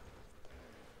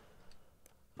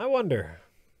 I wonder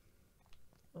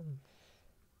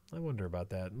about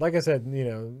that. Like I said, you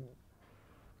know,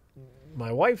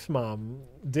 my wife's mom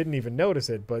didn't even notice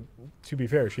it, but to be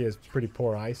fair, she has pretty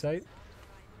poor eyesight.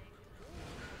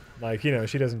 Like, you know,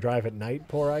 she doesn't drive at night,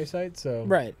 poor eyesight, so...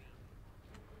 Right.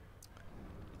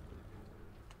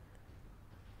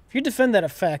 If you defend that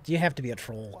effect, you have to be a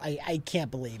troll. I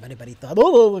can't believe anybody thought,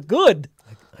 oh, it looked good.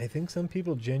 I think some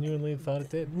people genuinely thought it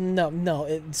did. No,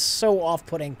 it's so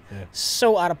off-putting,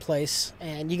 so out of place,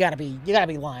 and you gotta be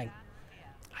lying.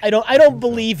 I don't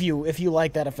believe you if you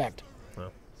like that effect.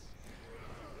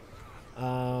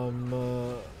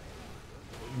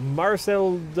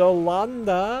 Marcel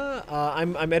Dolanda,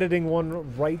 I'm editing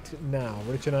one right now.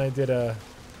 Rich and I did a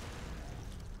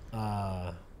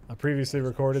previously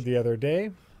recorded the other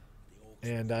day,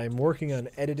 and I'm working on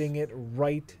editing it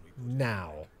right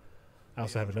now. I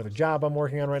also have another job I'm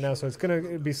working on right now, so it's going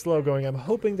to be slow going. I'm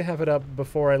hoping to have it up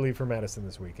before I leave for Madison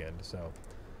this weekend. So,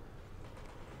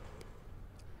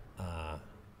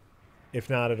 if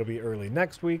not, it'll be early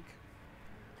next week.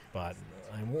 But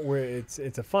it's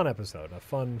a fun episode, a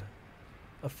fun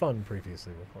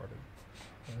previously recorded.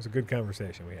 It was a good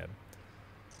conversation we had.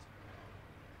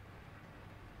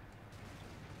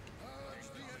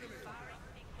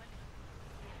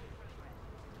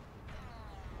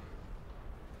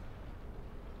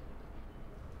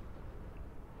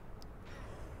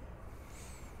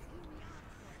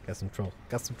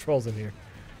 Got some trolls in here.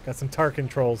 Got some Tarkin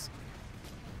trolls.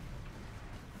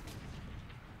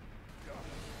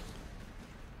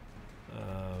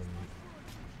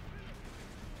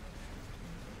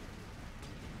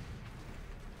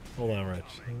 Hold on, Rich.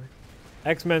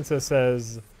 X-Mensa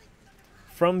says,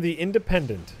 from the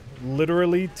Independent,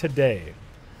 literally today.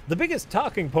 The biggest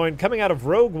talking point coming out of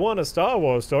Rogue One, a Star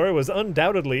Wars story, was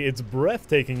undoubtedly its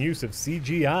breathtaking use of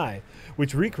CGI,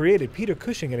 which recreated Peter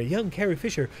Cushing and a young Carrie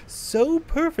Fisher so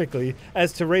perfectly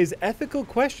as to raise ethical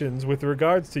questions with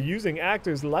regards to using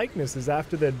actors' likenesses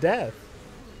after their death.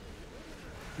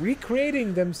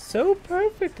 Recreating them so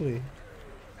perfectly.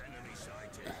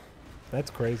 That's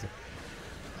crazy.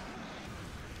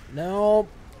 No.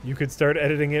 You could start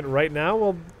editing it right now?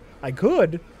 Well, I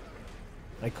could.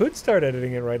 I could start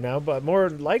editing it right now, but more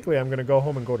likely I'm going to go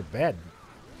home and go to bed.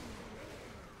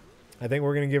 I think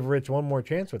we're going to give Rich one more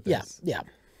chance with this. Yeah.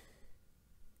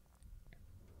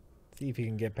 See if he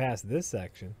can get past this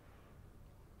section.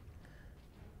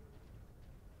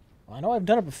 Well, I know I've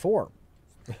done it before.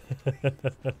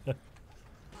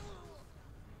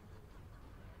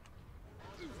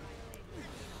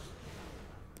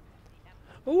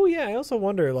 Oh, yeah, I also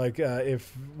wonder, like,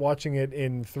 if watching it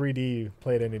in 3D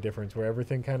played any difference, where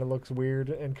everything kind of looks weird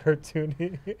and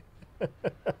cartoony.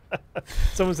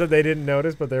 Someone said they didn't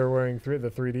notice, but they were wearing the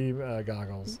 3D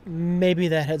goggles. Maybe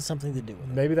that had something to do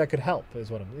with it. Maybe that could help, is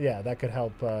what I'm... Yeah, that could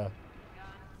help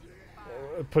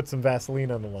put some Vaseline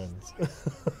on the lens.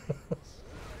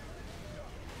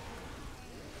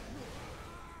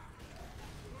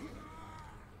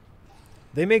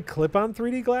 They make clip-on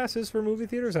 3D glasses for movie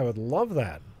theaters? I would love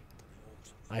that.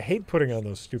 I hate putting on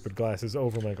those stupid glasses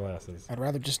over my glasses. I'd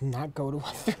rather just not go to a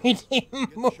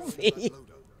 3D movie.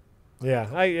 Yeah,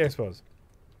 I suppose.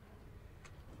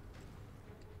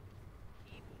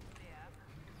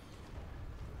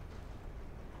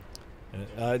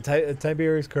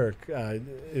 Tiberius Kirk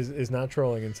is not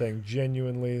trolling and saying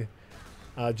genuinely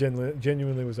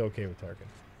was okay with Tarkin.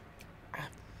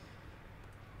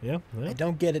 Yeah, I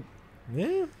don't get it.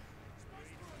 Yeah.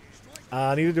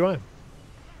 Neither do I.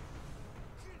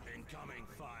 Incoming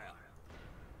fire.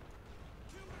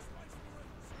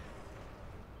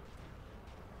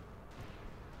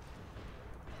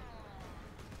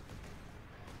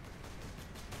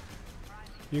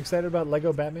 You excited about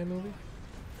Lego Batman movie?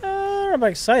 I'm not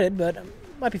excited, but it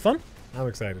might be fun. I'm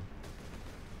excited.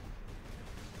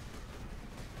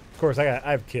 Of course, I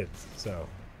have kids, so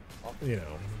you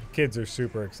know, kids are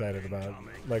super excited about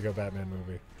Lego Batman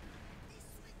movie.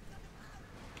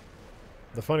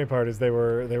 The funny part is they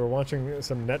were watching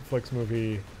some Netflix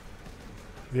movie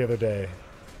the other day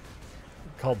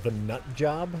called The Nut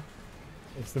Job.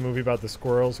 It's the movie about the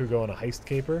squirrels who go on a heist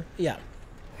caper. Yeah.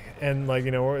 And, like,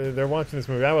 you know, they're watching this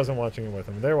movie. I wasn't watching it with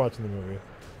them. They're watching the movie.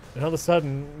 And all of a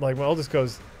sudden, like, my oldest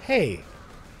goes, "Hey,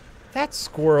 that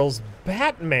squirrel's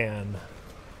Batman."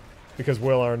 Because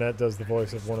Will Arnett does the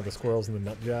voice of one of the squirrels in The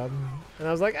Nut Job. And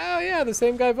I was like, "Oh, yeah, the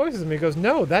same guy voices him." He goes,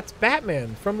 "No, that's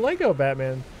Batman from Lego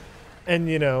Batman." And,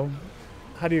 you know,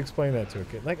 how do you explain that to a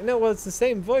kid? Like, no, well, it's the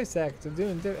same voice actor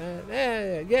doing...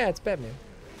 yeah, it's Batman.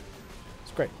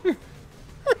 It's great. Yeah.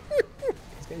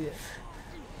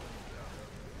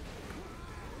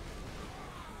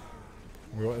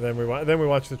 Then we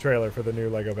watched the trailer for the new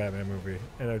Lego Batman movie,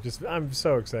 and I'm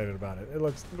so excited about it. It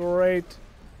looks great.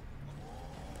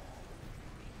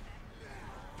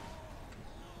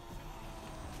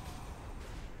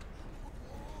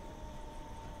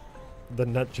 The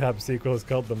Nut Job sequel is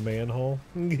called The Manhole.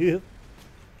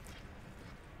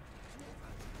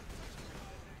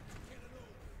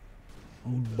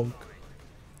 Bunk.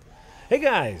 Hey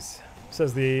guys,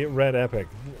 says the Red Epic.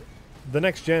 The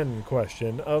next gen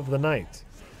question of the night.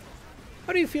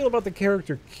 How do you feel about the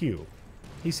character Q?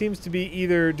 He seems to be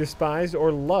either despised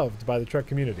or loved by the Trek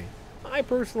community. I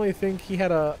personally think he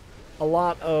had a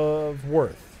lot of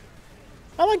worth.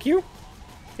 I like you.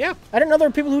 Yeah. I didn't know there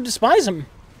were people who despise him.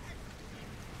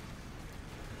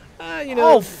 You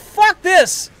know. Oh, fuck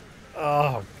this!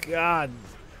 Oh, God.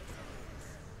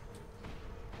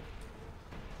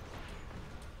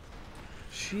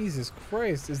 Jesus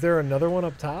Christ. Is there another one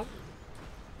up top?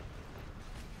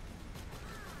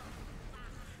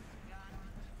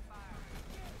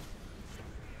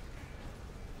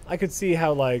 I could see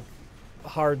how, like,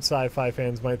 hard sci-fi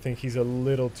fans might think he's a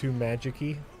little too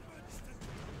magic-y.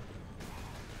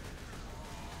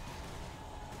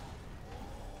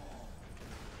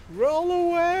 Roll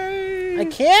away! I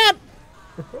can't!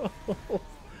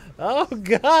 Oh,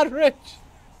 God, Rich!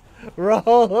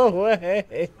 Roll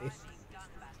away!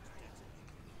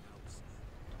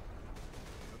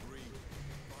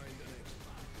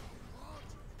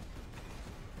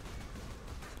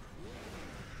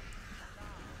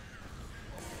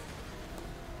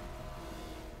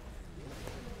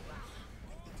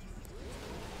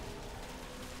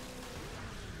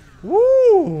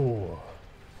 Woo!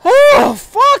 Oh,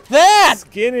 fuck that!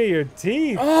 Skin of your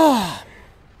teeth.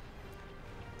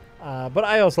 But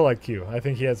I also like Q. I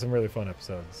think he had some really fun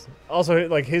episodes. Also,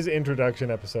 like, his introduction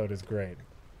episode is great.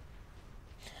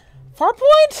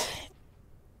 Farpoint?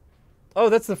 Oh,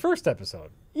 that's the first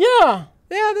episode. Yeah.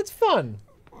 Yeah, that's fun.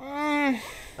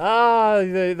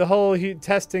 The whole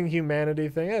testing humanity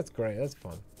thing. That's great. That's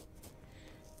fun.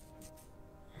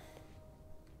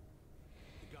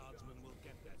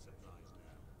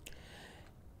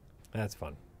 That's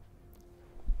fun.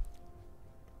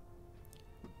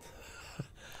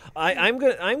 I'm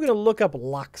gonna look up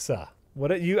Laksa.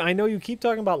 I know you keep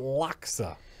talking about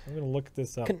Laksa. I'm gonna look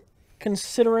this up.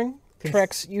 Considering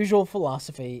Trek's usual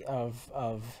philosophy of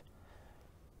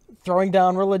throwing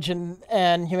down religion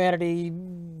and humanity,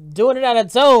 doing it on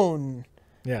its own.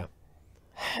 Yeah.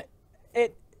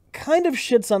 It kind of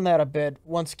shits on that a bit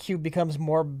once Q becomes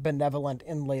more benevolent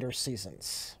in later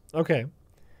seasons. Okay.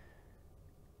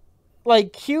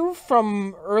 Like, Q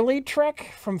from early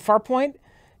Trek, from Farpoint,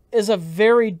 is a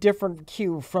very different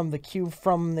Q from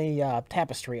the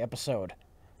Tapestry episode,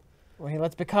 where he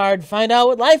lets Picard find out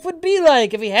what life would be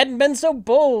like if he hadn't been so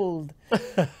bold.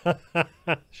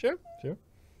 Sure.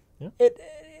 Yeah.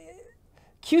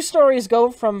 Q stories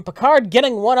go from Picard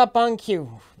getting one up on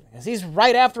Q, because he's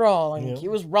right after all, and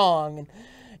Q is wrong,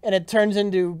 and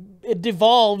it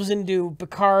devolves into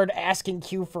Picard asking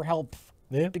Q for help.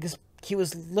 Yeah. Because Q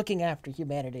is looking after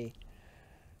humanity.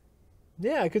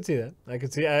 Yeah, I could see that. I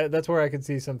could see that's where I could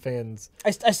see some fans.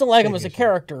 I still like him as a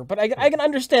character, but I can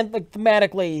understand, like,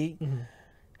 thematically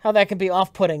how that can be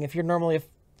off-putting if you're normally a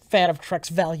fan of Trek's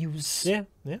values. Yeah.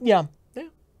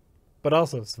 But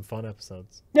also some fun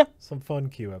episodes. Yeah. Some fun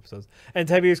Q episodes. And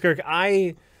Tiberius Kirk,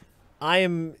 I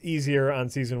am easier on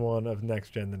season 1 of Next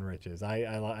Gen than Rich is.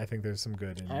 I think there's some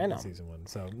good in season 1.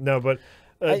 So no, but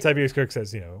Tiberius Kirk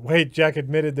says, wait, Jack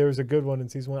admitted there was a good one in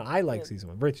season 1. I like season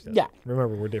 1. Rich does. Yeah.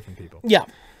 Remember, we're different people. Yeah.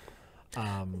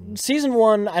 Season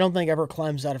 1, I don't think ever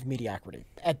climbs out of mediocrity,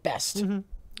 at best.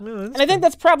 Mm-hmm. And I think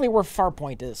that's probably where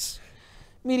Farpoint is.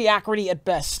 Mediocrity at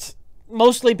best.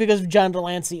 Mostly because John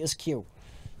Delancey is Q.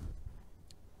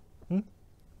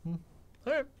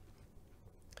 All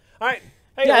right.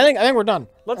 Hey, Yeah, I think we're done.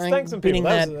 Let's thank some people.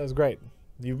 That was great.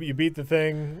 You beat the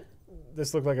thing.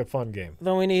 This looked like a fun game.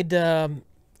 Though we need an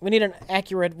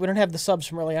accurate. We don't have the subs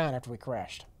from early on after we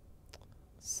crashed.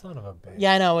 Son of a bitch.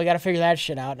 Yeah, I know. We got to figure that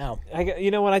shit out now.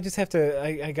 You know what? I just have to.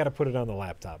 I got to put it on the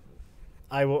laptop.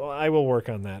 I will work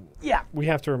on that. Yeah. We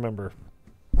have to remember.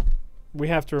 We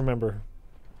have to remember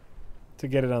to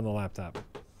get it on the laptop.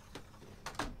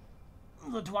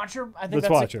 The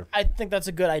Twatcher? I think that's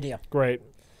a good idea. Great.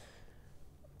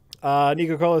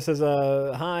 Nico Cola says,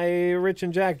 hi, Rich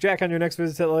and Jack. Jack, on your next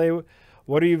visit to LA,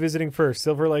 what are you visiting first?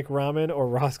 Silver Lake Ramen or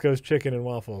Roscoe's Chicken and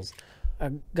Waffles?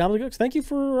 Gobbledygooks, thank you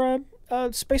for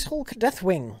Space Hulk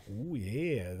Deathwing. Ooh,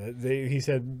 yeah. He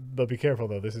said, but be careful,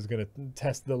 though. This is going to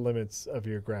test the limits of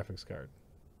your graphics card.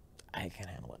 I can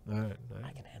handle it. All right.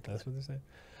 I can handle That's it. what they're saying.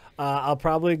 I'll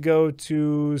probably go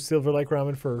to Silver Lake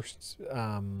Ramen first,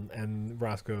 and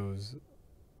Roscoe's.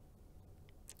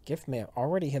 Gift may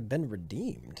already have been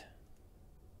redeemed.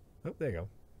 Oh, there you go.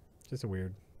 Just a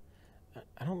weird.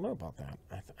 I don't know about that.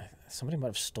 Somebody might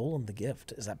have stolen the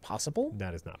gift. Is that possible?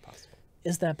 That is not possible.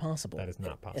 Is that possible? That is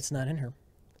not possible. It's not in her.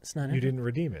 It's not in You her. didn't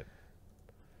redeem it.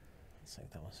 Let's see what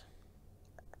that was.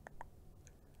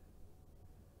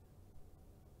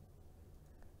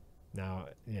 Now,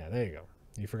 yeah, there you go.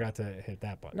 You forgot to hit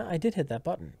that button. No, I did hit that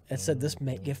button. It said this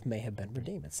gift may have been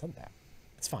redeemed. It said that.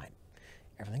 It's fine.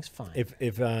 Everything's fine.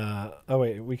 Oh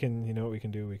wait, we can. You know what we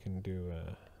can do? We can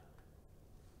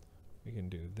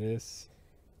do this.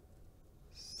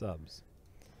 Subs.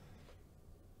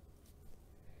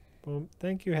 Boom.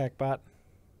 Thank you, Hackbot.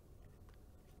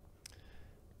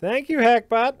 Thank you,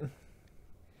 Hackbot.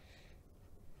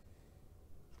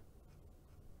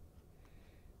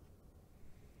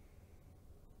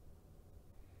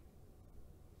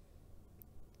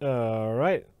 All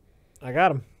right. I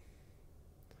got him.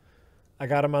 I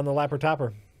got him on the Lapper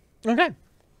Topper. Okay.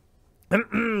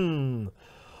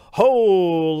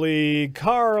 Holy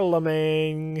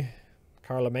Carlamange.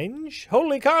 Carlamange?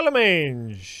 Holy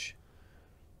Carlamange.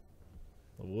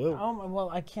 Whoa. Oh,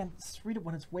 well, I can't read it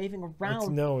when it's waving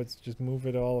around. It's just move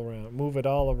it all around. Move it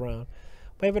all around.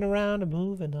 Waving around and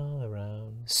moving all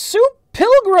around. Soup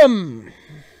Pilgrim.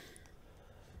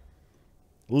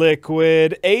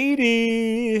 Liquid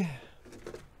 80.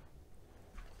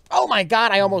 Oh my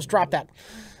God, I almost dropped that.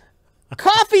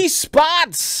 Coffee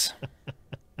Spots.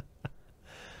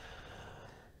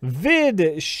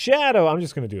 Vid Shadow. I'm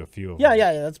just going to do a few of Yeah,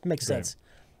 them. that makes sense.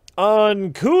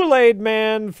 On Kool-Aid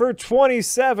Man for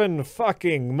 27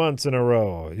 fucking months in a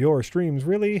row. Your streams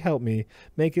really help me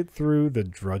make it through the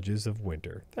drudges of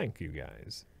winter. Thank you,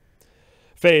 guys.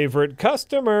 Favorite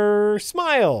customer,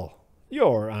 Smile.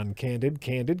 You're on Candid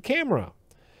Camera.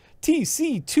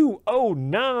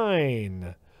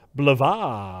 TC209.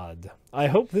 Blavad. I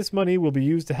hope this money will be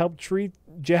used to help treat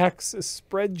Jack's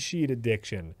spreadsheet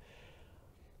addiction.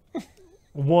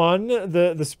 One,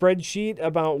 the spreadsheet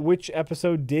about which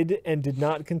episode did and did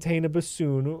not contain a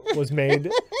bassoon was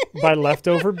made by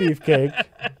leftover beefcake.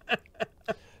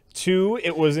 Two,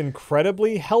 it was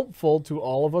incredibly helpful to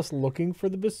all of us looking for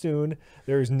the bassoon.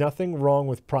 There is nothing wrong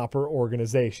with proper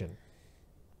organization.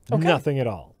 Okay. Nothing at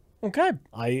all. Okay.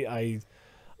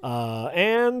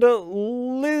 And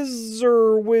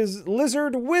Lizard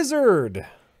Wizard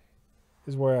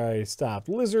is where I stopped.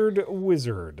 Lizard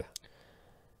Wizard.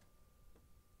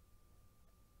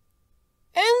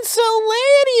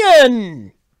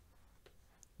 Ensolanian.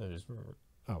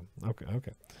 Oh,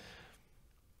 okay.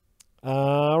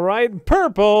 All right,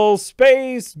 Purple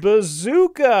Space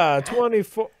Bazooka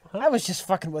 24. I was just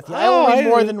fucking with you. I only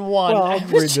more than one. Well, I'll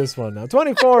read this one now.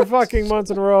 24 fucking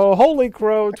months in a row. Holy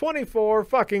crow, 24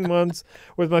 fucking months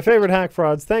with my favorite hack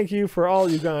frauds. Thank you for all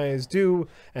you guys do,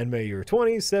 and may your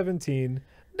 2017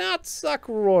 not suck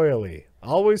royally.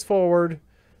 Always forward.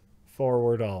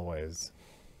 Forward always.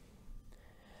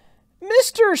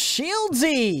 Mr.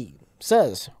 Shieldsy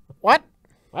says, what?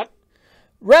 What?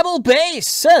 Rebel Base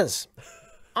says,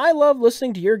 I love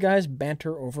listening to your guys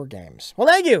banter over games. Well,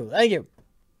 thank you. Thank you.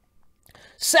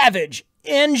 Savage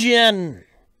Engine.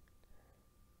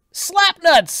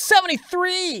 Slapnuts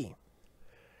 73.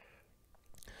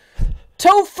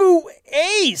 Tofu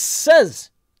Ace says,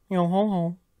 yo ho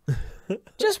ho.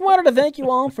 Just wanted to thank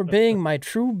you all for being my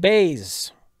true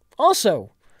bays.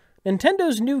 Also,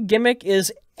 Nintendo's new gimmick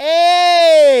is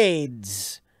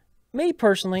AIDS. Me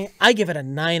personally, I give it a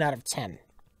 9 out of 10.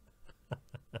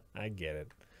 I get it.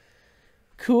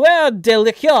 Coeur de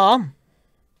liqueur.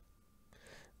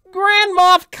 Grand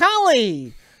Moff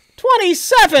Collie.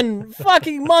 27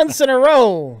 fucking months in a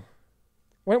row.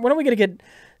 When are we going to get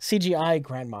CGI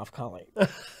Grand Moff Collie?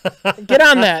 Get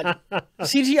on that.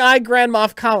 CGI Grand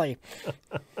Moff Collie.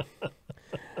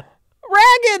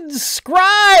 Ragged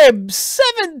Scribe,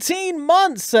 17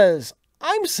 months, says,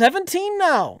 I'm 17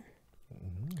 now.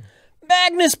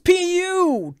 Magnus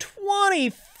PU,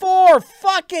 24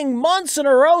 fucking months in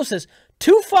a row, says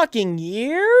 2 fucking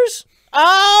years?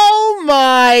 Oh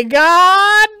my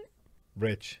god!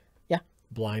 Rich. Yeah.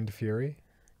 Blind Fury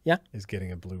Yeah. is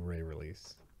getting a Blu-ray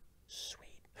release. Sweet.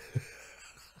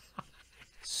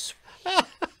 Sweet.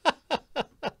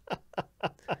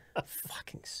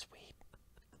 Fucking sweet.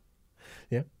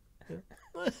 Yeah.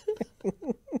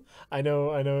 I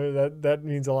know that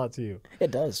means a lot to you.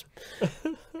 It does.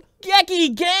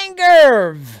 Geki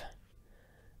Gangerv!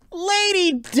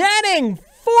 Lady Denning,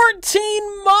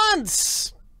 14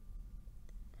 months!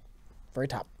 Very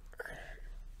top.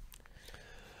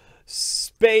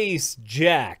 Space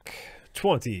Jack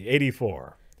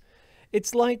 2084.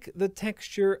 It's like the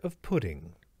texture of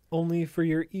pudding, only for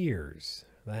your ears.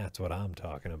 That's what I'm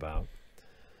talking about.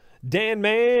 Dan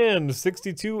Man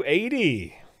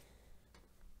 6280.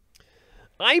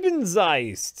 Ivan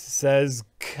Zeist says,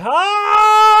 Con!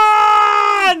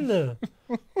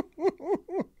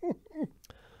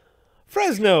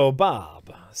 Fresno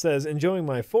Bob says, enjoying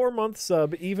my 4-month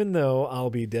sub even though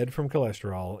I'll be dead from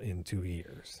cholesterol in 2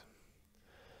 years.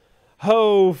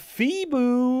 Ho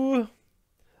Feeboo.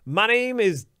 My name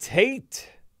is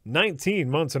Tate. 19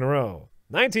 months in a row.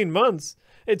 19 months?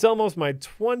 It's almost my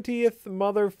 20th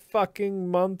motherfucking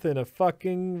month in a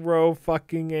fucking row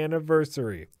fucking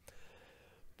anniversary.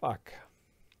 Fuck.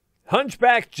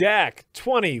 Hunchback Jack.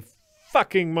 20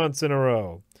 fucking months in a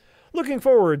row. Looking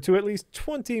forward to at least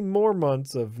 20 more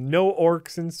months of no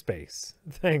orcs in space.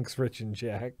 Thanks, Rich and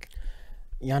Jack.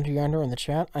 Yonder in the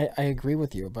chat, I agree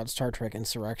with you about Star Trek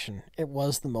Insurrection. It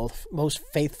was the most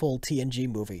faithful TNG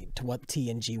movie to what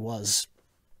TNG was.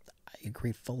 I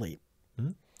agree fully.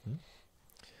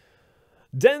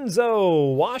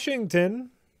 Denzo Washington,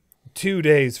 2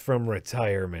 days from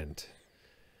retirement.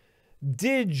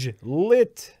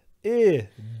 Diglit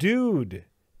dude.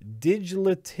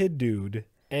 Digitidude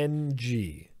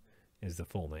NG is the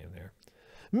full name there.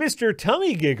 Mr.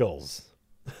 Tummy Giggles.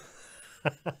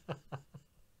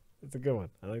 That's a good one.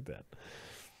 I like that.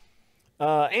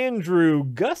 Andrew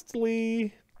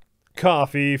Gustley.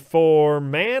 Coffee for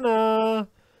Mana.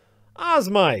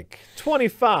 Osmike.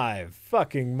 25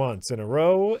 fucking months in a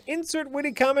row. Insert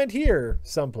witty comment here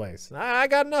someplace. I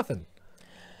got nothing.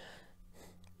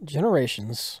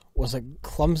 Generations was a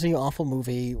clumsy, awful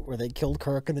movie where they killed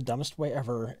Kirk in the dumbest way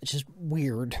ever. It's just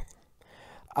weird.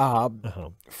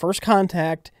 First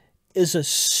Contact is a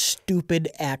stupid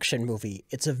action movie.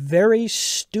 It's a very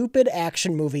stupid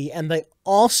action movie, and they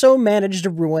also managed to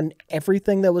ruin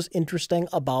everything that was interesting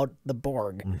about the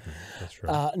Borg. That's true.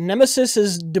 Nemesis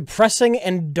is depressing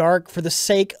and dark for the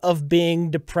sake of being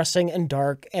depressing and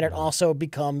dark, and it also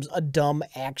becomes a dumb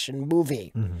action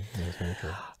movie. That's very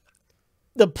true.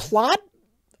 The plot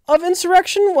of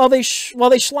Insurrection, while they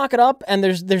schlock it up and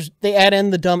they add in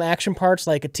the dumb action parts,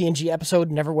 like a TNG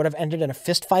episode never would have ended in a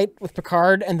fist fight with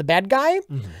Picard and the bad guy.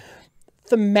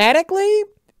 Thematically,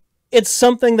 it's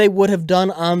something they would have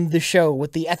done on the show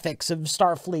with the ethics of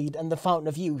Starfleet and the Fountain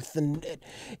of Youth, and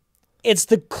it's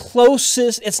the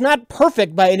closest. It's not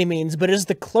perfect by any means, but it's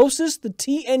the closest the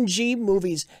TNG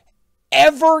movies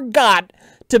ever got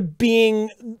to being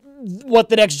what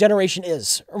the Next Generation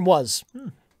is or was.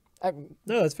 No,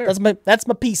 that's fair. That's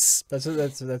my piece. That's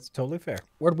totally fair.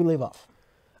 Where did we leave off?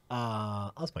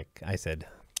 Osmike, I said.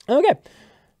 Okay.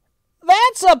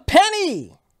 That's a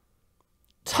penny.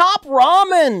 Top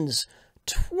Ramens.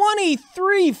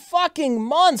 23 fucking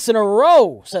months in a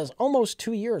row. Says almost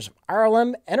 2 years of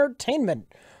RLM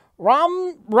Entertainment.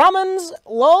 Ramens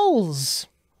Lols.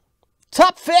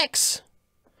 Top Fix.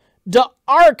 The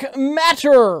Arc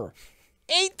Matter.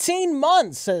 18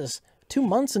 months. Says 2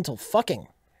 months until fucking.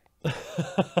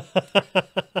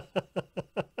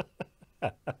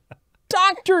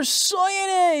 Dr.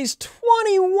 Soyanes,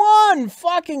 21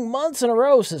 fucking months in a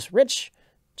row, says, Rich,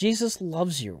 Jesus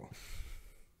loves you.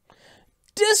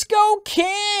 Disco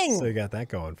King! So you got that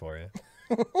going for you.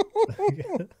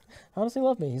 How does he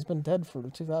love me? He's been dead for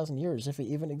 2,000 years, if he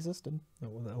even existed.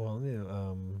 Well,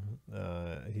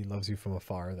 yeah, he loves you from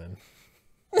afar then.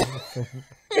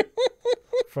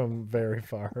 From very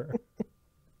far.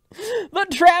 The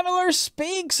Traveler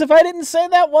Speaks, if I didn't say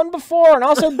that one before, and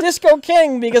also Disco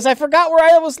King, because I forgot where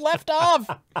I was left off.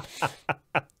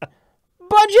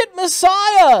 Budget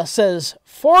Messiah says,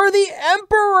 for the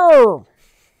Emperor.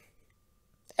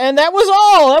 And that was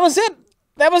all. That was it.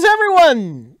 That was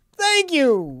everyone. Thank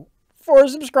you for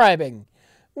subscribing.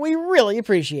 We really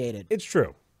appreciate it. It's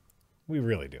true. We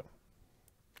really do.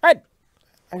 All right.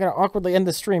 I gotta awkwardly end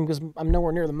the stream because I'm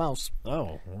nowhere near the mouse.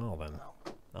 Oh, well then.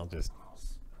 I'll just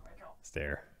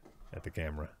stare at the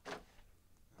camera.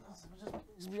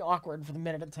 It's gonna be awkward for the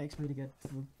minute it takes me to get to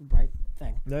the right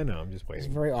thing. No, I'm just It's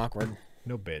waiting. very awkward.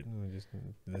 No bit.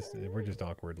 We're just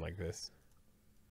awkward like this.